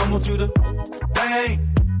 I don't want you to think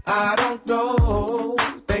I don't know.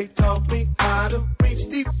 They taught me how to reach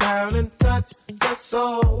deep down and touch the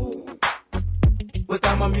soul.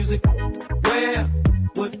 Without my music, where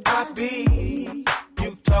would I be?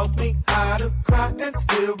 You taught me how to cry and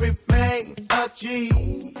still remain a G.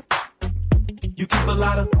 You keep a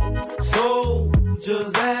lot of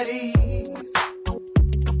soldiers at ease,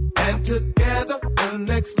 and together the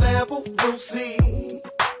next level we'll see.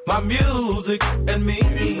 My music and me.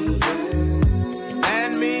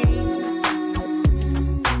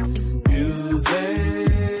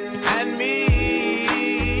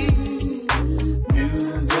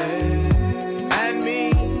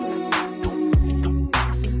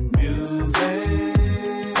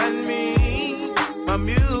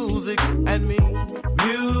 Music and me.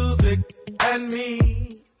 Music. And me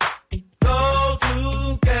go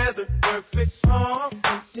together, perfect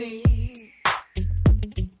harmony.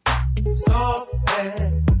 Soft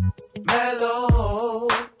and melody.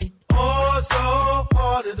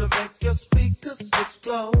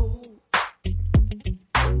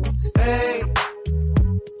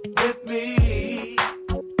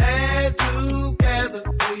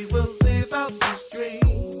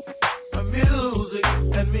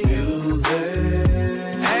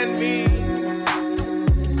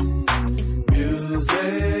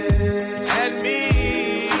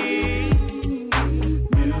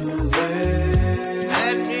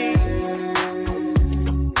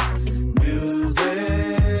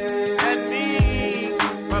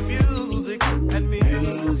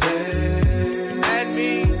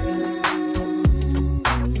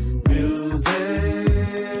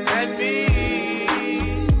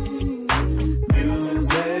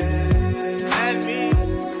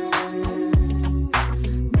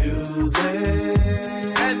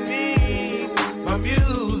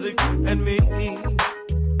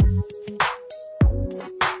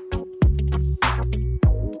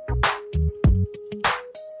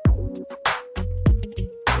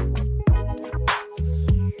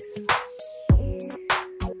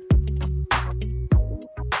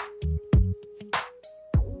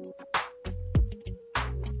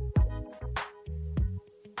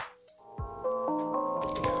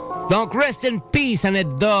 Donc, rest in peace à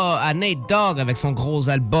Nate Dogg avec son gros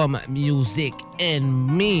album Music and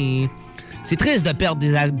Me. C'est triste de perdre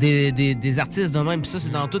des artistes de même, puis ça,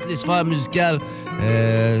 c'est dans toutes les sphères musicales.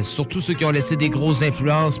 Surtout ceux qui ont laissé des grosses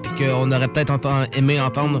influences, puis qu'on aurait peut-être aimé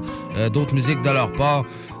entendre d'autres musiques de leur part.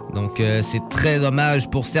 Donc, c'est très dommage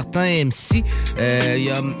pour certains MC. Il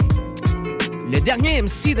y a... Le dernier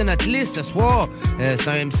MC de notre liste ce soir, c'est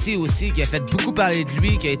un MC aussi qui a fait beaucoup parler de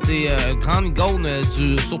lui, qui a été grande icône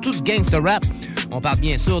surtout du gangster rap. On parle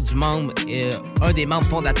bien sûr du membre, un des membres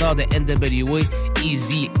fondateurs de NWA,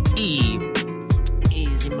 Eazy-E.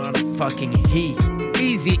 Easy motherfucking E.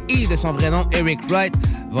 Eazy-E, de son vrai nom, Eric Wright,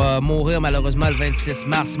 va mourir malheureusement le 26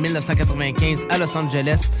 mars 1995 à Los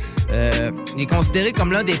Angeles. Il est considéré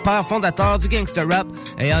comme l'un des pères fondateurs du gangster rap,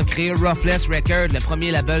 ayant créé Ruthless Records, le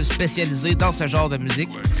premier label spécialisé dans ce genre de musique.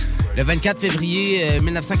 Le 24 février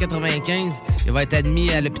 1995, il va être admis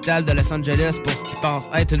à l'hôpital de Los Angeles pour ce qu'il pense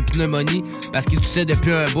être une pneumonie parce qu'il toussait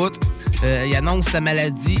depuis un bout. Il annonce sa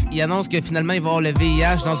maladie. Il annonce que finalement, il va avoir le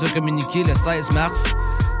VIH dans un communiqué le 16 mars.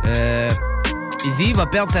 Eazy va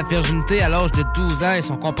perdre sa virginité à l'âge de 12 ans et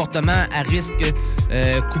son comportement à risque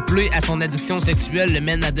couplé à son addiction sexuelle le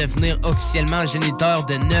mène à devenir officiellement géniteur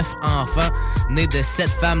de 9 enfants nés de 7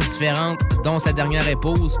 femmes différentes, dont sa dernière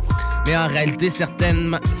épouse. Mais en réalité,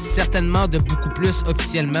 certainement de beaucoup plus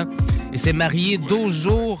officiellement. Il s'est marié 12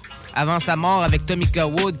 jours avant sa mort avec Tomika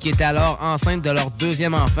Wood, qui était alors enceinte de leur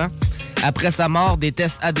deuxième enfant. Après sa mort, des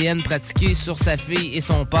tests ADN pratiqués sur sa fille et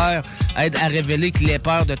son père aident à révéler qu'il est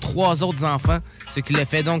père de 3 autres enfants, ce qui le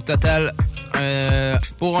fait donc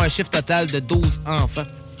pour un chiffre total de 12 enfants.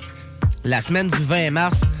 La semaine du 20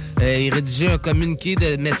 mars, il rédigeait un communiqué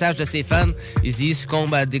de message de ses fans. Eazy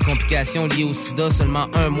succombe à des complications liées au sida seulement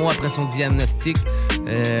 1 mois après son diagnostic.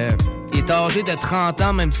 Il est âgé de 30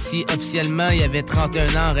 ans, même si officiellement il avait 31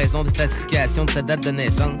 ans en raison de falsification de sa date de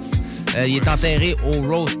naissance. Il est enterré au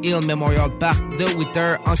Rose Hill Memorial Park de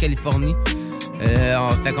Whittier, en Californie.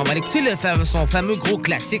 Fait qu'on va aller écouter son fameux gros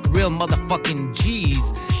classique Real Motherfucking G's,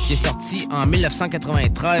 qui est sorti en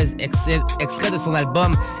 1993, extrait de son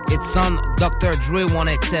album It's on Dr. Dre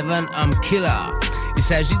 187 I'm Killer. Il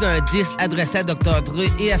s'agit d'un disque adressé à Dr. Dre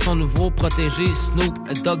et à son nouveau protégé Snoop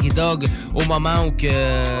Doggy Dogg au moment où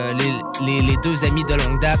les deux amis de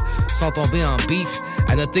longue date sont tombés en beef.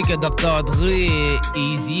 À noter que Dr. Dre et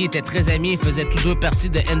Eazy étaient très amis et faisaient tous deux partie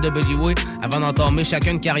de NWA avant d'entamer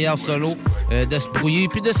chacun une carrière solo, de se brouiller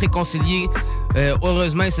puis de se réconcilier.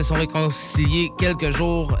 Heureusement, ils se sont réconciliés quelques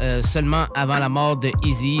jours seulement avant la mort de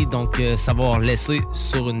Eazy, donc ça va laisser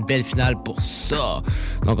sur une belle finale pour ça.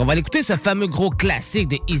 Donc on va aller écouter ce fameux gros classique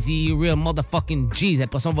de Eazy, Real Motherfucking G's.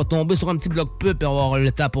 Après ça, on va tomber sur un petit bloc pub et on va avoir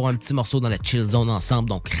le temps pour un petit morceau dans la chill zone ensemble,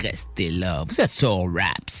 donc restez là. Vous êtes sur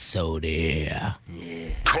Rhapsody.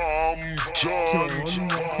 Rhapsody.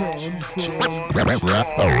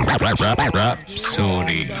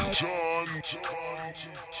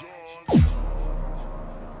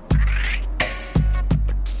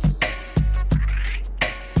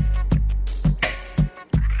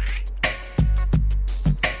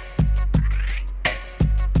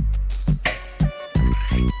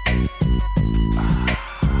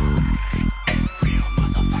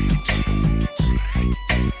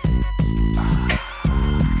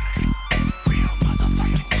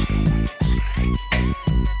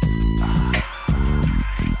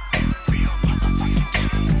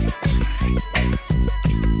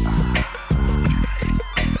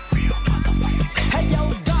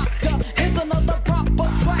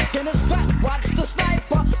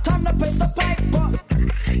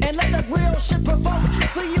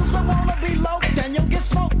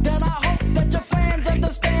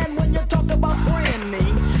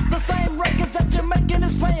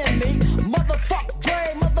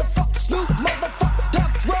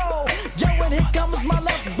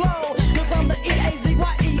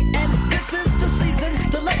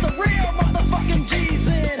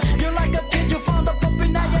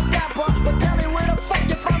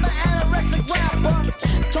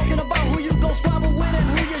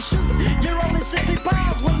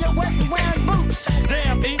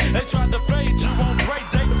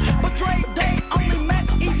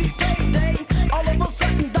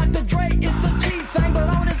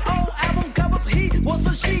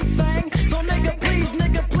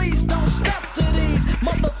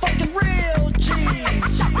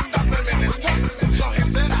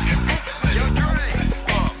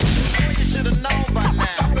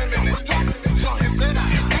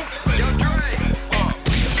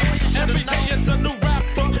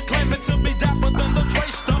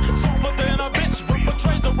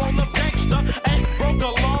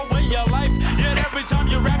 Every time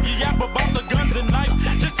you rap, you yap about the guns and knife.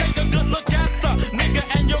 Just take a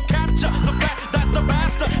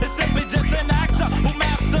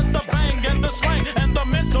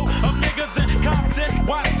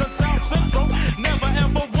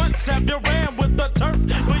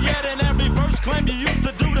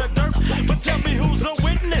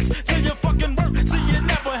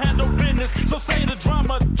So say the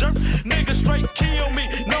drama jerk, niggas straight kill me,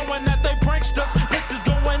 knowing that they pranksters. This is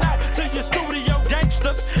going out to your studio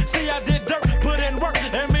gangsters. See, I did dirt, put in work,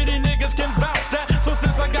 and many niggas can vouch that. So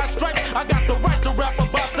since I got stripes, I got the right to rap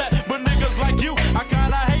about that. But niggas like you, I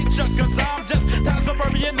kinda hate you, cause I'm just tired of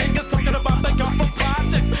suburban niggas talking about they come from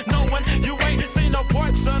projects, knowing you ain't seen no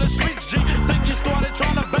parts of the streets, G. Think you started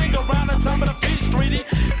trying to bang around the top of the Peach Streety,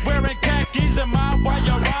 wearing khakis in my while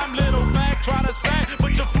you rhyme, little fag, try to sing,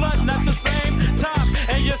 but you're flooding at the same time,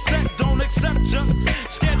 and your set don't accept you.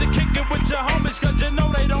 Scared to kick it with your homies, cause you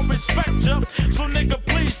know they don't respect you. So nigga,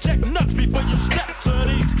 please check nuts before you step to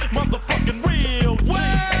these motherfucking real G's.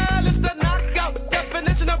 Well, it's the knockout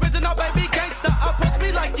definition, original baby gangster. Approach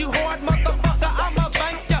me like you hard motherfucker, I'm a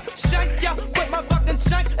banker. Shank ya with my fucking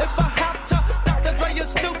shank if I have to. Dr. Dre and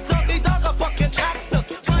Snoop Doggy Dogg are fucking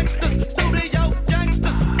actors, pranksters, studio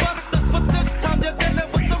gangsters, busters. But this time you're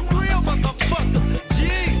dealing with some real motherfuckers.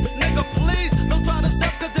 Jeez, nigga, please don't try to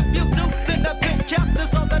step, cause if you do, then that big cap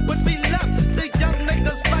is all that would be left. See, young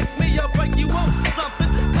niggas like me, I'll break you off something.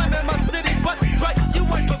 Claiming my city, but Dre, you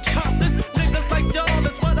ain't from Compton. Niggas like y'all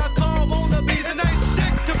is what I call wannabes, and ain't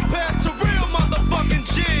shit compared to real motherfucking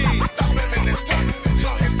G's. Stop him in his tracks,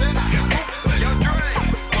 show him that I can move your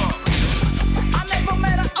dreams. I never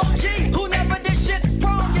met an OG who never did shit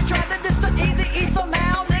wrong. You tried to diss the Eazy-E, so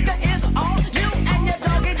now, nigga, it's on you and your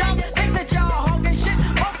doggy dog. Think that y'all hogging shit.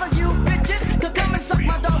 Both of you bitches could come and suck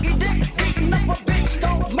my doggy dick. Beating up a bitch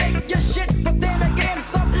don't make your shit, but then again,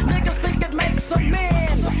 some niggas think it makes a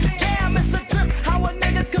man. Damn, it's a trip how a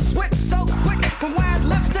nigga could switch so quick from wearing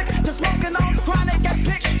lipstick to smoking on chronic at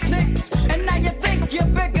picnics. And now you think you're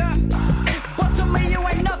bigger, but to me you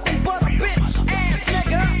ain't nothing but a bitch ass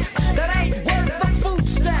nigga that ain't worth the food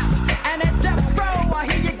stamp. And at death row, I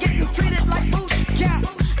hear you getting treated like boot camp.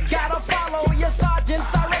 Gotta follow your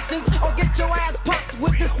sergeant's directions or get your ass popped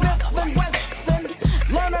with this Smith and Wesson.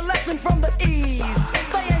 Learn a lesson from the E's.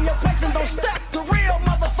 Stay in your place and don't step to real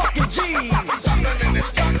motherfucking G's. Stop him in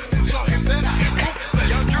his tracks, show him that I can move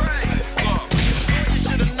your dreams. You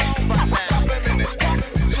should've known by now. Stop him in his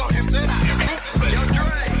tracks, show him that I can move your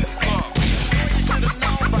dreams. You should've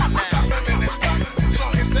known by now. Stop him in his tracks, show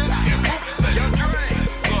him that I can move your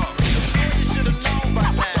dreams. You should've known by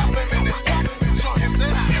now. Stop him in his tracks, show him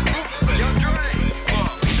that I can move your dreams. You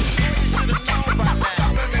should've known by now.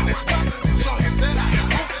 Stop him in his tracks, show him that I can move your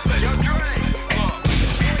dreams.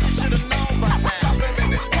 You should've known by now. Stop him in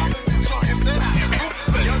his tracks, show him that I can move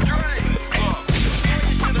your dreams. You should've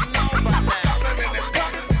known by now. Stop him in his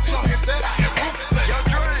tracks, show him that I can move your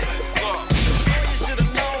dreams. You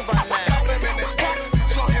should've known by now. Stop him in his tracks,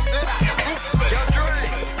 show him that I can move your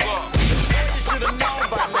dreams. You should've known by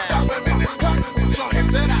now. Stop him in his tracks, show him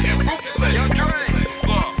that I can move your dreams.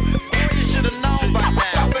 You should've known by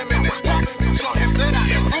now. Stop him in his tracks, show him that I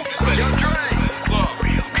can move your dreams.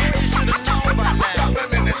 You should've known by now. Stop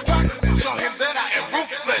him in his tracks, show him that I can move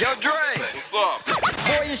your dreams.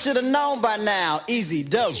 Boy, you should've known by now. Easy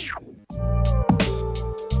dope.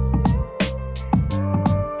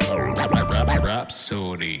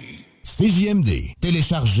 Rhapsody. CJMD.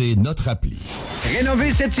 Téléchargez notre appli.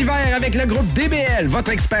 Rénovez cet hiver avec le groupe DBL, votre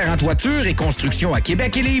expert en toiture et construction à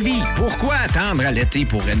Québec et Lévis. Pourquoi attendre à l'été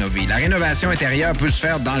pour rénover? La rénovation intérieure peut se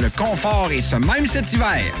faire dans le confort et ce même cet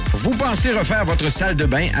hiver. Vous pensez refaire votre salle de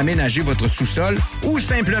bain, aménager votre sous-sol ou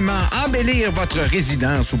simplement embellir votre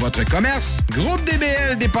résidence ou votre commerce? Groupe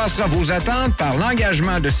DBL dépassera vos attentes par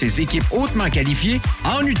l'engagement de ses équipes hautement qualifiées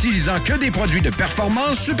en n'utilisant que des produits de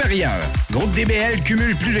performance supérieure. Groupe DBL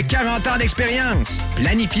cumule plus de 40 ans d'expérience.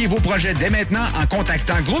 Planifiez vos projets dès maintenant en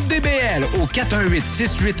contactant Groupe DBL au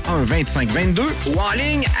 418-681-2522 ou en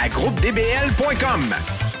ligne à groupedbl.com.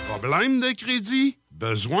 Problème de crédit?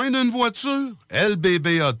 Besoin d'une voiture?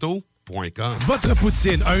 LBBauto.com. Votre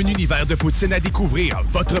poutine, un univers de poutine à découvrir.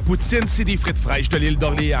 Votre poutine, c'est des frites fraîches de l'île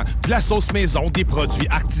d'Orléans, de la sauce maison, des produits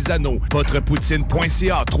artisanaux.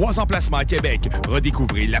 Votrepoutine.ca, 3 emplacements à Québec.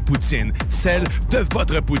 Redécouvrez la poutine, celle de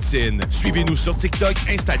votre poutine. Suivez-nous sur TikTok,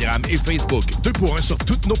 Instagram et Facebook. 2 pour 1 sur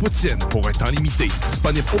toutes nos poutines, pour un temps limité.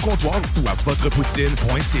 Disponible au comptoir ou à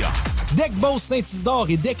votrepoutine.ca. Deck Boss Saint-Isidore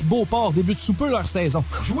et Deck Beauport débutent sous peu leur saison.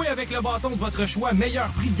 Jouez avec le bâton de votre choix, meilleur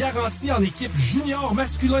prix garanti en équipe junior,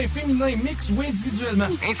 masculin, féminin, mix ou individuellement.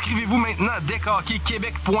 Inscrivez-vous maintenant à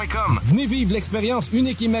deckhockeyquebec.com. Venez vivre l'expérience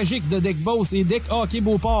unique et magique de Deck Boss et Deck Hockey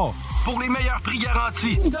Beauport. Pour les meilleurs prix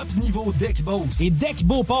garantis. Top niveau Deck Boss et Deck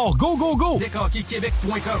Beauport. Go, go, go!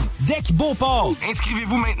 deckhockeyquebec.com. Deck Beauport.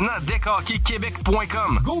 Inscrivez-vous maintenant à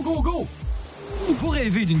deckhockeyquebec.com. Go, go, go! Vous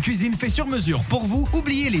rêvez d'une cuisine faite sur mesure pour vous?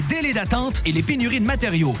 Oubliez les délais d'attente et les pénuries de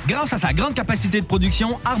matériaux. Grâce à sa grande capacité de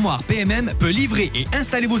production, Armoire PMM peut livrer et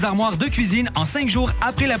installer vos armoires de cuisine en 5 jours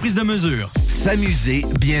après la prise de mesure. S'amuser,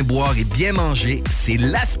 bien boire et bien manger, c'est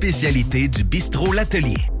la spécialité du bistrot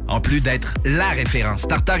L'Atelier. En plus d'être la référence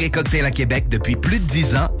tartare et cocktail à Québec depuis plus de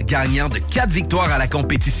 10 ans, gagnant de 4 victoires à la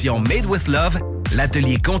compétition Made with Love,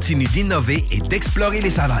 l'Atelier continue d'innover et d'explorer les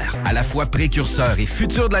saveurs. À la fois précurseur et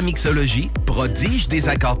futur de la mixologie, prodige des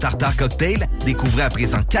accords tartare cocktail, découvrez à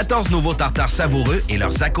présent 14 nouveaux tartares savoureux et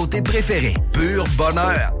leurs à côté préférés. Pur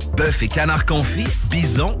bonheur! Bœuf et canard confit,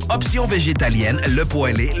 bison, options végétaliennes, le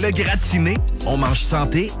poêlé, le gratiné. On mange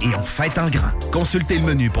santé et on fête en grand. Consultez le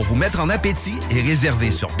menu pour vous mettre en appétit et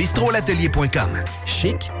réservez sur bistrolatelier.com.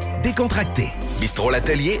 Chic, décontracté.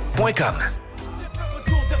 bistrolatelier.com.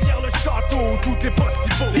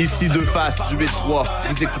 Ici Deux Faces du 8-3.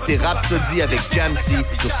 Vous écoutez Rhapsody avec Jamsey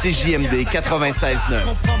sur CJMD 96.9.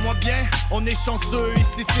 Comprends-moi bien, on est chanceux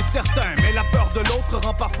ici, c'est certain. Mais la peur de l'autre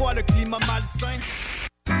rend parfois le climat malsain.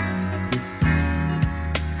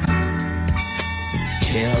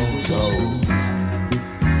 Killzone.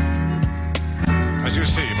 As you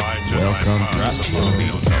see, my Welcome to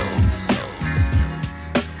Killzone.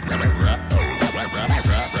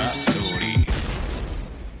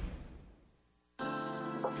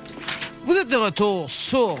 Vous êtes de retour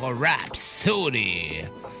sur Rhapsody.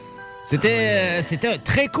 C'était un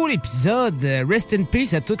très cool épisode. Rest in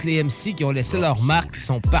peace à toutes les MC qui ont laissé leur marque, qui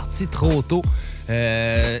sont partis trop tôt.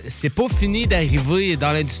 C'est pas fini d'arriver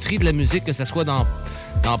dans l'industrie de la musique, que ce soit dans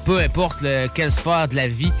peu importe quelle sphère de la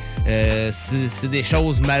vie. C'est des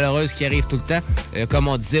choses malheureuses qui arrivent tout le temps. Comme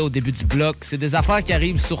on disait au début du bloc, c'est des affaires qui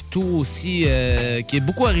arrivent surtout aussi, qui est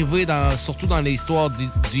beaucoup arrivé surtout dans l'histoire du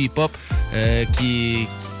hip-hop, qui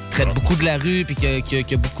traite beaucoup de la rue, puis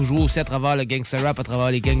qui a beaucoup joué aussi à travers le gangster rap, à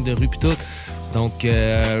travers les gangs de rue, puis tout. Donc,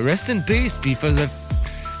 rest in peace, puis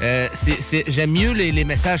j'aime mieux les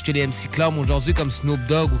messages que les MC clament aujourd'hui, comme Snoop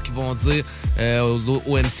Dogg, ou qui vont dire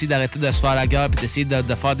aux MC d'arrêter de se faire la guerre, puis d'essayer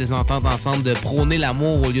de faire des ententes ensemble, de prôner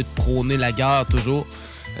l'amour au lieu de prôner la guerre, toujours.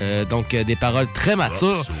 Donc, des paroles très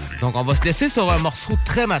matures. Donc, on va se laisser sur un morceau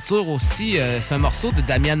très mature aussi. C'est un morceau de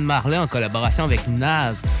Damian Marley en collaboration avec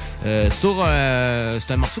Nas.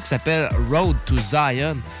 C'est un morceau qui s'appelle Road to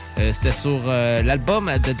Zion. C'était sur l'album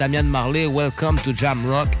de Damian Marley, Welcome to Jam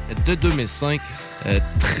Rock, de 2005.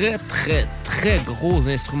 Très, très, très gros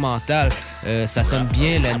instrumental. Ça sonne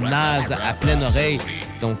bien, le Nas à pleine oreille.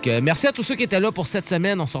 Donc, merci à tous ceux qui étaient là pour cette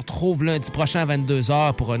semaine. On se retrouve lundi prochain à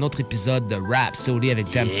 22h pour un autre épisode de Rhapsody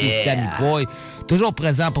avec Jamsey, Sammy Boy. Toujours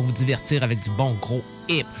présent pour vous divertir avec du bon gros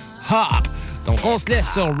hip-hop. Donc, on se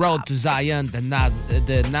laisse sur Road to Zion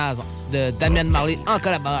de Damian Marley en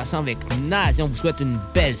collaboration avec Nas. Et on vous souhaite une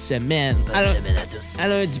belle semaine. Bonne semaine à tous. À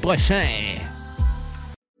lundi prochain.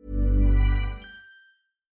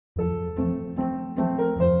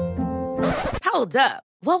 Hold up.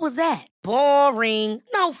 What was that? Boring.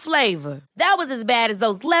 No flavor. That was as bad as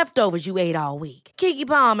those leftovers you ate all week. Keke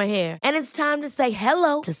Palmer here, and it's time to say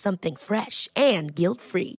hello to something fresh and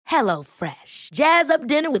guilt-free. Hello Fresh. Jazz up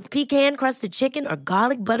dinner with pecan-crusted chicken or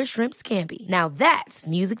garlic butter shrimp scampi. Now that's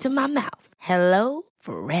music to my mouth. Hello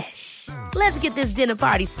Fresh. Let's get this dinner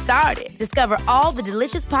party started. Discover all the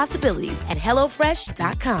delicious possibilities at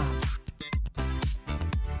hellofresh.com.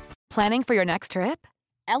 Planning for your next trip?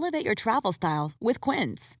 Elevate your travel style with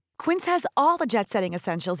Quince. Quince has all the jet-setting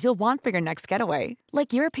essentials you'll want for your next getaway,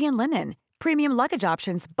 like European linen, premium luggage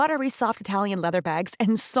options, buttery soft Italian leather bags,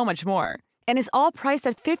 and so much more. And is all priced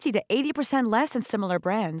at 50 to 80% less than similar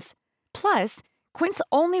brands. Plus, Quince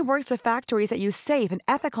only works with factories that use safe and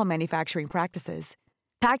ethical manufacturing practices.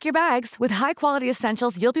 Pack your bags with high-quality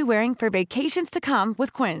essentials you'll be wearing for vacations to come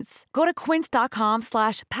with Quince. Go to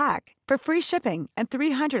quince.com/pack for free shipping and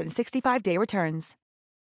 365-day returns.